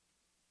court.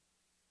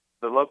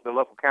 The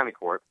local county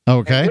court.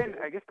 Okay. And then,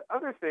 I guess the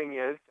other thing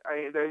is,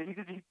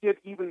 he did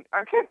even.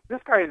 I can't.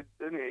 This guy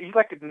he's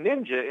like a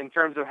ninja in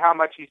terms of how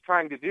much he's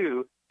trying to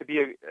do to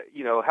be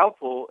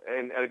helpful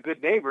and a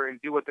good neighbor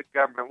and do what the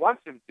government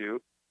wants him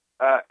to.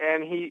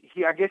 And he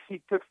I guess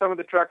he took some of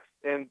the trucks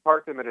and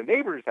parked them at a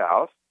neighbor's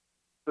house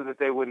so that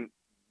they wouldn't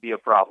be a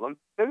problem.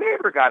 The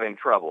neighbor got in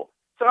trouble.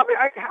 So I mean,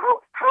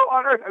 how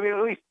on earth? I mean,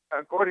 at least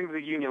according to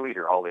the union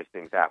leader, all these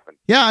things happen.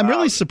 Yeah, I'm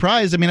really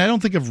surprised. I mean, I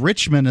don't think of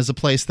Richmond as a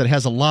place that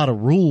has a lot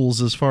of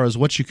rules as far as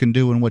what you can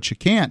do and what you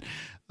can't.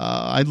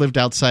 I lived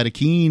outside of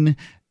Keene,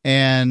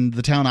 and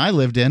the town I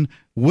lived in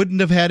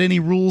wouldn't have had any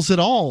rules at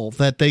all,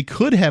 that they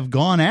could have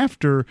gone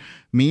after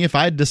me if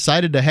I'd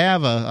decided to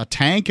have a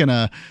tank and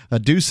a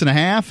deuce and a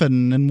half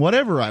and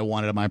whatever I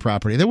wanted on my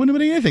property. There wouldn't have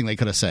been anything they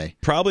could have said.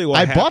 Probably what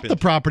I bought the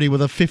property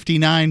with a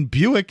 59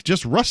 Buick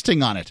just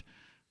rusting on it.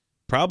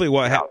 Probably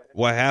what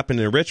happened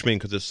in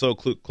Richmond, because it's so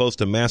close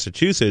to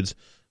Massachusetts,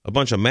 a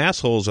bunch of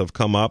massholes have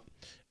come up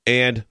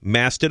and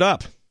masked it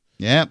up.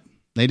 Yep,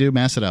 they do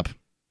mask it up.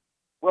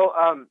 Well,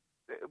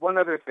 one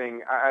other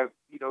thing,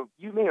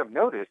 you may have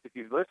noticed if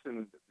you've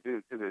listened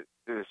to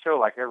the show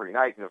like every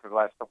night, for the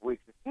last couple of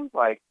weeks, it seems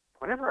like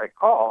whenever I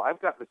call, I've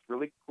got this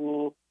really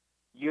cool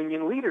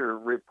union leader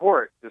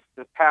report just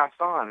to pass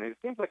on. And it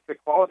seems like the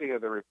quality of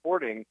the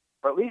reporting,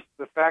 or at least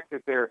the fact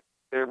that they're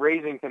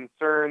raising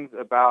concerns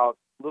about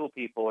little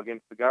people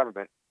against the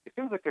government, it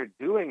seems like they're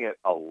doing it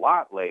a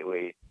lot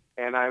lately.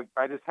 And I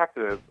just have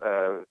to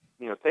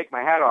take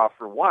my hat off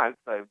for once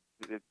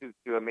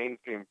to a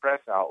mainstream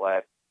press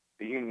outlet.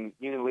 The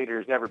union leader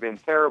has never been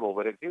terrible,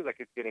 but it seems like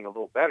it's getting a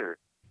little better.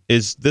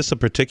 Is this a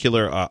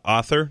particular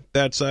author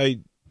that's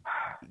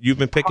you've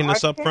been picking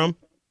this up from?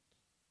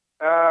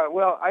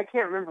 Well, I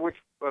can't remember which.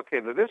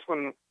 Okay, this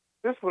one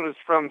is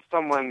from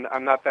someone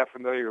I'm not that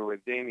familiar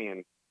with,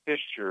 Damian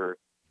Fisher.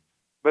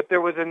 But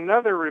there was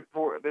another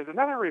report. There's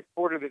another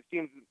reporter that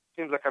seems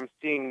like I'm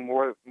seeing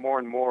more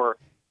and more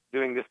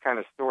doing this kind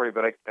of story.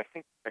 But I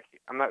think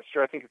I'm not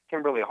sure. I think it's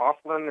Kimberly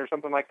Hoffman or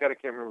something like that. I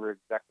can't remember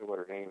exactly what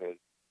her name is.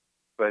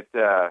 But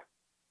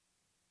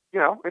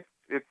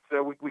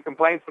we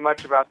complain so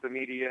much about the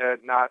media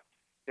not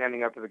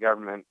standing up to the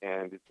government,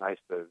 and it's nice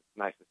to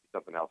see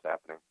something else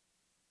happening.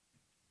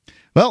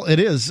 Well, it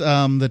is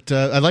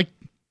that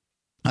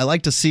I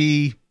like to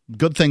see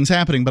good things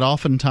happening, but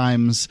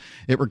oftentimes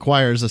it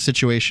requires a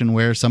situation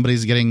where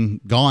somebody's getting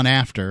gone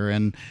after,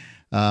 and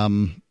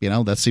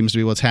that seems to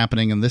be what's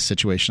happening in this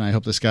situation. I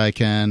hope this guy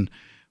can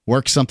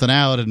work something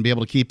out and be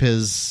able to keep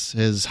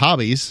his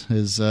hobbies,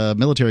 his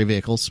military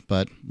vehicles,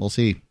 but we'll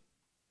see.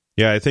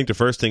 Yeah, I think the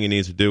first thing he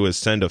needs to do is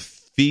send a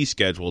fee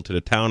schedule to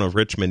the town of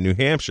Richmond, New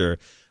Hampshire,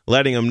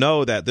 letting them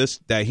know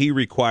that he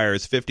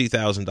requires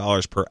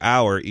 $50,000 per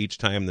hour each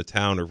time the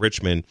town of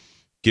Richmond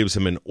gives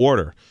him an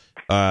order.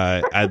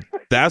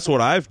 That's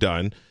what I've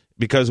done,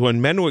 because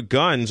when men with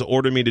guns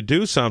order me to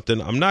do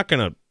something, I'm not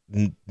going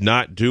to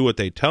not do what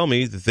they tell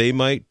me. They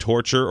might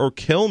torture or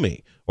kill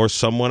me or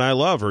someone I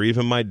love or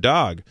even my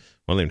dog.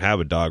 Well, I don't even have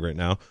a dog right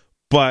now,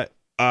 but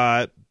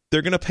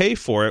they're going to pay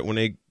for it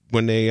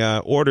when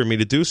they order me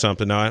to do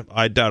something. Now,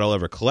 I doubt I'll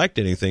ever collect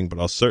anything, but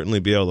I'll certainly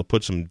be able to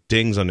put some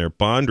dings on their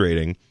bond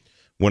rating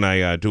when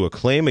I do a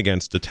claim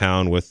against the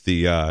town with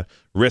the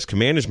risk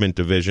management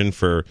division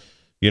for,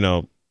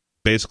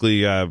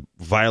 basically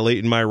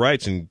violating my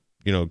rights and,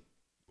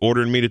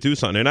 ordering me to do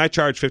something. And I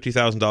charge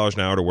 $50,000 an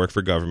hour to work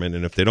for government,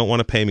 and if they don't want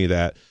to pay me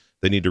that,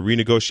 they need to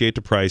renegotiate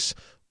the price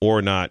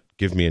or not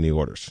give me any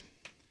orders.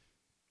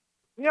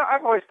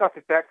 I've always thought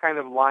that kind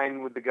of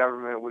line with the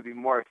government would be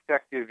more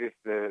effective if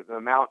the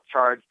amount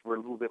charged were a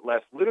little bit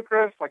less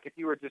ludicrous. Like if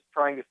you were just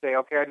trying to say,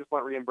 okay, I just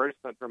want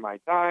reimbursement for my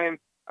time.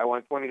 I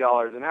want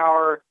 $20 an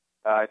hour.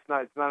 It's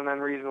not an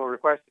unreasonable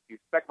request. If you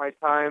expect my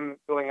time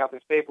filling out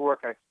this paperwork,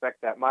 I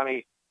expect that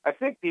money. I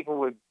think people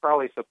would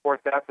probably support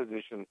that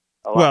position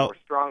a lot more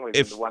strongly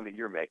than the one that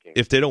you're making.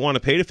 If they don't want to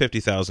pay the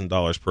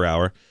 $50,000 per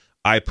hour,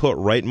 I put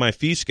right in my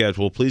fee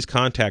schedule, please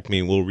contact me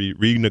and we'll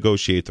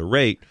renegotiate the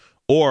rate,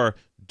 or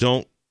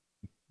don't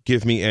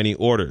give me any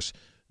orders.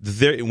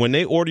 When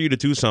they order you to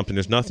do something,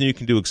 there's nothing you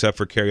can do except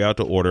for carry out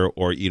the order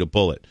or eat a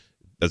bullet,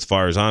 as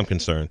far as I'm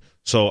concerned.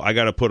 So I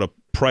got to put a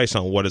price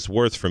on what it's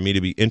worth for me to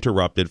be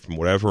interrupted from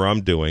whatever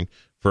I'm doing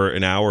for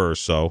an hour or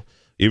so,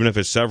 even if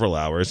it's several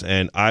hours,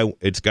 and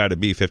it's got to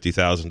be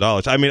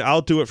 $50,000. I mean,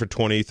 I'll do it for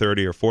 $20,000,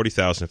 $30,000, or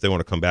 $40,000 if they want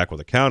to come back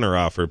with a counter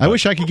offer. But, I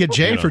wish I could get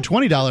Jay for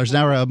 $20 an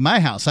hour at my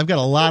house. I've got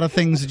a lot of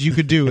things that you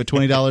could do at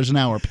 $20 an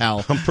hour,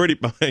 pal. I'm pretty,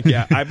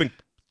 yeah. I've been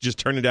just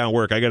turning down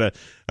work. I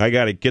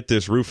gotta get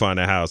this roof on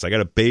the house. I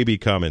got a baby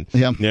coming.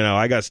 Yeah.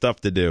 I got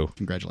stuff to do.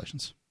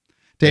 Congratulations.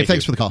 Dave,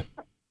 thanks for the call.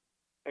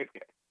 Okay.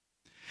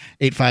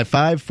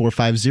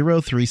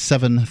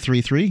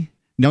 855-450-3733.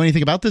 Know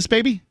anything about this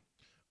baby?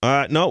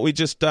 No, we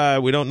just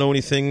we don't know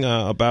anything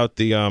about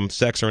the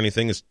sex or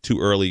anything. It's too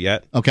early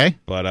yet. Okay.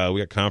 But we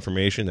got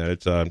confirmation that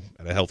it's at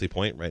a healthy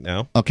point right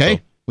now. Okay.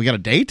 So, we got a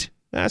date?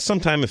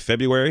 Sometime in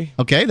February.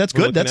 Okay, that's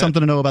good. That's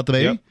something to know about the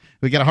baby. Yep.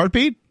 We got a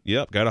heartbeat?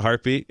 Yep, got a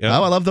heartbeat. Yep.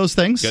 Oh, I love those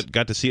things.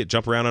 Got to see it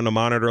jump around on the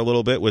monitor a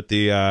little bit with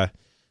the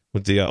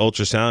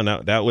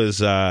ultrasound. That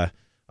was a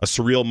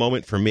surreal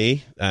moment for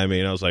me. I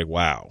mean, I was like,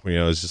 wow.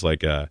 It's just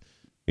like, I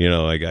got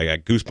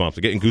goosebumps.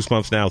 I'm getting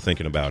goosebumps now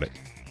thinking about it.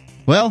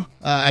 Well,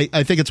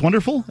 I think it's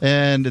wonderful,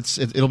 and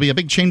it'll be a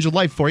big change of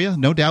life for you,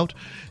 no doubt,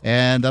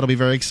 and that'll be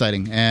very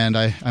exciting. And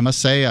I must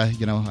say, I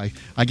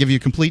give you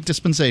complete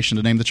dispensation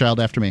to name the child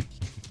after me.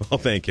 Well,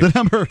 thank you. The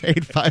number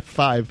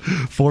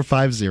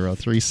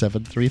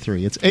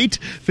 855-450-3733. It's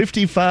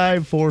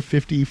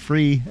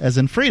 855-450-FREE, as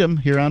in freedom,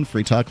 here on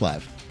Free Talk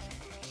Live.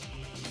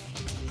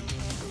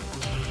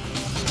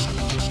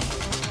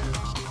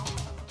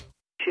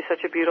 She's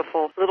such a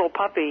beautiful little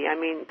puppy. I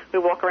mean, we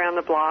walk around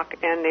the block,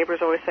 and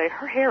neighbors always say,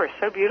 her hair is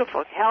so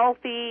beautiful.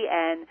 Healthy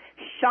and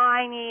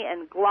shiny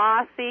and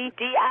glossy.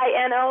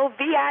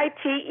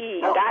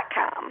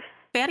 DINOVITE.com.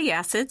 Fatty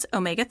acids,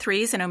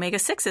 omega-3s, and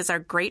omega-6s are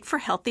great for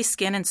healthy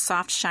skin and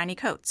soft, shiny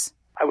coats.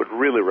 I would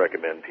really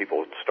recommend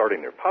people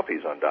starting their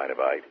puppies on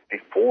Dinovite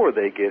before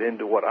they get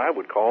into what I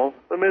would call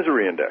the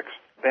misery index.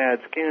 Bad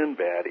skin,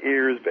 bad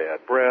ears,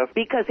 bad breath.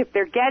 Because if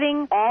they're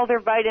getting all their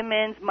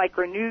vitamins,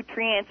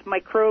 micronutrients,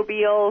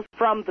 microbials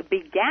from the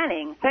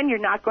beginning, then you're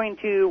not going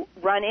to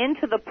run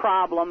into the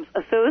problems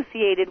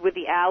associated with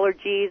the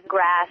allergies,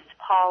 grass,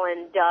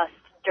 pollen, dust,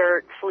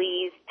 dirt,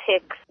 fleas,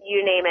 ticks,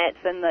 you name it,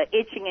 and the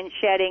itching and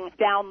shedding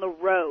down the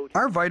road.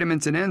 Our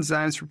vitamins and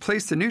enzymes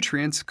replace the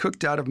nutrients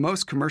cooked out of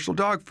most commercial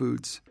dog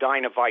foods.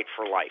 Dinovite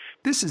for life.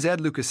 This is Ed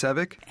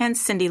Lukasevic and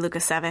Cindy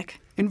Lukasevic,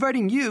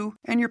 inviting you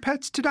and your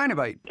pets to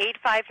Dinovite.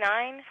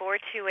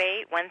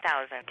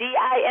 859-428-1000.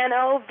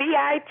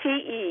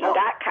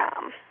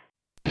 DINOVITE.com.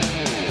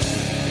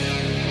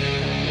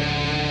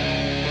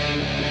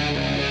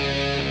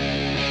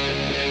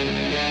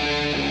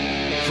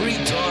 Free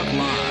Talk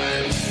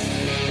Live.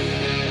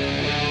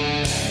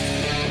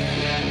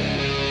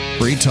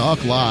 Free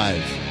Talk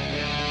Live.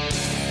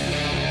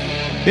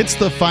 It's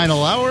the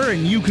final hour,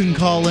 and you can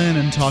call in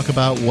and talk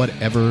about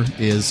whatever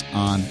is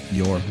on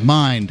your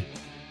mind.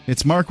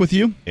 It's Mark with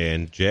you.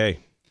 And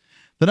Jay.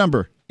 The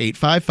number,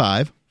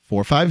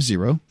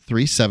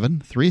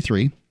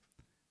 855-450-3733.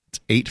 It's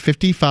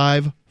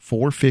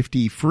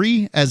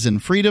 855-450-FREE, as in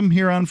freedom,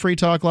 here on Free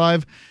Talk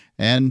Live.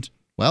 And,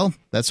 well,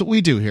 that's what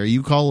we do here.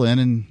 You call in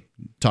and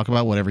talk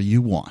about whatever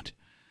you want.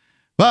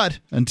 But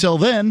until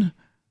then,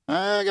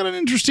 I got an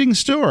interesting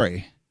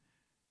story.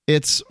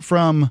 It's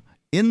from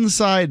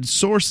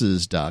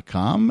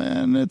InsideSources.com,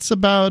 and it's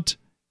about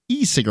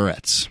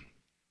e-cigarettes.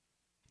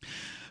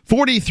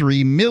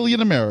 43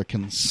 million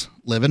Americans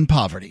live in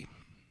poverty,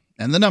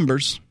 and the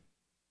numbers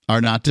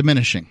are not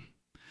diminishing.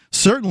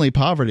 Certainly,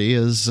 poverty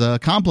is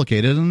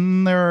complicated,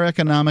 and there are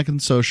economic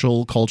and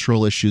social,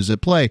 cultural issues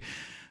at play.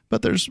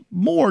 But there's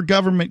more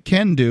government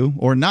can do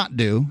or not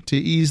do to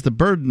ease the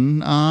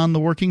burden on the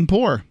working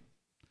poor.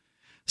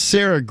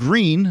 Sarah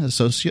Green,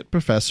 associate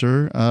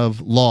professor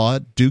of law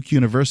at Duke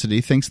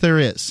University, thinks there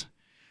is.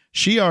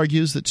 She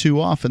argues that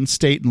too often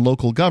state and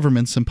local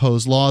governments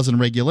impose laws and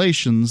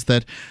regulations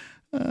that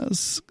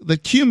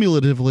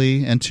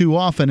cumulatively and too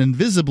often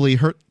invisibly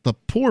hurt the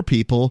poor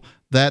people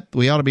that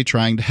we ought to be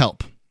trying to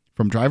help.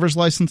 From driver's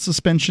license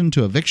suspension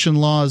to eviction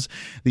laws,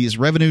 these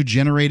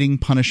revenue-generating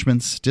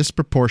punishments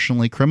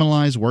disproportionately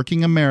criminalize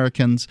working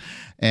Americans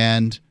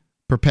and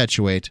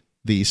perpetuate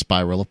the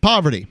spiral of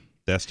poverty.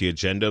 That's the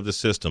agenda of the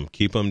system.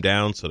 Keep them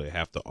down so they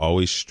have to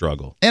always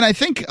struggle. And I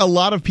think a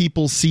lot of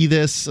people see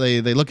this.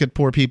 They look at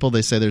poor people.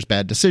 They say there's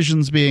bad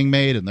decisions being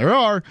made, and there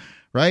are,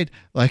 right?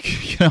 Like,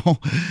 a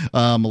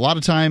lot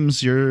of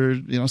times you're,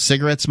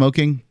 cigarette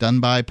smoking done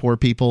by poor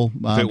people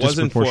if it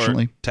wasn't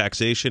disproportionately. For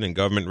taxation and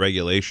government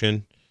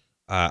regulation,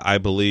 I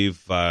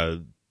believe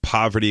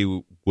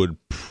poverty would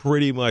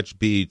pretty much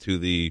be to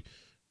the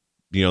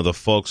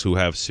folks who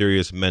have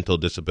serious mental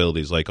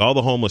disabilities. Like all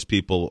the homeless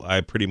people I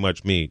pretty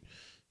much meet,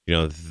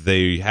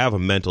 they have a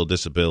mental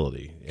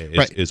disability,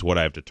 is what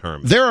I've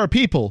determined. There are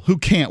people who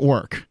can't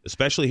work.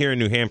 Especially here in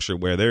New Hampshire,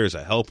 where there is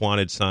a help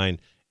wanted sign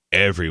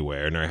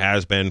everywhere, and there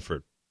has been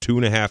for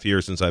 2.5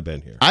 years since I've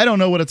been here. I don't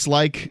know what it's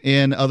like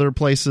in other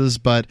places,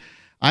 but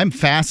I'm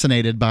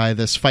fascinated by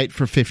this fight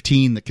for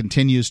 15 that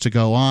continues to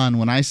go on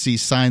when I see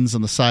signs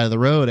on the side of the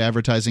road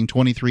advertising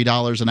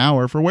 $23 an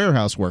hour for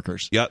warehouse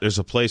workers. Yeah, there's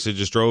a place I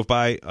just drove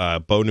by,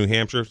 Bow, New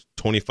Hampshire,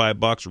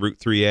 $25, Route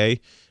 3A.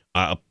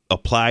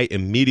 Apply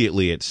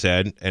immediately, it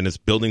said, and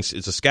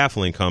it's a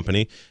scaffolding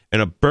company,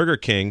 and a Burger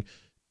King,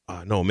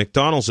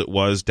 McDonald's it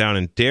was, down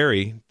in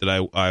Derry that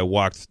I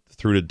walked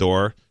through the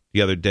door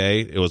the other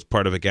day. It was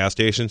part of a gas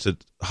station. So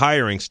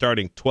hiring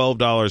starting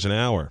 $12 an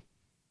hour.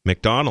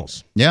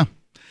 McDonald's. Yeah.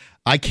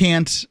 I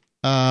can't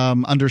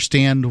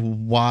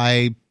understand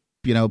why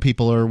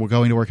people are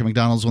going to work at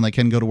McDonald's when they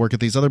can go to work at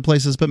these other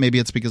places, but maybe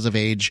it's because of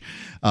age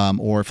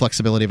or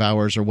flexibility of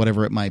hours or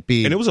whatever it might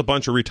be. And it was a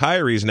bunch of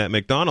retirees in that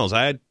McDonald's.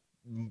 I had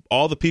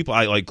all the people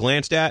I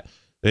glanced at,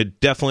 they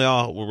definitely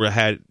all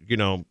had,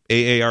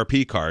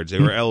 AARP cards. They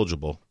were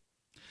eligible.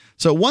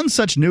 So one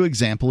such new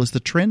example is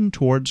the trend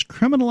towards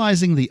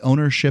criminalizing the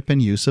ownership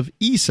and use of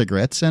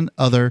e-cigarettes and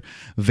other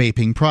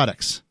vaping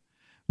products.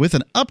 With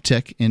an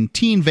uptick in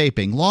teen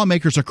vaping,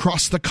 lawmakers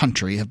across the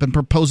country have been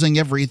proposing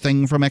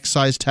everything from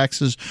excise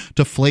taxes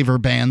to flavor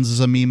bans as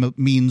a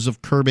means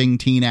of curbing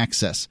teen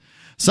access.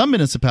 Some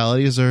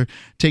municipalities are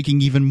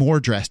taking even more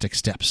drastic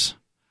steps.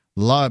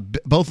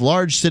 Both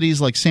large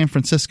cities like San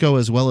Francisco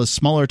as well as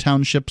smaller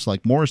townships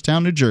like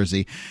Morristown, New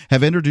Jersey,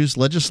 have introduced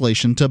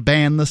legislation to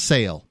ban the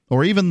sale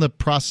or even the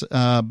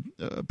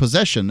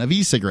possession of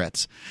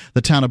e-cigarettes.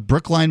 The town of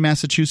Brookline,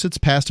 Massachusetts,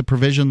 passed a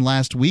provision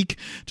last week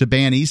to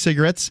ban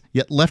e-cigarettes,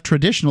 yet left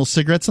traditional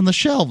cigarettes on the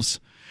shelves,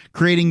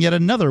 creating yet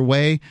another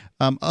way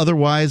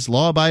otherwise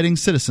law-abiding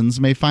citizens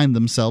may find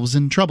themselves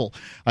in trouble.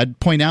 I'd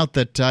point out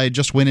that I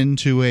just went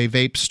into a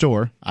vape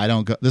store.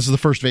 This is the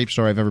first vape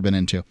store I've ever been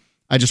into.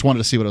 I just wanted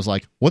to see what it was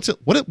like. What's it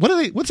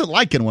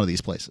like in one of these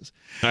places?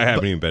 I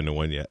haven't even been to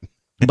one yet.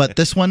 But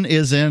this one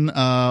is in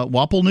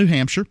Wapple, New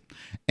Hampshire,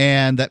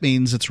 and that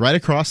means it's right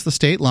across the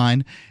state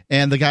line.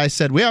 And the guy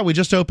said, "Yeah, we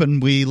just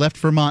opened. We left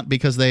Vermont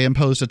because they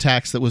imposed a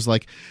tax that was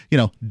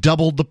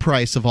doubled the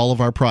price of all of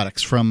our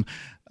products from,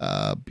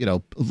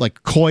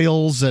 like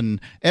coils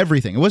and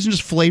everything. It wasn't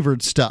just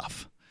flavored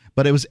stuff,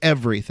 but it was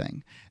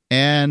everything.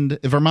 And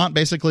Vermont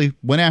basically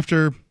went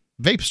after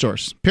vape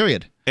stores,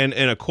 period." And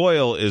a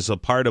coil is a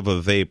part of a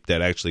vape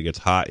that actually gets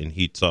hot and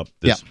heats up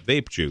this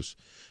vape juice.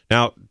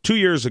 Now, 2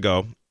 years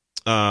ago,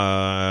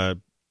 I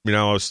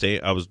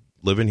was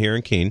living here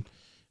in Keene,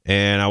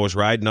 and I was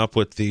riding up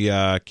with the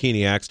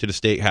Keeniacs to the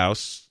state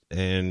house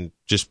and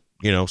just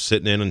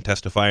sitting in and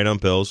testifying on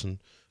bills. And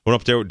went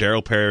up there with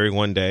Daryl Perry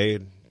one day,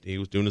 and he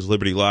was doing his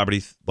Liberty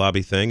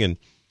lobby thing, and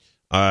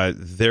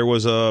there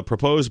was a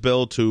proposed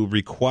bill to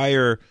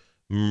require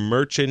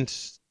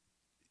merchants,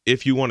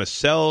 if you want to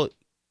sell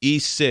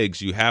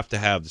e-cigs, you have to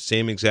have the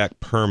same exact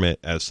permit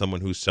as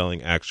someone who's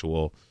selling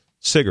actual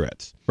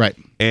cigarettes. Right.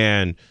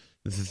 And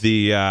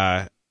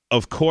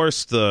of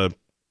course the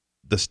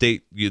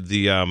state,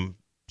 the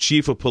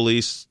chief of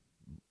police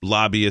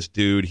lobbyist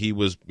dude, he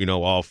was,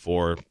 all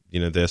for,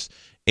 this.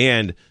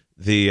 And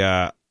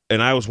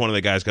and I was one of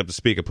the guys who got to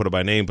speak. I put it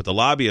by name, but the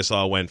lobbyists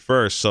all went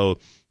first. So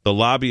the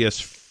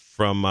lobbyist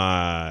from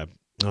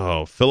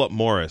Philip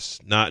Morris,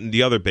 not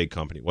the other big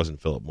company. It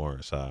wasn't Philip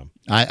Morris. I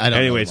don't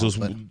anyways,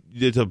 know.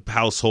 It's a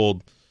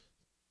household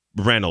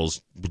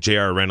Reynolds,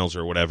 J.R. Reynolds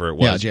or whatever it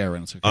was. Yeah, J.R.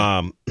 Reynolds.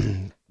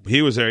 Okay.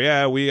 He was there.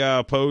 Yeah, we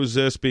oppose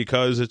this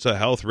because it's a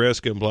health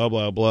risk and blah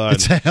blah blah.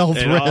 It's a health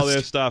and risk all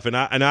this stuff. And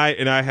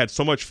I had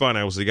so much fun.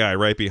 I was the guy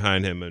right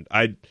behind him, and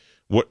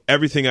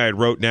everything I had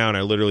wrote down,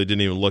 I literally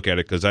didn't even look at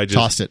it because I just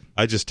tossed it.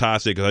 I just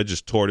tossed it because I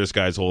just tore this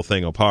guy's whole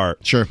thing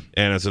apart. Sure.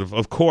 And I said,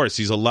 of course,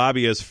 he's a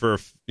lobbyist for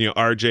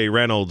R.J.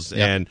 Reynolds,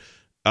 yep.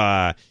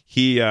 And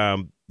he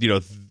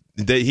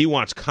he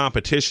wants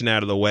competition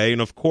out of the way,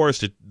 and of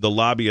course, the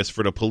lobbyists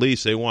for the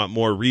police, they want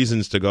more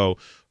reasons to go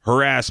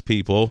harass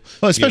people.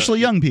 Well, especially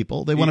young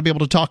people. They want to be able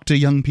to talk to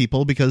young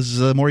people because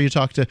the more you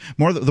talk to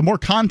the more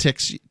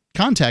contacts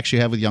you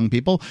have with young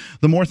people,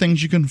 the more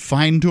things you can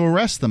find to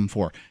arrest them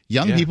for.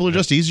 Young people are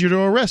just easier to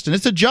arrest, and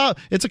it's a job.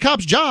 It's a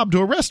cop's job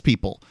to arrest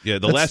people. Yeah,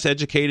 the less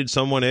educated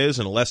someone is,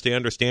 and the less they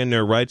understand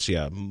their rights,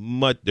 they're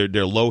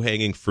low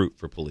hanging fruit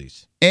for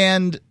police.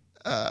 And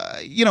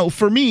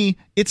for me,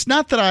 it's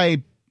not that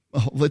I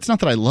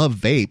love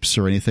vapes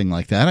or anything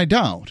like that. I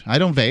don't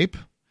vape.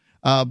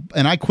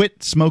 And I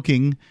quit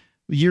smoking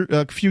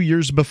a few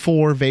years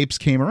before vapes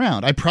came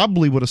around. I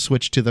probably would have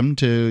switched to them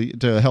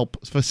to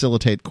help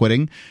facilitate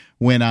quitting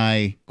when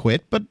I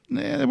quit, but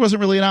there wasn't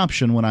really an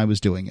option when I was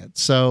doing it.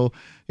 So,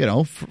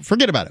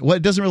 forget about it. Well,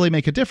 it doesn't really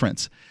make a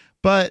difference.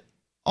 But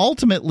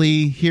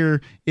ultimately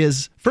here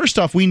is, first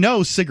off, we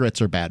know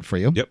cigarettes are bad for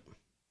you. Yep.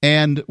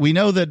 And we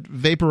know that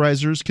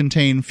vaporizers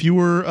contain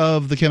fewer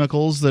of the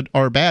chemicals that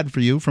are bad for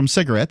you from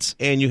cigarettes.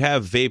 And you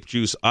have vape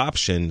juice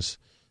options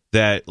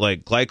that,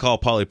 like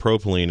glycol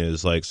polypropylene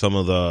is like some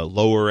of the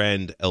lower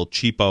end El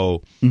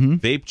Cheapo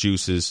vape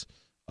juices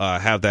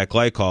have that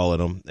glycol in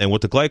them. And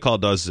what the glycol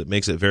does is it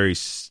makes it very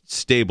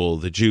stable,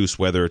 the juice,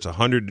 whether it's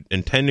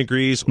 110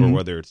 degrees or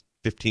whether it's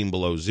 15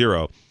 below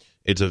zero,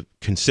 it's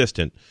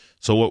consistent.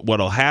 So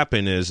what'll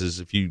happen is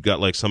if you got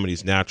like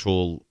somebody's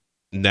natural,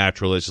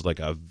 it's just like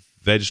a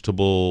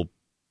vegetable,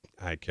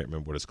 I can't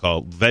remember what it's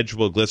called,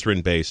 vegetable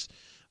glycerin base.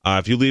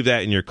 If you leave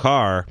that in your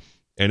car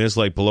and it's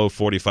like below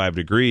 45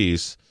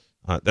 degrees,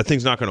 that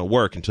thing's not going to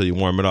work until you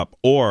warm it up.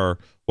 Or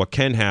what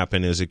can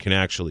happen is it can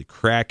actually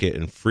crack it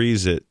and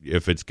freeze it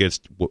if it gets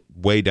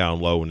way down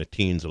low, and the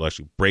teens will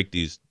actually break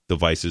these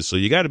devices. So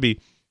you got to be,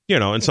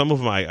 and some of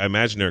them, I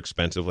imagine they're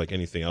expensive like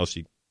anything else.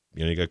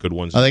 You got good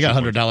ones. Oh, they got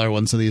 $100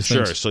 ones of these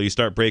things. Sure. So you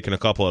start breaking a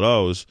couple of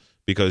those,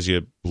 because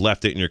you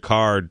left it in your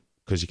car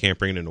because you can't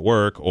bring it into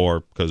work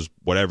or because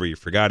whatever, you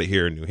forgot it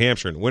here in New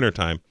Hampshire in the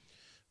wintertime.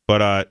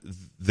 But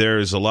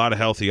there's a lot of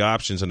healthy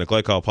options in the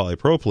glycol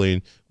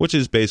polypropylene, which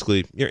is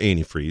basically your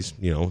antifreeze,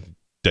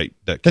 that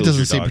kills doesn't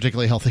your seem dog.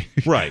 particularly healthy.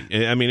 Right.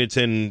 I mean, it's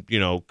in,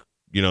 your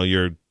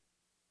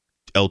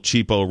El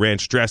Cheapo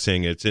ranch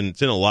dressing. It's in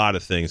a lot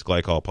of things,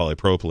 glycol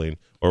polypropylene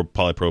or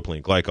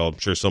polypropylene glycol. I'm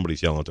sure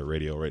somebody's yelling at the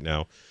radio right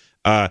now.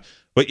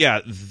 But yeah,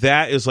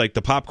 that is like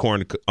the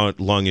popcorn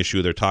lung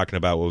issue they're talking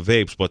about with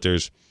vapes. But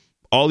there's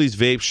all these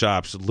vape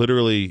shops,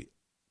 literally,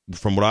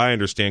 from what I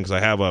understand, because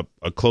I have a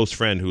close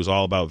friend who's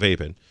all about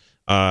vaping,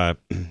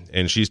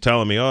 and she's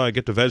telling me, I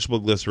get the vegetable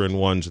glycerin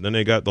ones, and then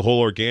they got the whole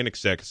organic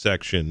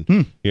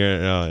section.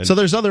 Yeah, so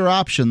there's other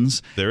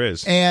options. There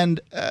is. And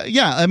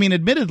I mean,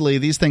 admittedly,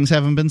 these things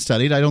haven't been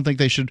studied. I don't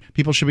think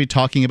people should be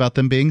talking about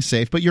them being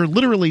safe, but you're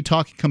literally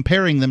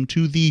comparing them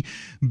to the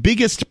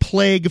biggest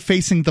plague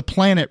facing the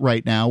planet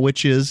right now,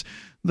 which is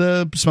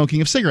the smoking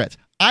of cigarettes.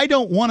 I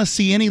don't want to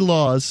see any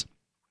laws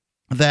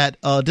that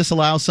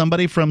disallow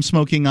somebody from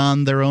smoking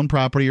on their own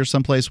property or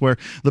someplace where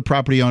the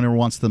property owner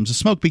wants them to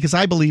smoke, because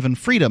I believe in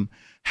freedom.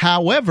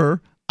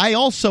 However, I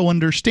also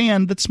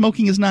understand that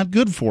smoking is not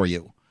good for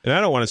you. And I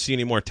don't want to see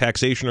any more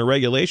taxation or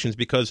regulations,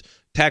 because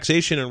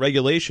taxation and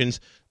regulations,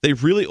 they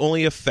really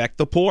only affect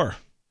the poor.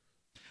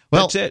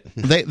 Well, that's it.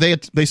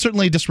 they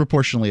certainly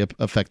disproportionately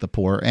affect the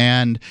poor.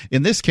 And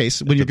in this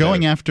case, when you're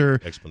going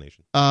after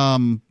explanation,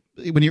 when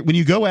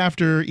you go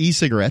after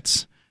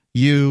e-cigarettes,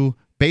 you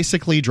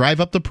basically drive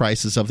up the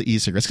prices of the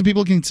e-cigarettes, because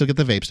people can still get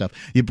the vape stuff.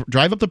 You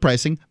drive up the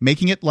pricing,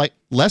 making it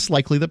less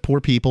likely that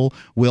poor people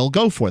will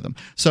go for them.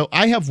 So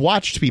I have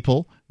watched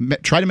people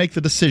try to make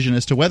the decision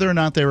as to whether or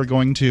not they were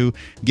going to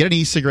get an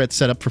e-cigarette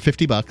set up for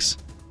 $50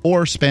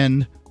 or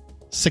spend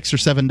 $6 or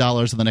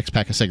 $7 on the next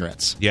pack of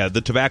cigarettes. Yeah,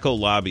 the tobacco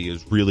lobby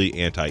is really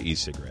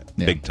anti-e-cigarette,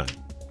 big time.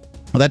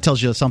 Well, that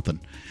tells you something.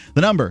 The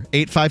number,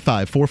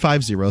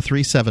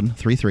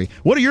 855-450-3733.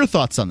 What are your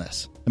thoughts on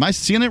this? Am I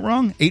seeing it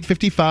wrong?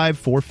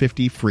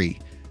 855-450-FREE.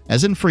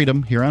 As in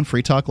freedom, here on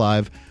Free Talk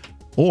Live,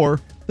 or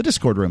the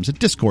Discord rooms at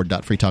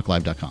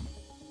discord.freetalklive.com.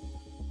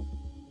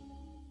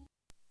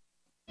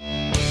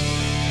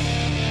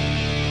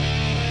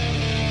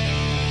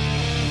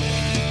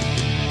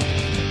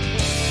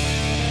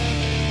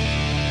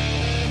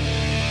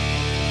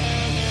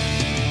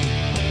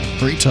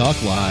 Free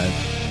Talk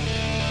Live.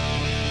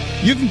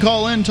 You can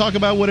call in, talk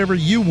about whatever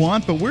you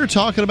want, but we're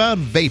talking about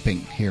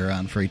vaping here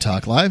on Free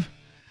Talk Live.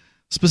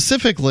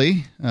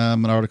 Specifically,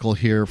 an article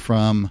here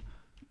from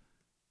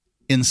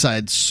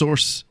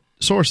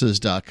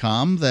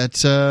InsideSources.com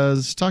that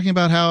is talking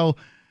about how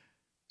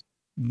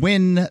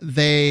when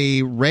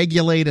they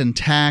regulate and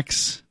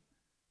tax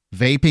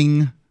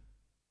vaping,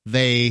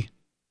 they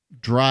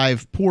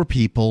drive poor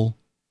people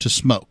to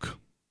smoke.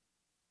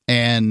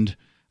 And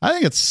I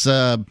think it's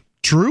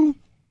true.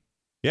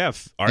 Yeah,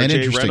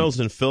 R.J. Reynolds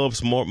and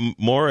Phillips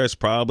Morris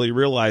probably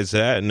realized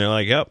that, and they're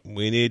like, yep,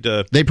 we need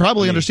to... They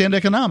probably understand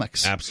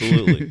economics.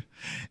 Absolutely.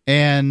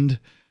 And...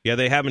 yeah,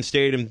 they haven't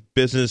stayed in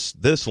business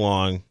this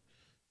long,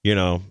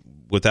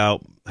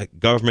 without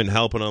government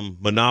helping them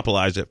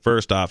monopolize it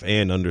first off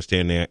and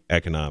understand the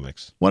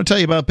economics. I want to tell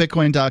you about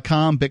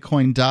Bitcoin.com.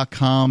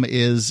 Bitcoin.com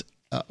is,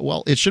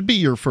 it should be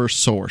your first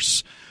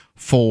source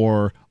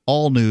for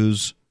all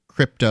news,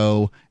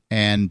 crypto,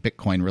 and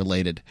Bitcoin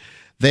related.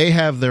 They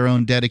have their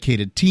own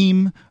dedicated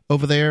team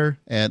over there,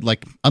 and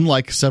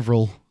unlike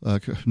several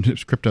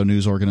crypto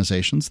news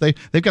organizations,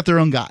 they've got their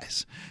own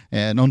guys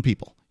and own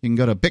people. You can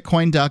go to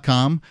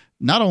Bitcoin.com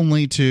not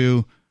only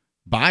to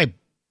buy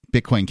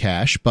Bitcoin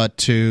Cash, but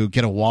to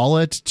get a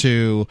wallet,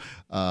 to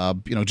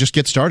just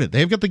get started.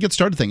 They've got the get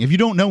started thing. If you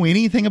don't know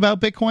anything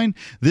about Bitcoin,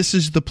 this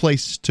is the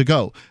place to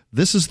go.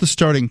 This is the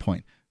starting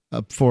point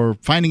for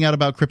finding out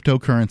about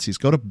cryptocurrencies.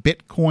 Go to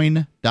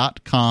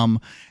Bitcoin.com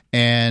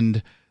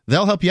and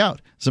they'll help you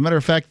out. As a matter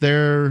of fact,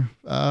 they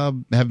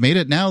have made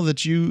it now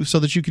so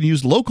that you can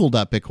use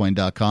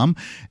local.bitcoin.com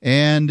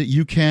and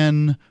you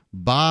can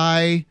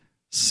buy,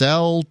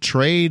 sell,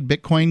 trade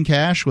Bitcoin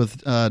Cash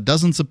with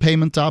dozens of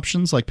payment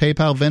options like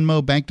PayPal,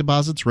 Venmo, bank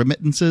deposits,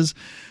 remittances,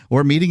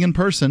 or meeting in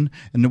person,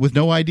 and with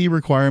no ID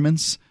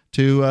requirements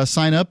to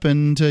sign up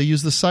and to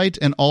use the site,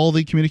 and all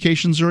the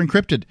communications are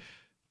encrypted.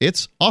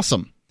 It's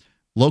awesome.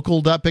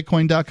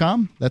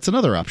 Local.bitcoin.com, that's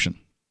another option.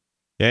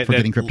 Yeah, for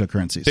getting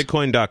cryptocurrencies.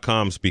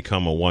 Bitcoin.com's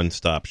become a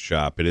one-stop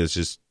shop. It is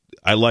just,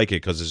 I like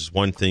it because it's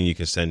one thing you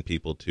can send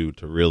people to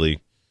really,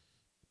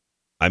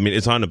 I mean,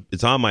 it's on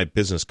my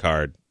business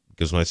card,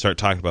 because when I start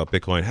talking about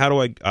Bitcoin,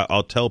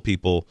 I'll tell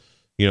people,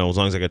 as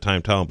long as I got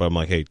time to tell them, but I'm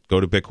like, hey, go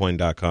to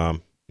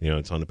Bitcoin.com.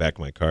 It's on the back of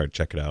my card.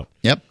 Check it out.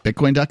 Yep,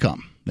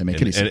 Bitcoin.com. They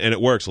make it easy. And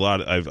it works a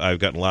lot. I've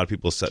gotten a lot of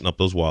people setting up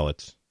those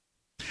wallets.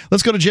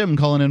 Let's go to Jim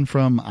calling in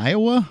from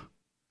Iowa.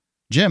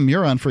 Jim,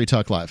 you're on Free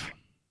Talk Live.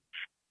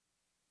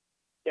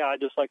 Yeah,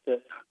 I'd just like to...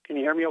 Can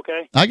you hear me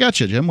okay? I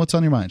got you, Jim. What's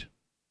on your mind?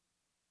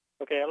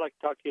 Okay, I'd like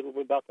to talk to you a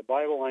little bit about the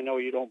Bible. I know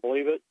you don't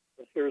believe it,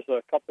 but here's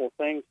a couple of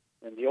things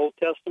in the Old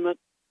Testament,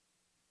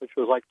 which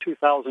was like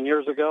 2,000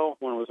 years ago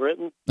when it was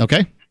written.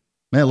 Okay.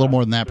 A little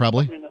more than that,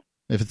 probably,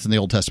 if it's in the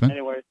Old Testament.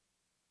 Anyway,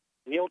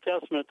 in the Old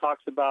Testament, it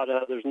talks about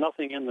there's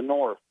nothing in the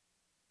north.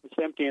 It's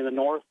empty in the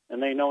north,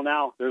 and they know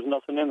now there's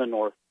nothing in the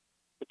north.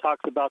 It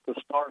talks about the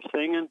stars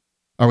singing.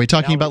 Are we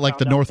talking about like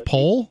the North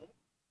Pole?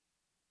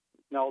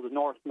 No, the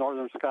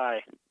northern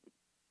sky.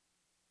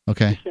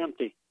 Okay. It's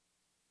empty.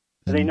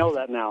 And they know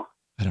that now.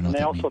 I don't know. And what they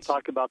that also means.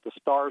 talk about the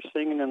stars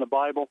singing in the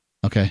Bible.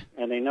 Okay.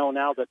 And they know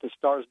now that the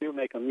stars do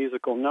make a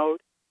musical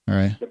note. All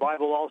right. The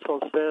Bible also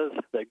says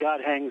that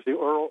God hangs the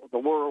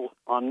world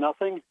on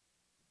nothing.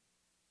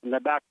 And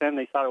that back then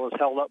they thought it was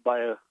held up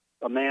by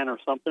a man or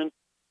something.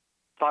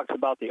 Talks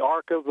about the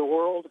ark of the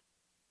world.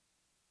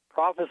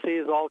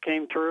 Prophecies all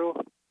came true.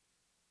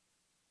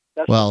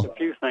 That's just a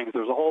few things.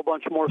 There's a whole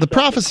bunch more. The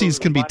prophecies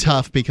can be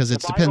tough because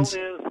it depends.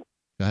 Go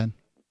ahead.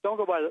 Don't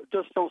go by.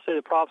 Just don't say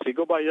the prophecy.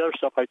 Go by the other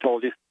stuff I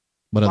told you.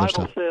 What other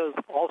stuff? The Bible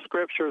says all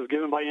Scripture is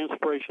given by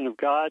inspiration of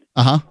God.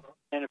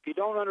 And if you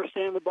don't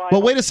understand the Bible,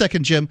 well, wait a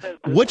second, Jim.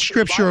 Which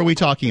Scripture are we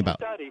talking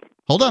about?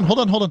 Hold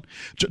on.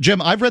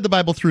 Jim, I've read the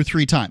Bible through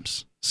 3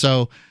 times.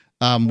 So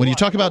when you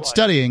talk about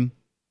studying,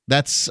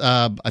 that's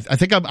I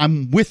think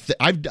I'm with.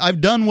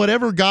 I've done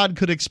whatever God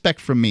could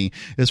expect from me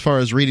as far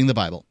as reading the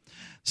Bible.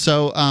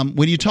 So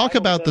when you talk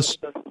about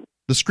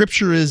the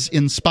Scripture is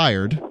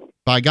inspired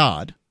by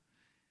God,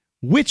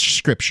 which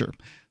Scripture?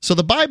 So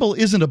the Bible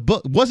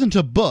wasn't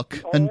a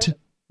book until.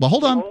 Well,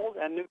 hold on. Old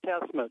and New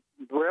Testament.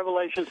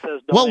 Revelation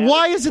says. Well,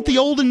 why is it the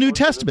Old and New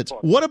Testaments?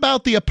 What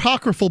about the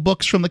apocryphal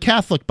books from the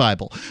Catholic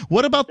Bible?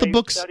 What about the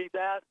books? They studied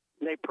that,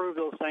 and they proved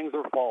those things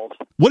are false.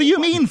 What do you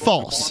mean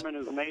false?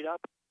 Mormon is made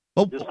up.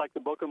 Oh. Just like the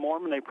Book of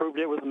Mormon, they proved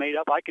it was made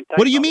up. I can tell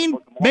what do you mean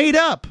made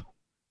up?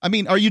 I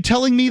mean, are you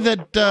telling me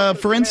that,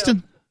 for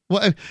instance,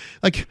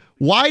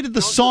 why did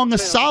the Song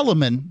of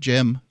Solomon,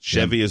 Jim?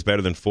 Chevy is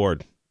better than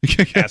Ford.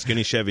 Ask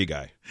any Chevy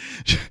guy.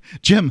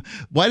 Jim,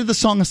 why did the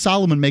Song of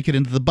Solomon make it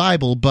into the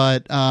Bible,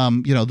 but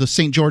the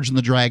St. George and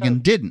the Dragon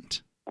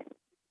didn't?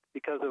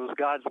 Because it was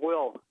God's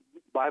will.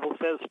 The Bible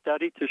says,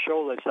 "Study to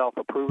show thyself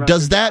approved."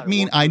 Does that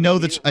mean I know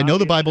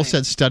the Bible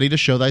said, "Study to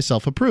show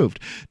thyself approved"?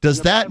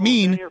 Does that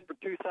mean? Here for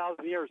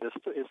 2,000 years,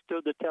 it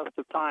stood the test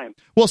of time.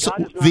 Well, so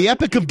the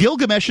Epic of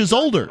Gilgamesh is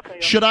older.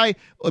 Should I,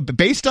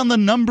 based on the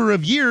number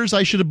of years,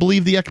 I should have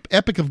believed the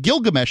Epic of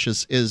Gilgamesh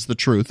is the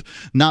truth,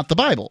 not the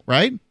Bible,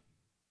 right?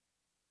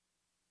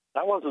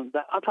 That wasn't.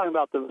 I'm talking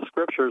about the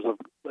scriptures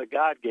that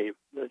God gave.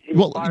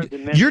 Well,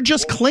 you're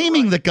just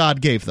claiming that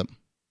God gave them.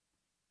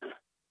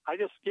 I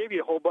just gave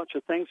you a whole bunch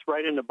of things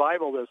right in the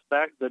Bible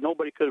that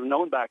nobody could have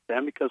known back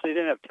then because they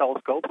didn't have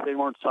telescopes. They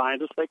weren't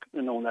scientists. They couldn't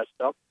have known that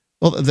stuff.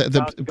 Well,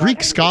 the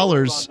Greek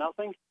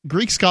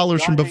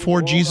scholars from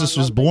before Jesus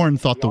was born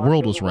thought the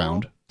world was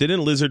round.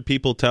 Didn't lizard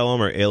people tell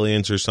them, or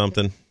aliens or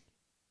something?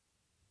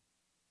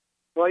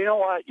 Well, you know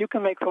what? You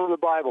can make fun of the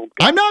Bible.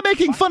 I'm not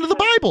making fun of the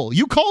Bible.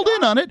 You called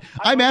in on it.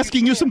 I'm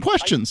asking you some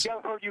questions.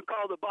 I've heard you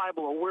call the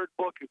Bible a weird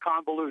book and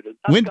convoluted.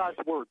 That's God's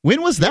word.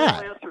 When was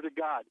that? No answer to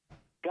God.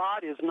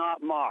 God is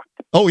not mocked.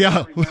 Oh,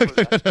 yeah.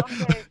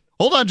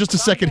 Hold on just a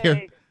second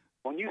here.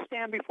 When you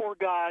stand before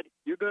God,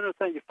 you're going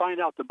to find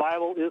out the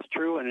Bible is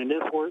true and it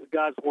is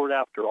God's word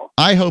after all.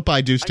 I hope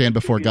I do stand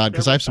before God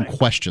because I have some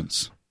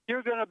questions.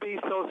 You're going to be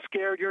so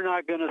scared you're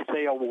not going to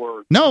say a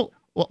word. No.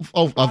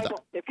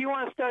 If you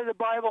want to study the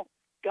Bible,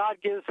 God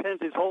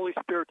sends His Holy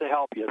Spirit to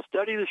help you.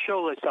 Study to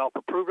show thyself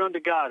approved unto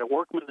God, a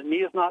workman that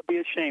needeth not be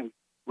ashamed.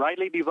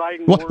 Rightly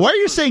dividing the word. Why are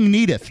you saying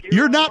needeth?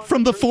 You're not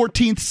from the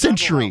 14th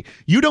century.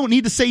 You don't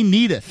need to say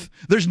needeth.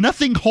 There's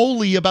nothing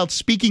holy about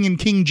speaking in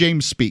King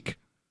James speak.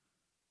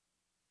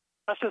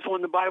 That's just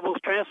when the Bible is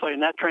translated,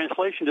 and that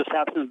translation just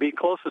happens to be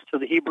closest to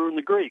the Hebrew and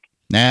the Greek.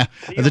 Nah,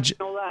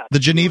 the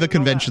Geneva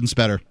Convention's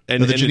better.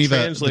 And the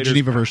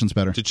Geneva version's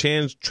better. To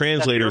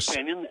translators. That's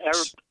your opinion.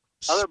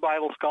 Other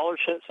Bible scholars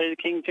say the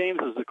King James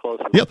is the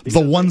closest. Yep,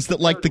 the ones that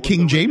like the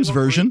King James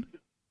version.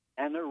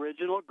 And the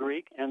original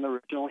Greek and the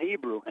original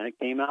Hebrew, and it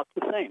came out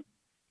the same.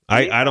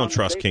 I don't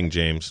trust King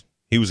James.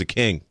 He was a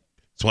king.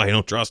 That's why I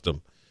don't trust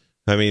him.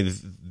 I mean,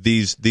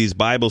 these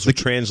Bibles were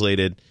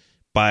translated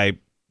by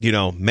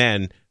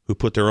men who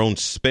put their own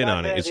spin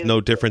on it. It's no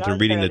different than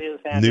reading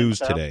the news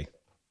today.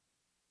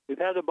 We've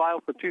had the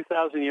Bible for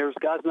 2,000 years.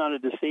 God's not a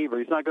deceiver.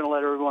 He's not going to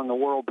let everyone in the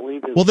world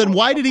believe his. Well, then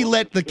why did he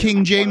let the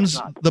King James,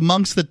 the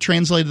monks that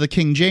translated the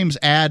King James,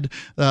 add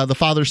the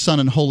Father, Son,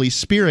 and Holy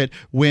Spirit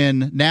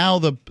when now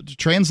the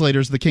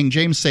translators of the King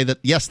James say that,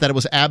 yes, that it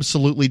was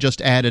absolutely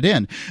just added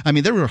in? I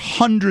mean, there were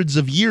hundreds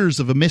of years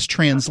of a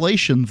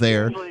mistranslation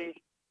there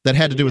that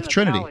had to do with the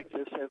Trinity.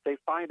 If they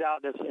find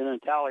out it's in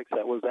italics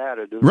that was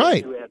added.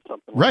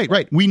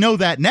 Right. We know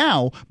that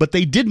now, but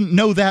they didn't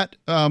know that,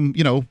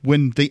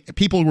 when the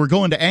people were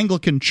going to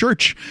Anglican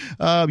church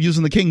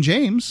using theKing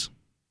James.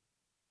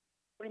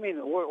 What do you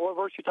mean? What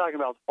verse are you talking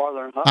about?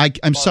 Father?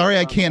 I'm sorry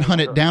I can't hunt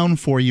it down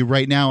for you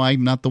right now.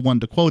 I'm not the one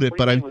to quote it,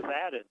 but it was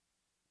added.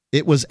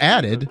 It was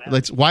added.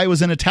 That's why it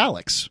was in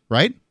italics,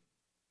 right?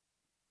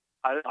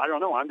 I don't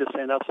know. I'm just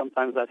saying that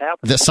sometimes that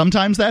happens.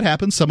 Sometimes that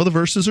happens. Some of the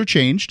verses are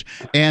changed,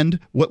 and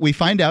what we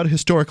find out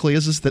historically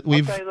is that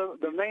we've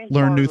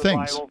learned new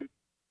things.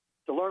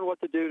 The to learn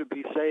what to do to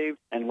be saved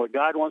and what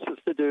God wants us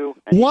to do.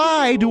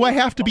 Why do I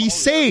have to be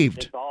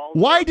saved?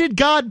 Why did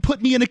God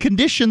put me in a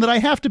condition that I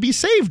have to be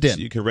saved in? So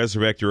you can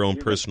resurrect your own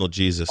personal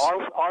Jesus.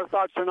 Our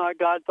thoughts are not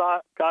God's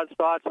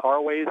thoughts.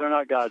 Our ways are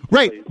not God's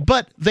right, ways.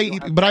 But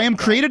I am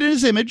created in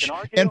His image,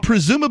 and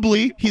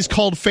presumably He's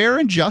called fair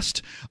and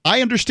just.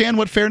 I understand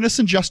what fairness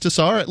and justice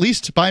are, at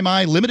least by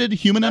my limited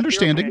human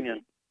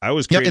understanding. I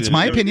was Yep, it's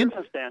my opinion.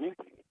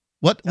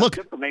 What? Look,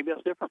 maybe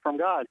that's different from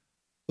God.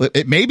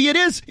 Maybe it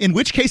is, in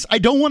which case I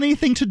don't want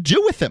anything to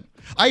do with him.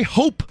 I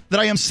hope that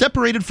I am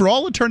separated for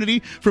all eternity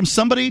from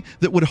somebody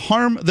that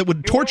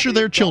would torture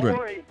their children.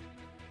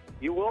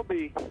 You will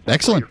be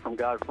excellent from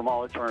God from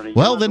all eternity.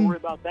 Well, then,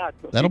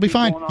 that'll be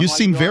fine. You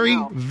seem very,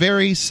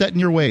 very set in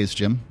your ways,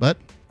 Jim, but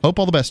hope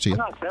all the best to you.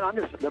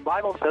 The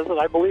Bible says it.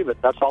 I believe it.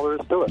 That's all there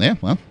is to it. Yeah,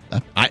 well,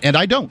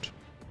 I don't.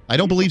 I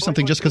don't believe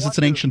something just because it's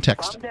an ancient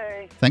text.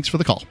 Thanks for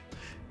the call.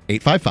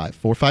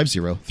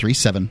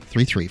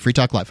 855-450-3733. Free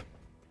Talk Live.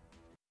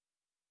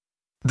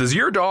 Does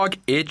your dog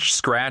itch,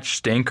 scratch,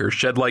 stink, or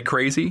shed like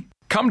crazy?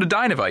 Come to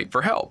Dynavite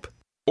for help.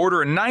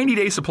 Order a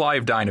 90-day supply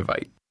of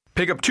Dynavite.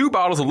 Pick up 2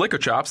 bottles of Lico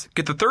Chops,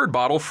 get the 3rd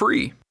bottle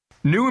free.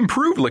 New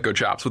improved Lico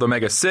Chops with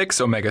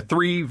omega-6,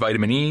 omega-3,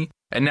 vitamin E,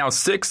 and now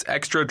 6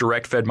 extra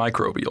direct-fed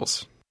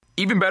microbials.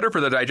 Even better for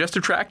the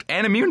digestive tract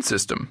and immune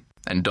system.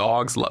 And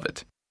dogs love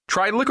it.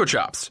 Try Lico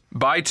Chops.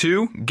 Buy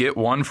 2, get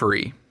 1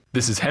 free.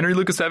 This is Henry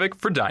Lukasevic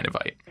for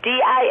Dynavite.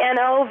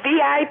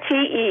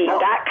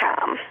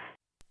 DINOVITE.com.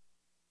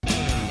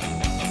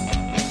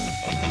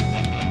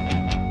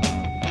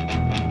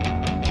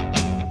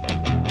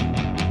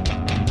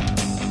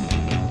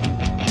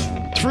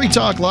 Free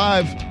Talk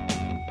Live.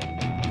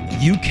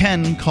 You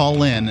can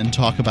call in and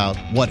talk about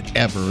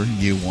whatever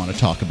you want to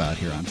talk about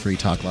here on Free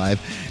Talk Live.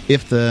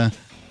 If the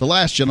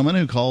last gentleman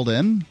who called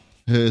in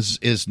there's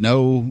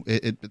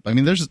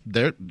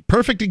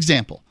perfect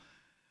example.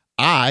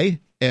 I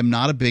am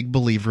not a big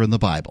believer in the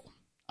Bible.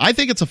 I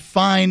think it's a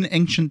fine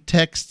ancient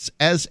text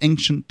as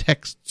ancient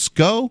texts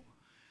go.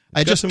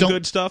 I just don't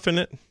good stuff in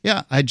it.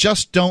 Yeah, I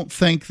just don't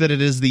think that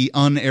it is the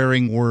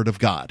unerring word of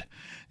God.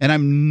 And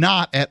I'm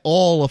not at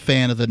all a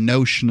fan of the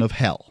notion of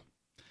hell.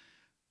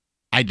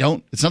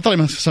 It's not that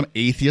I'm some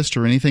atheist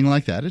or anything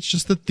like that. It's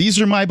just that these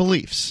are my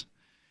beliefs.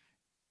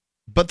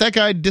 But that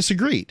guy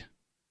disagreed.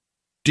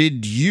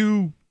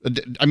 He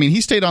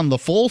stayed on the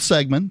full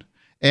segment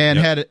and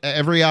had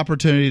every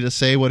opportunity to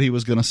say what he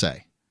was going to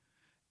say.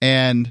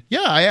 And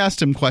I asked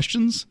him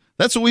questions.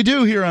 That's what we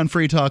do here on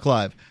Free Talk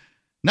Live.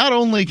 Not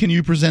only can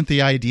you present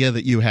the idea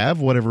that you have,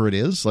 whatever it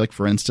is, like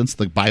for instance,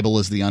 the Bible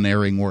is the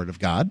unerring word of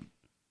God,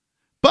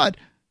 but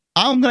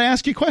I'm going to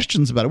ask you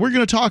questions about it. We're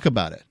going to talk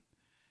about it.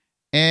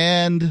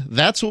 And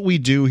that's what we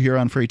do here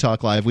on Free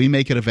Talk Live. We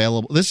make it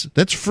available.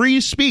 That's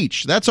free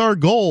speech. That's our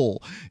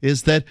goal,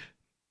 is that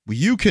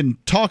you can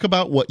talk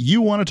about what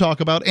you want to talk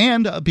about,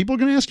 and people are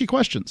going to ask you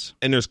questions.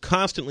 And there's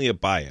constantly a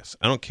bias.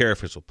 I don't care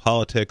if it's with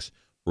politics,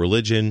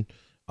 religion.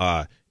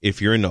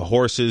 If you're into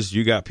horses,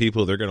 you got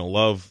people, they're going to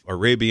love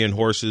Arabian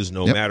horses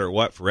no matter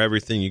what for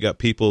everything. You got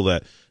people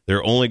that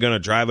they're only going to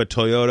drive a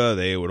Toyota.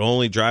 They would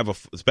only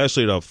drive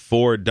especially the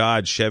Ford,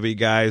 Dodge, Chevy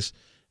guys.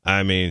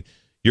 I mean,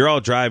 you're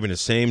all driving the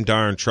same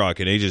darn truck,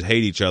 and they just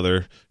hate each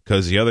other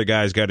because the other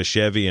guy's got a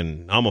Chevy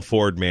and I'm a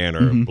Ford man,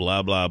 or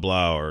blah, blah,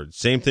 blah. Or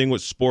same thing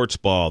with sports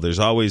ball. There's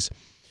always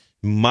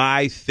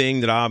my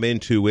thing that I'm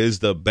into is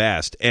the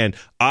best. And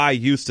I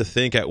used to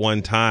think at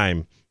one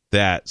time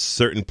that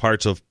certain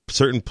parts of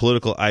certain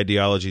political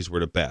ideologies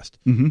were the best.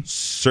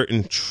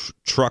 Certain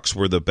trucks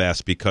were the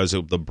best because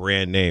of the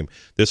brand name.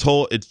 This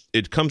whole,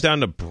 it comes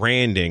down to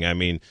branding. I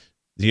mean,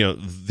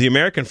 the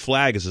American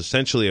flag is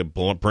essentially a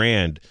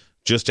brand,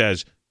 just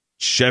as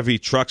Chevy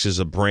trucks is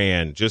a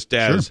brand, just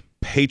as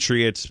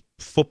Patriots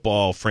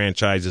football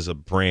franchise is a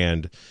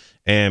brand.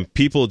 And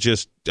people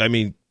just,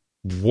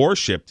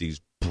 worship these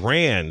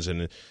brands.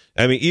 And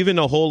even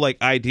the whole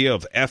idea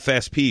of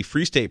FSP,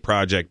 Free State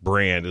Project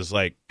brand is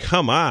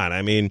come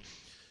on.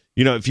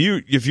 If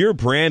you're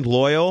brand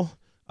loyal,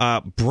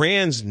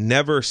 brands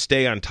never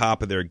stay on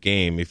top of their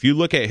game. If you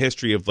look at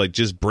history of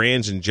just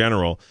brands in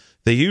general,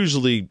 they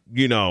usually,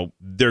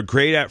 they're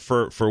great at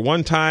for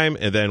one time,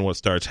 and then what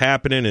starts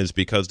happening is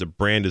because the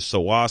brand is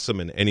so awesome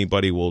and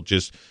anybody will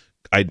just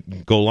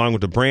go along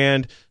with the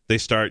brand, they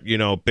start,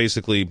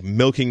 basically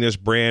milking this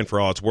brand for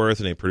all it's worth,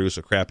 and they produce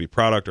a crappy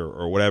product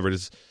or whatever it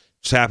is.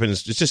 Just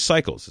happens. It's just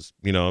cycles.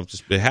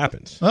 It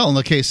happens. Well, in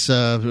the case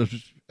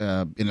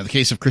the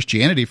case of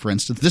Christianity, for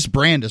instance, this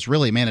brand has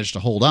really managed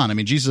to hold on.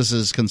 Jesus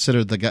is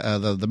considered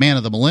the man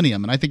of the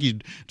millennium, and I think he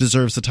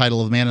deserves the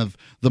title of man of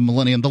the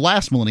millennium, the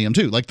last millennium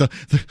too, the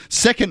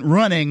second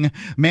running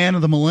man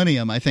of the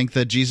millennium. I think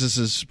that Jesus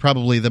is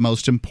probably the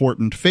most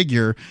important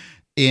figure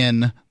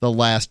in the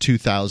last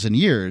 2,000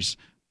 years.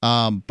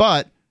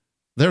 But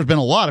there have been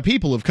a lot of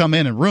people who've come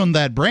in and ruined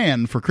that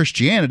brand for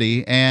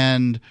Christianity,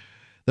 and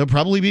there'll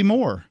probably be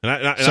more. And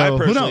I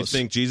personally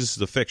think Jesus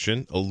is a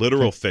fiction, a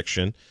literal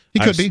fiction. He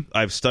could be.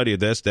 I've studied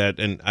this,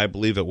 and I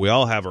believe that we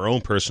all have our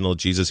own personal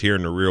Jesus here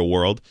in the real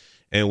world.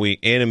 and we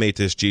animate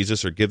this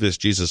Jesus or give this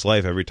Jesus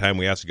life every time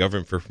we ask the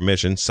government for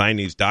permission, sign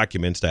these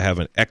documents that have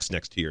an X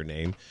next to your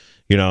name,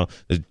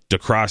 the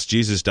cross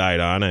Jesus died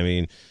on.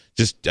 Even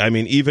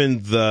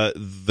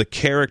the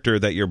character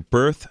that your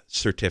birth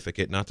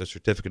certificate, not the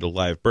certificate of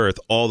live birth,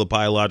 all the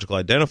biological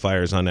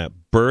identifiers on that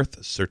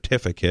birth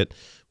certificate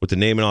with the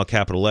name in all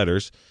capital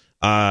letters,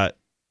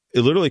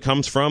 it literally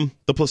comes from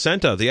the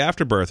placenta, the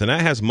afterbirth, and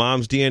that has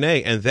mom's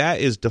DNA, and that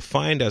is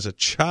defined as a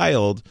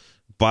child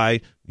by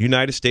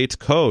United States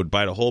Code,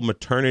 by the whole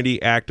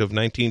Maternity Act of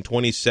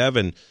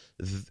 1927.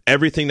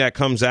 Everything that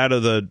comes out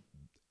of the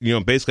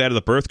basically out of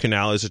the birth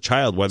canal is a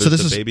child, whether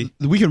it's a baby.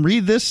 We can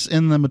read this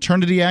in the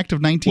Maternity Act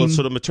of 19... Well,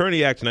 so the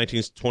Maternity Act of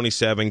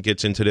 1927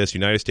 gets into this.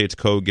 United States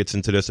Code gets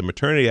into this. The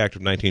Maternity Act of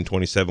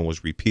 1927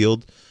 was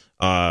repealed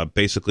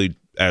basically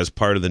as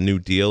part of the New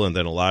Deal, and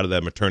then a lot of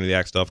that Maternity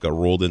Act stuff got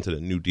rolled into the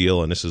New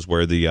Deal, and this is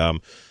where the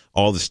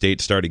all the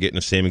states started getting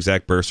the same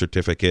exact birth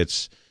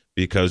certificates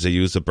because they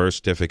used the birth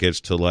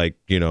certificates to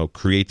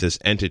create this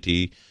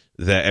entity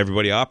that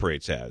everybody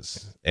operates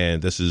as.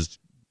 And this is,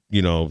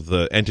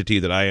 the entity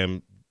that I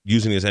am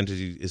using as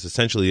entity is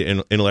essentially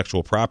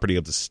intellectual property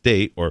of the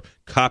state or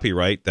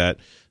copyright that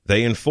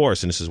they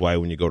enforce. And this is why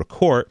when you go to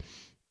court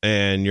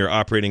and you're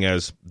operating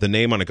as the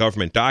name on a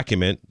government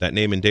document, that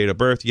name and date of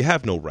birth, you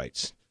have no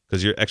rights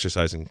because you're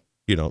exercising,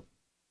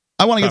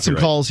 I want to get some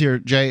calls here,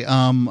 Jay.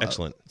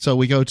 Excellent. So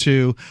we go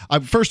to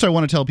first. I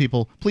want to tell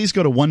people, please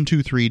go to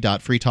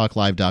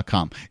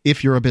 123.freetalklive.com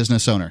if you're a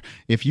business owner.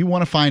 If you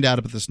want to find out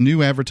about this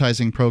new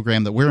advertising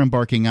program that we're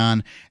embarking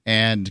on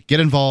and get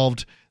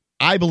involved,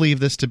 I believe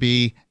this to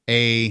be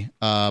an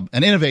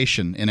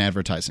innovation in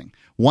advertising.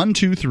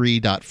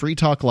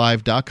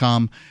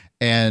 123.freetalklive.com,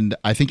 and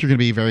I think you're going to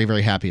be very,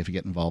 very happy if you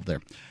get involved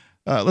there.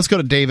 Let's go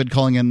to David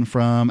calling in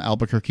from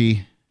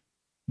Albuquerque.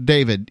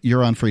 David,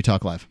 you're on Free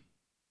Talk Live.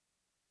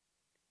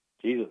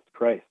 Jesus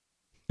Christ.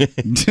 I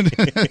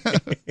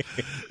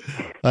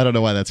don't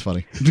know why that's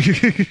funny.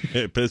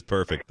 It's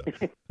perfect,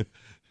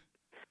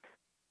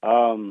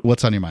 though.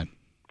 What's on your mind?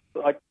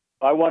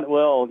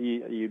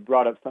 You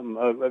brought up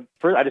something.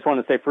 First, I just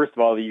want to say, first of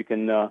all, that you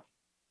can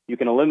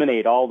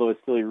eliminate all those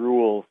silly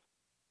rules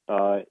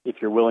if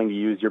you're willing to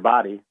use your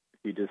body. If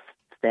you just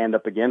stand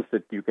up against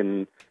it, you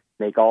can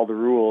make all the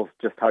rules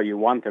just how you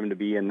want them to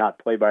be and not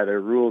play by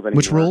their rules anymore.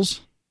 Which rules?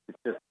 It's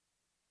just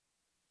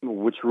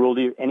which rule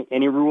do you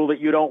any rule that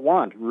you don't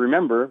want.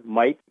 Remember,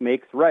 might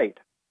makes right.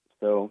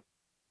 So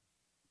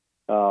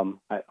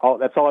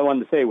that's all I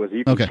wanted to say was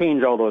you can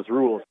change all those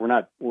rules. We're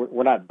not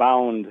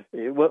bound.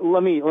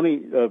 Let me.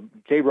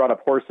 Jay brought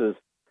up horses,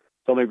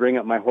 so let me bring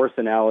up my horse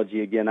analogy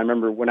again. I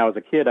remember when I was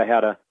a kid, I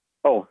had and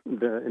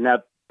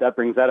that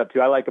brings that up too.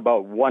 I like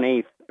about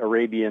 1/8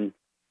 Arabian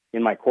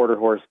in my quarter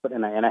horse,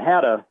 I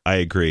had I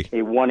agree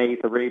a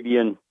 1/8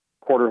 Arabian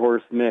quarter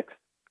horse mix,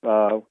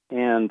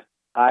 and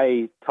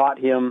I taught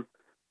him.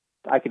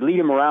 I could lead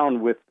him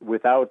around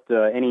without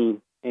any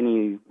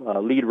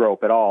lead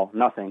rope at all,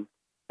 nothing.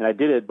 And I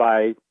did it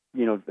by,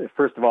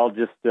 first of all,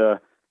 just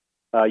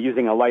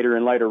using a lighter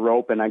and lighter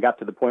rope. And I got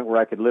to the point where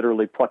I could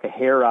literally pluck a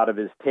hair out of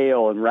his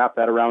tail and wrap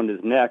that around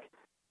his neck,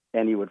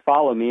 and he would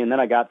follow me. And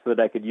then I got so that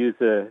I could use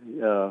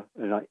an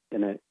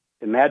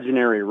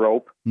imaginary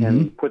rope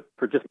and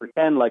just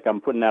pretend like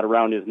I'm putting that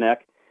around his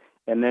neck.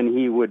 And then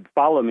he would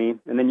follow me.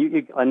 And then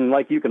you can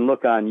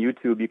look on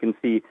YouTube, you can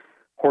see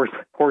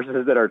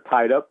horses that are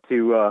tied up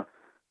to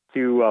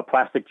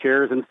plastic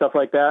chairs and stuff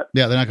like that.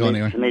 Yeah, they're not going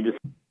anywhere. And they just,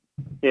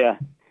 yeah.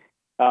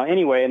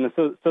 Anyway, and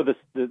so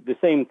the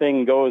same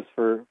thing goes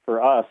for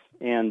us,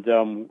 and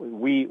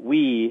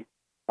we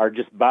are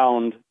just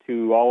bound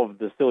to all of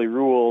the silly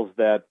rules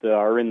that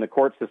are in the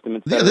court system.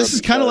 Yeah, this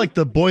is kind of like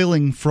the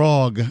boiling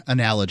frog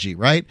analogy,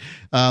 right?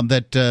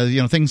 That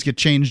things get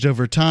changed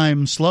over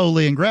time,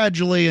 slowly and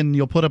gradually, and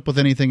you'll put up with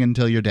anything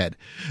until you're dead,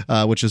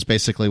 which is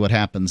basically what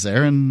happens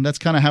there, and that's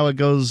kind of how it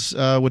goes.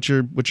 What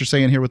you're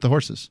saying here with the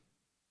horses.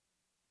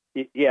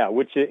 Yeah,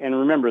 and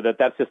remember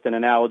that's just an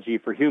analogy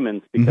for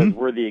humans because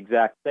we're the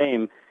exact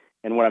same.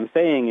 And what I'm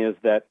saying is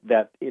that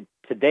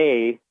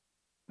today,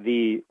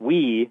 the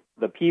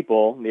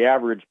people, the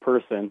average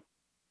person,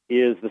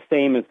 is the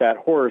same as that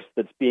horse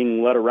that's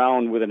being led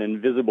around with an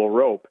invisible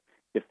rope.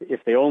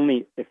 If they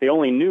only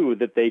knew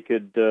that they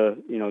could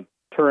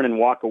turn and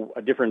walk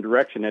a different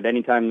direction at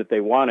any time that they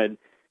wanted,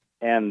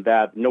 and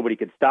that nobody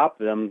could stop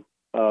them.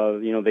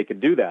 They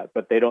could do that,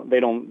 but they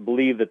don't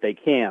believe that they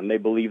can. They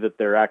believe that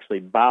they're actually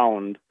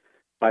bound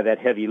by that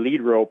heavy lead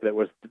rope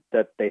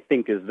that they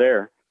think is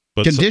there.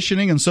 But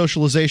conditioning and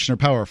socialization are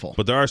powerful.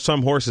 But there are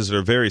some horses that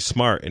are very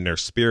smart, and their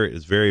spirit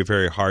is very,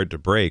 very hard to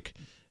break.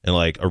 And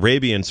like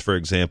Arabians, for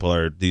example,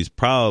 are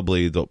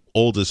probably one of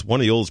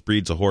the oldest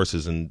breeds of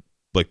horses, and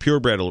like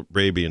purebred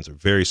Arabians are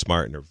very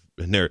smart, and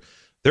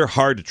they're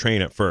hard to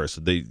train at first.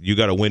 You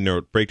got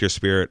to break their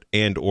spirit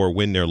and or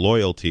win their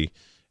loyalty.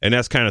 And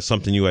that's kind of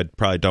something you had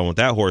probably done with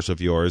that horse of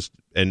yours.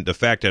 And the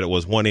fact that it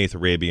was 1/8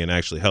 Arabian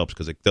actually helps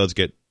because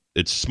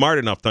it's smart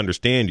enough to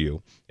understand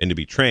you and to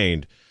be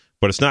trained,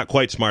 but it's not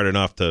quite smart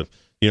enough to,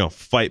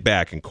 fight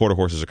back. And quarter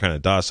horses are kind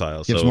of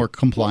docile. Gives more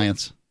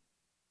compliance.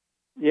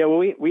 Yeah,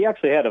 well, we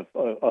actually had a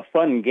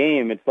fun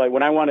game. It's like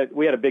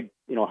we had a big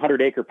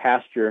 100-acre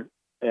pasture,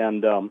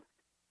 and so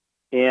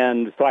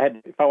if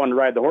I wanted to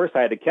ride the horse,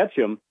 I had to catch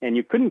him, and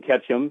you couldn't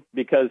catch him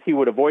because he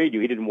would avoid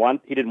you. He didn't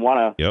want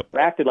to. Yep.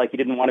 Acted like he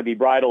didn't want to be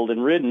bridled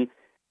and ridden.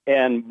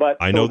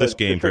 I know this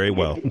game very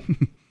well.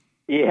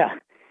 Yeah.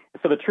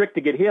 So the trick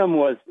to get him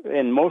was,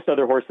 and most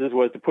other horses,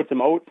 was to put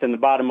some oats in the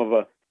bottom of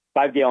a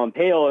 5-gallon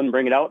pail and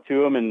bring it out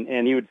to him,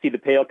 and he would see the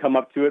pail come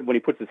up to it. When he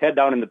puts his head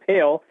down in the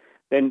pail,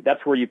 then that's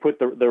where you put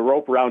the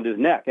rope around his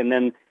neck. And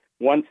then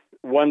once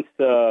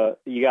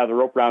you got the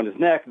rope around his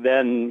neck,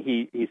 then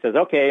he says,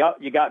 "Okay,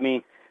 you got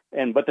me."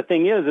 But the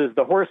thing is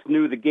the horse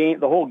knew the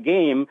whole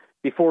game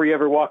before he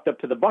ever walked up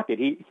to the bucket.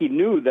 He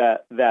knew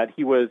that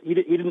he was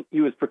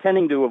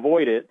pretending to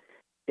avoid it,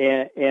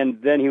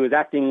 and then he was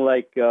acting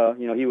like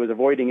he was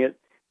avoiding it.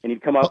 And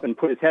he'd come up and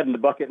put his head in the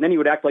bucket, and then he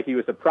would act like he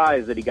was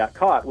surprised that he got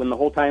caught when the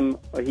whole time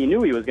he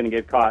knew he was going to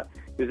get caught.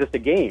 It was just a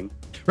game.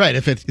 Right.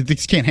 If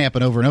this can't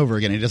happen over and over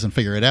again, he doesn't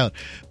figure it out.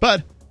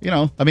 But,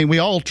 we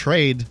all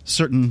trade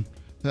certain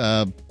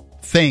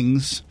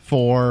things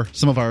for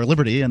some of our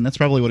liberty, and that's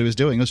probably what he was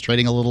doing, was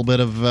trading a little bit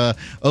of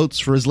oats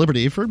for his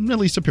liberty for at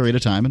least a period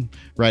of time, and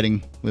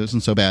riding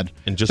wasn't so bad.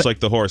 And just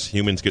like the horse,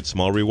 humans get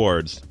small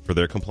rewards for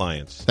their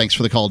compliance. Thanks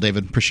for the call,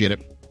 David. Appreciate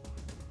it.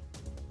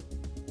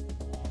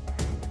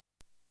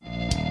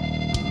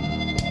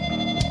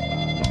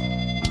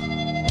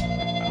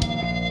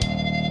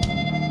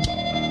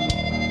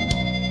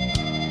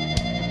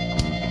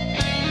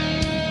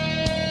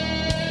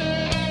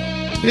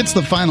 It's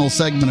the final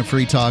segment of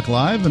Free Talk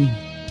Live, and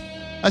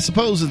I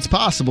suppose it's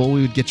possible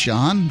we would get you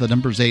on. The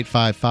number's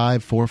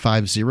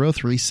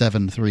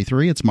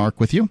 855-450-3733. It's Mark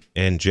with you.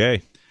 And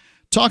Jay.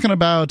 Talking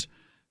about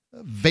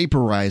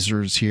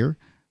vaporizers here,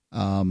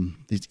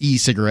 these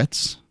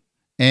e-cigarettes,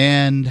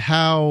 and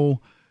how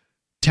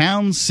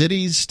towns,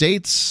 cities,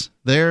 states,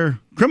 they're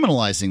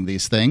criminalizing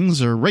these things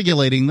or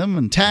regulating them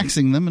and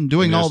taxing them and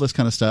doing all this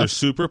kind of stuff. They're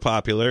super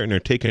popular, and they're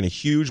taking a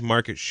huge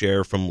market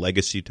share from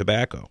legacy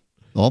tobacco.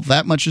 Well,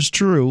 that much is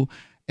true,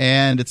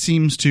 and it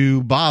seems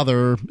to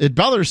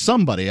bothers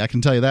somebody, I can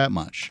tell you that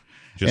much.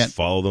 Just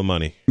follow the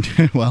money.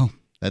 Well,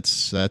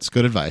 that's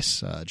good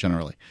advice,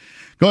 generally.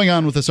 Going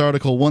on with this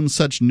article, one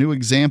such new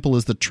example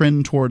is the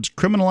trend towards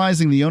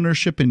criminalizing the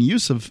ownership and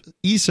use of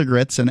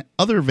e-cigarettes and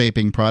other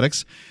vaping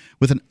products.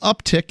 With an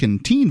uptick in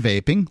teen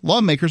vaping,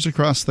 lawmakers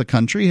across the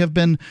country have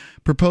been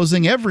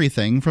proposing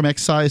everything from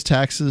excise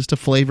taxes to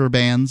flavor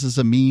bans as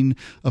a mean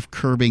of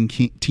curbing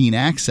teen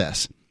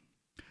access.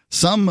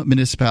 Some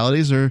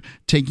municipalities are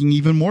taking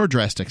even more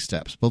drastic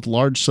steps. Both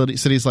large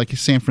cities like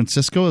San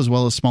Francisco as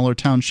well as smaller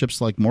townships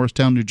like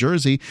Morristown, New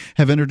Jersey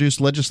have introduced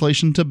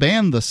legislation to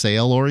ban the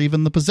sale or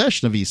even the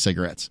possession of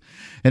e-cigarettes.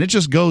 And it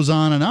just goes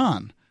on and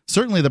on.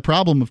 Certainly the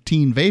problem of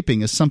teen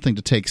vaping is something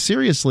to take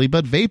seriously,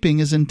 but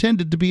vaping is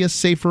intended to be a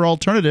safer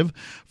alternative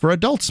for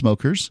adult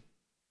smokers.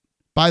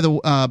 By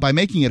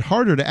making it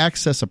harder to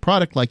access a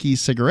product like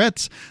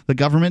e-cigarettes, the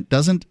government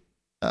doesn't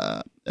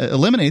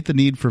eliminate the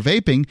need for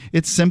vaping.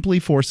 It simply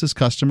forces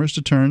customers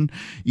to turn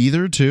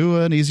either to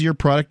an easier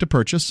product to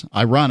purchase,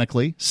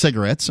 ironically,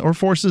 cigarettes, or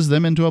forces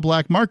them into a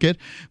black market,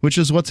 which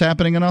is what's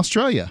happening in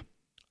Australia.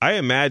 I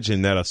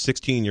imagine that a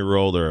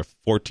 16-year-old or a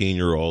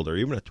 14-year-old or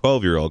even a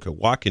 12-year-old could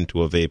walk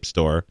into a vape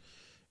store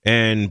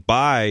and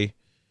buy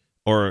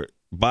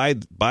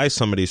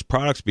some of these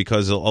products,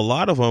 because a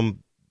lot of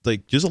them,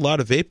 like, there's a lot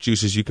of vape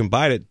juices you can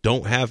buy that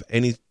don't have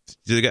any,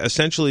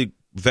 essentially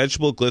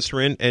vegetable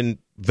glycerin and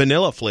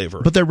vanilla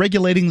flavor. But they're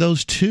regulating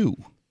those too.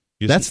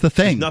 That's the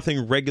thing. There's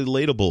nothing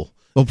regulatable.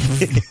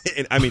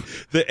 I mean,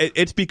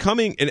 it's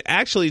becoming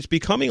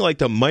like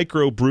the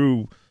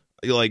microbrew,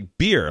 like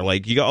beer.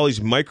 Like, you got all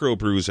these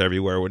microbrews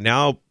everywhere. Where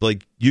now,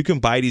 like, you can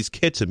buy these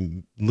kits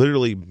and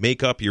literally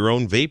make up your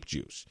own vape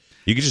juice.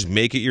 You can just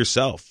make it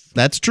yourself.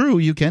 That's true.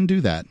 You can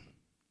do that.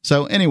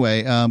 So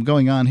anyway,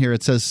 going on here,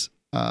 it says,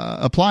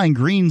 applying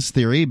Green's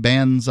theory,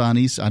 bans on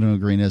e-cigarettes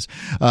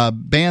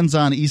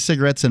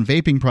and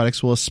vaping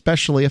products will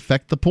especially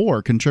affect the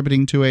poor,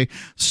 contributing to a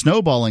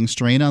snowballing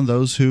strain on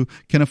those who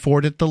can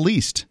afford it the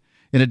least.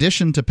 In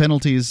addition to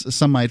penalties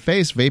some might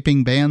face,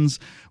 vaping bans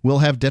will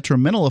have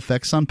detrimental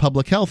effects on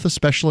public health,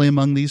 especially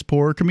among these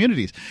poorer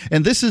communities.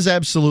 And this is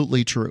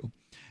absolutely true.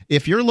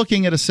 If you're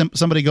looking at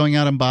somebody going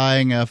out and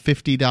buying a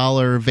 $50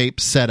 vape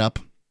setup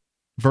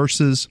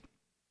versus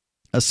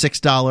a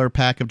 $6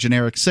 pack of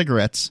generic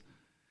cigarettes,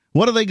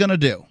 what are they going to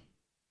do?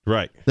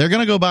 Right. They're going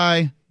to go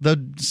buy the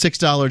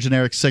 $6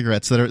 generic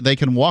cigarettes they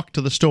can walk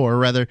to the store.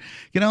 Rather,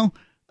 a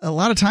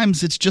lot of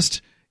times it's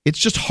just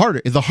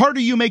harder. The harder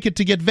you make it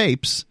to get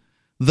vapes,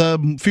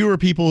 the fewer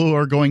people who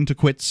are going to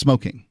quit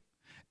smoking.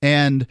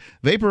 And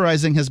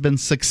vaporizing has been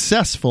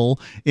successful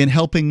in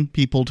helping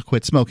people to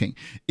quit smoking.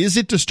 Is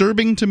it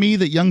disturbing to me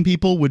that young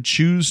people would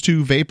choose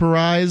to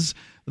vaporize,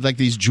 like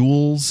these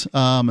Juuls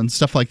and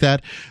stuff like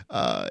that,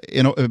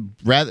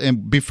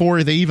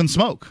 before they even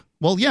smoke?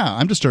 Well, yeah,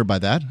 I'm disturbed by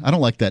that. I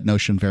don't like that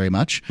notion very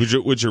much.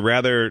 Would you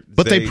rather?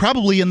 But they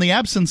probably, in the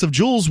absence of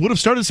Juuls, would have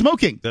started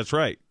smoking. That's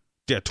right.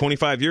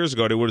 25 years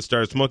ago, they would have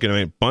started smoking. I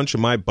mean, a bunch of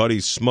my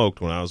buddies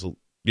smoked when I was,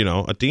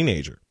 a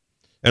teenager.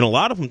 And a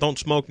lot of them don't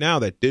smoke now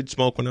that did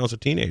smoke when I was a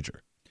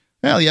teenager.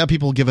 Well, yeah,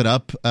 people give it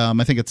up.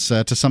 I think it's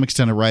to some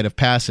extent a rite of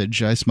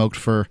passage. I smoked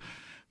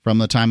from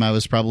the time I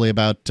was probably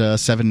about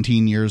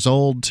 17 years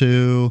old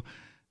to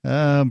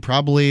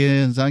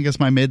probably, I guess,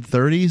 my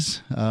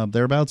mid-30s,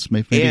 thereabouts,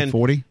 maybe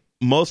 40.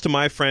 Most of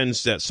my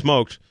friends that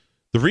smoked,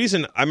 the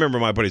reason I remember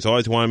my buddies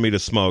always wanted me to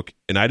smoke,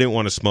 and I didn't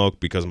want to smoke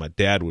because my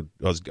dad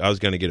I was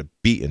going to get a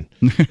beating,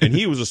 and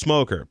he was a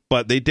smoker.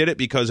 But they did it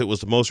because it was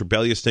the most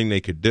rebellious thing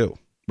they could do.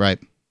 Right.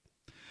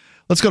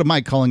 Let's go to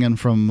Mike calling in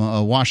from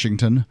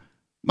Washington.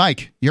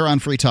 Mike, you're on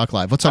Free Talk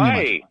Live. What's on your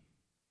mind?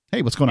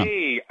 Hey, what's going on?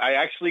 Hey, I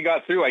actually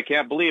got through. I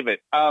can't believe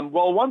it.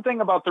 Well, one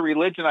thing about the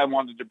religion I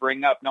wanted to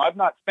bring up. Now, I've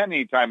not spent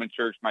any time in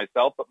church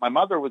myself, but my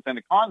mother was in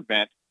a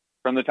convent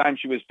from the time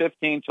she was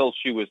 15 till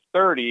she was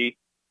 30.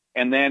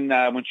 And then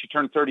when she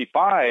turned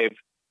 35,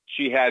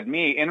 she had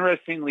me.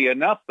 Interestingly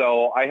enough,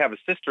 though, I have a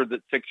sister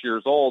that's 6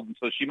 years old, and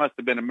so she must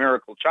have been a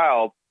miracle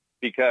child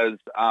because,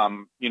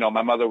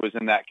 my mother was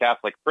in that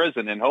Catholic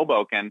prison in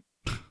Hoboken.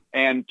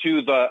 And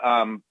to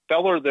the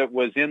feller that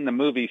was in the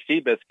movie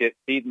Seabiscuit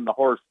feeding the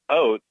horse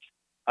oats,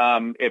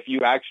 if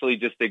you actually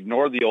just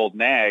ignore the old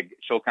nag,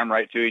 she'll come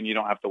right to you, and you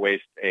don't have to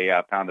waste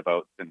a pound of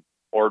oats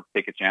or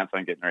take a chance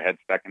on getting her head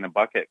stuck in a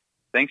bucket.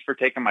 Thanks for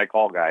taking my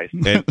call, guys.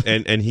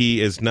 And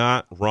he is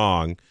not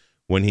wrong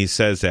when he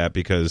says that,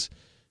 because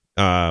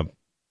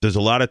there's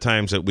a lot of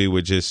times that we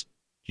would just,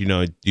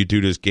 you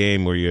do this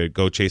game where you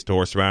go chase the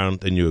horse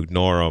around and you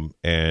ignore him,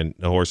 and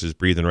the horse is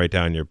breathing right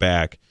down your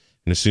back.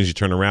 And as soon as you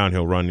turn around,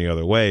 he'll run the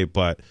other way.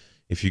 But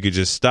if you could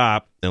just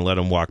stop and let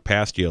him walk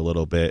past you a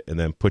little bit and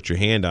then put your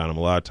hand on him,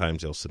 a lot of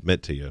times they'll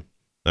submit to you.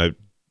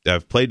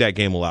 I've played that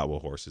game a lot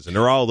with horses, and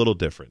they're all a little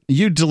different.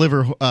 You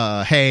deliver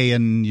hay,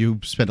 and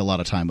you spend a lot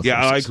of time with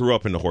horses. Yeah, I grew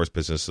up in the horse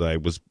business. I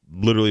was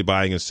literally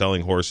buying and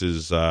selling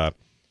horses,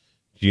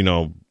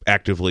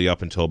 actively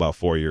up until about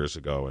 4 years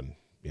ago. And,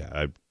 yeah,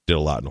 I did a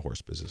lot in the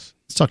horse business.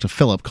 Let's talk to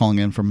Philip calling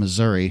in from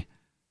Missouri.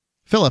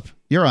 Philip,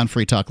 you're on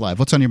Free Talk Live.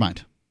 What's on your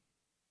mind?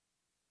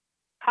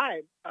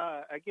 Hi.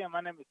 Again,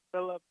 my name is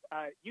Philip.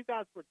 You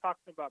guys were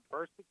talking about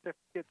birth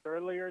certificates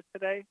earlier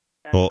today.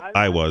 And Well,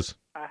 I was.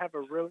 I have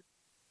a really...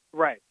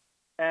 Right.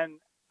 And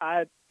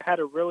I had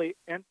a really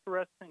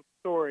interesting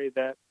story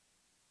that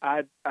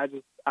I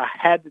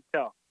had to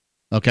tell.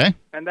 Okay.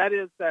 And that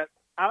is that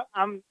I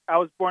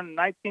was born in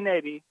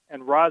 1980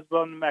 in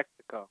Roswell, New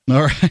Mexico.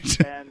 All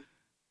right. And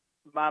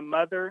my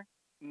mother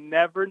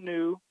never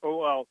knew,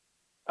 well,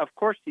 of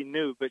course she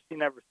knew, but she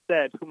never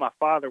said who my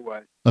father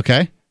was.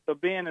 Okay. So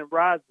being in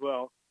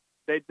Roswell,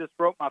 they just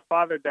wrote my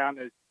father down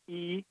as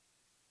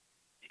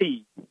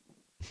E.T.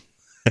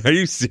 Are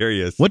you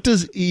serious? What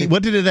did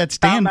that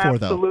stand for,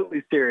 though?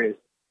 Absolutely serious.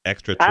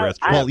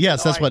 Extraterrestrial. Well,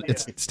 yes, that's what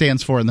it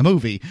stands for in the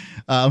movie.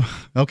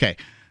 Okay.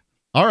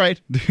 All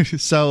right.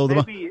 So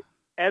maybe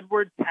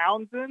Edward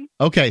Townsend.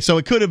 Okay, so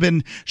it could have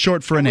been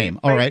short for a name.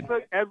 All right.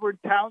 Edward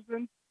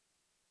Townsend.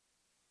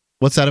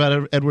 What's that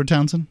about Edward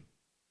Townsend?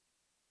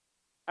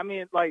 I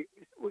mean,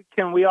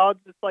 can we all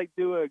just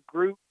do a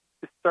group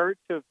search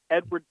of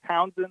Edward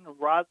Townsend and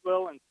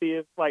Roswell and see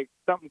if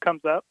something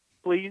comes up,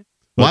 please?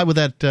 Why would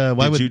that?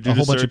 Why would a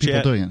whole bunch of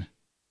people doing it?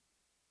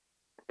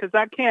 Because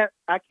I can't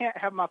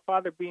have my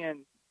father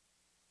being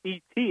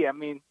E.T. I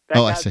mean, that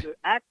guy's an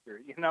actor,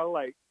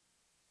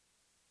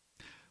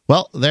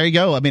 Well, there you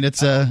go. I mean,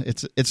 it's an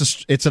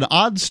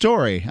odd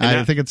story.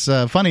 I think it's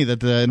funny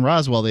that in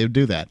Roswell they would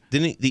do that.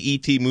 Didn't the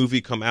E.T.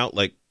 movie come out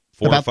 4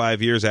 or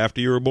 5 years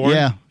after you were born?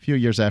 Yeah, a few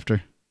years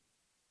after.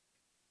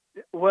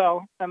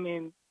 Well, I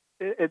mean,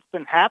 it's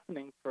been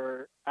happening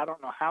for I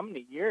don't know how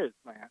many years,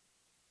 man.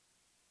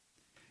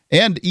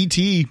 And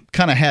E.T.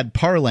 kind of had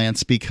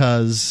parlance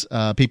because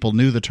people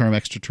knew the term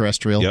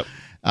extraterrestrial. Yep.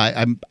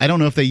 I don't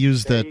know if they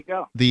used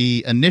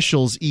the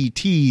initials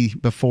E.T.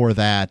 before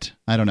that.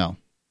 I don't know.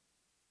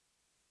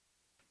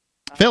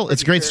 Phil,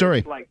 it's a great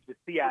story. Like the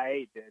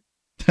CIA did.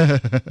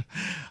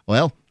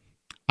 Well,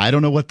 I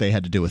don't know what they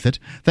had to do with it.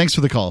 Thanks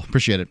for the call.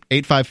 Appreciate it.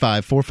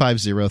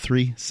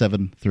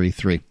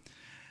 855-450-3733.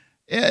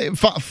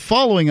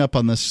 Following up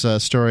on this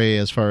story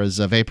as far as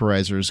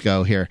vaporizers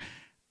go here,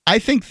 I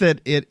think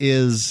that it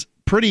is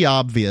pretty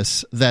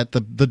obvious that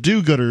the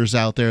do-gooders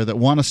out there that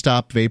want to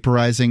stop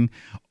vaporizing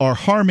are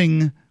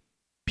harming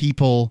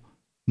people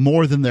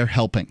more than they're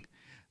helping.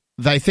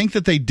 I think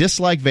that they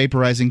dislike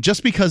vaporizing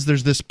just because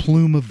there's this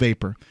plume of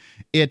vapor.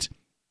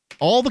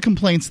 All the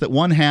complaints that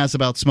one has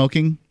about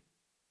smoking,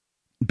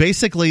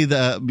 basically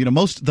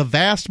the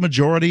vast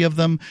majority of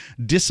them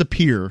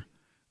disappear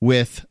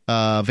with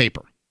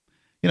vapor.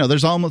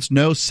 There's almost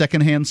no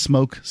secondhand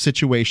smoke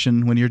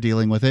situation when you're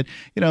dealing with it.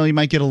 You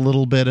might get a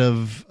little bit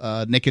of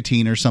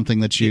nicotine or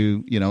something that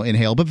you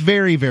inhale, but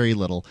very, very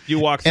little. You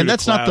walk through and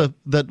that's not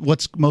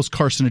what's most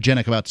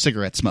carcinogenic about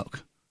cigarette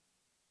smoke.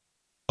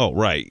 Oh,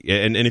 right.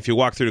 And if you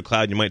walk through the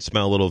cloud, you might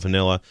smell a little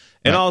vanilla.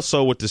 And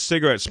also with the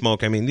cigarette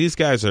smoke, I mean, these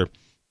guys are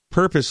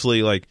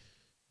purposely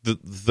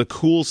the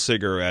cool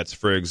cigarettes,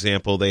 for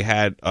example, they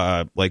had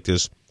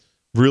this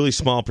really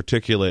small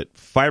particulate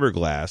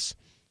fiberglass,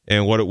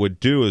 and what it would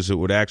do is it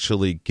would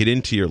actually get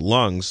into your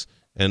lungs,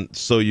 and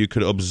so you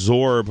could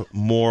absorb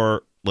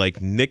more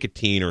like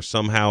nicotine, or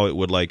somehow it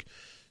would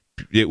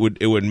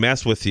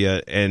mess with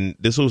you. And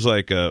this was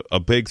like a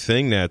big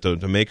thing that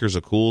the makers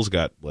of Kools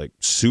got like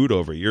sued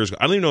over years ago.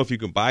 I don't even know if you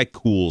can buy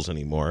Kools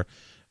anymore.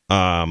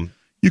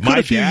 You could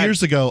a few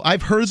years ago.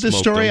 I've heard this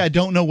story. them. I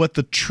don't know what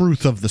the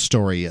truth of the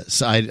story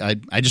is. I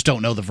just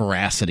don't know the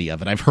veracity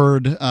of it. I've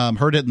heard it,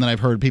 and then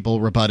I've heard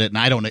people rebut it, and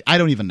I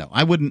don't even know.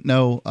 I wouldn't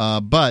know,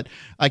 but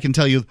I can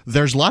tell you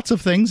there's lots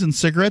of things in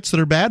cigarettes that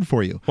are bad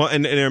for you. Well,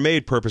 and they're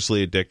made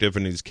purposely addictive,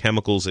 and these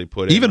chemicals they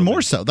put in. Even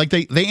more so. Like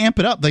they amp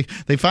it up. They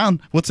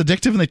found what's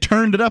addictive, and they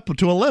turned it up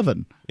to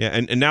 11. Yeah,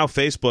 and now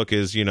Facebook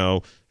is,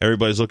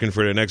 everybody's looking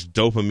for the next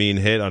dopamine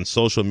hit on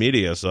social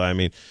media. So, I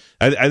mean,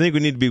 I think we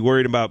need to be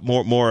worried about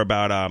more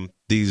about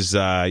these,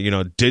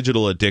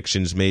 digital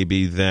addictions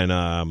maybe than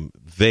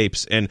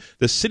vapes. And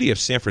the city of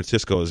San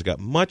Francisco has got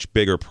much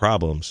bigger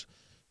problems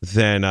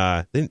than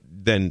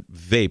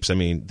vapes. I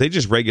mean, they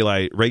just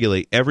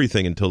regulate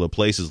everything until the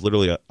place is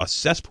literally a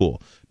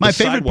cesspool. My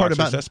favorite part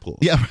about cesspool.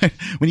 Yeah, right.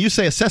 When you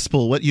say a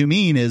cesspool, what you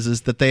mean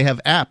is that they have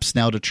apps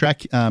now to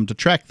track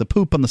the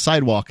poop on the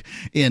sidewalk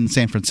in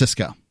San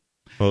Francisco.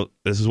 Well,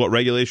 this is what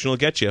regulation will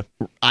get you.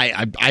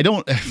 It's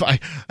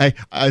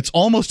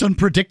almost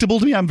unpredictable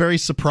to me. I'm very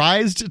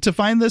surprised to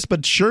find this,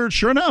 but sure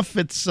enough,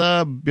 it's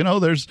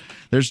there's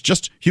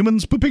just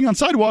humans pooping on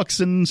sidewalks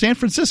in San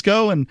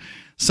Francisco, and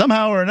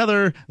somehow or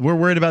another we're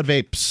worried about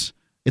vapes.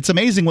 It's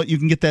amazing what you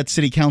can get that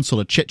city council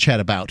to chit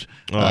chat about.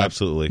 Oh,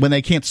 absolutely. When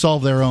they can't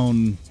solve their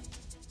own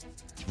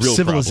real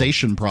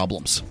civilization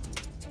problems.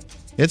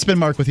 It's been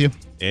Mark with you.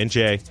 And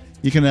Jay.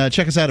 You can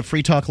check us out at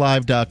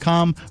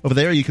freetalklive.com. Over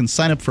there, you can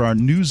sign up for our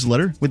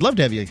newsletter. We'd love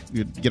to have you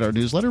get our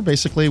newsletter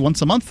basically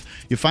once a month.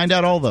 You find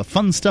out all the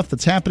fun stuff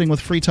that's happening with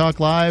Free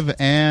Talk Live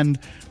and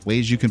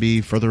ways you can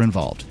be further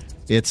involved.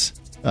 It's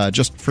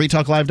just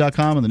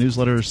freetalklive.com, and the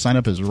newsletter sign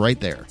up is right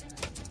there.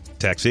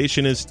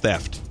 Taxation is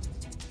theft.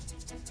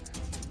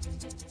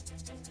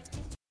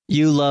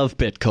 You love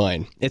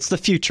Bitcoin. It's the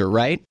future,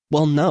 right?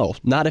 Well, no,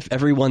 not if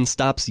everyone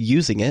stops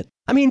using it.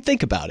 I mean,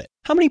 think about it.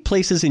 How many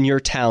places in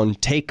your town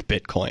take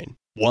Bitcoin?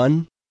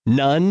 One?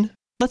 None?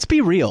 Let's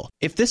be real.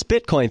 If this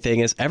Bitcoin thing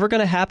is ever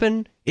going to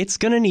happen, it's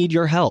going to need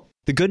your help.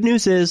 The good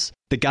news is,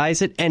 the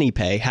guys at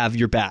AnyPay have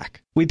your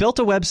back. We built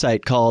a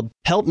website called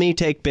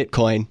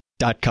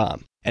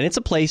helpmetakebitcoin.com, and it's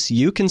a place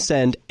you can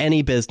send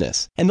any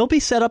business, and they'll be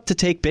set up to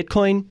take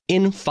Bitcoin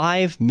in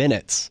 5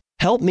 minutes.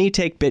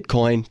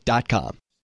 Helpmetakebitcoin.com.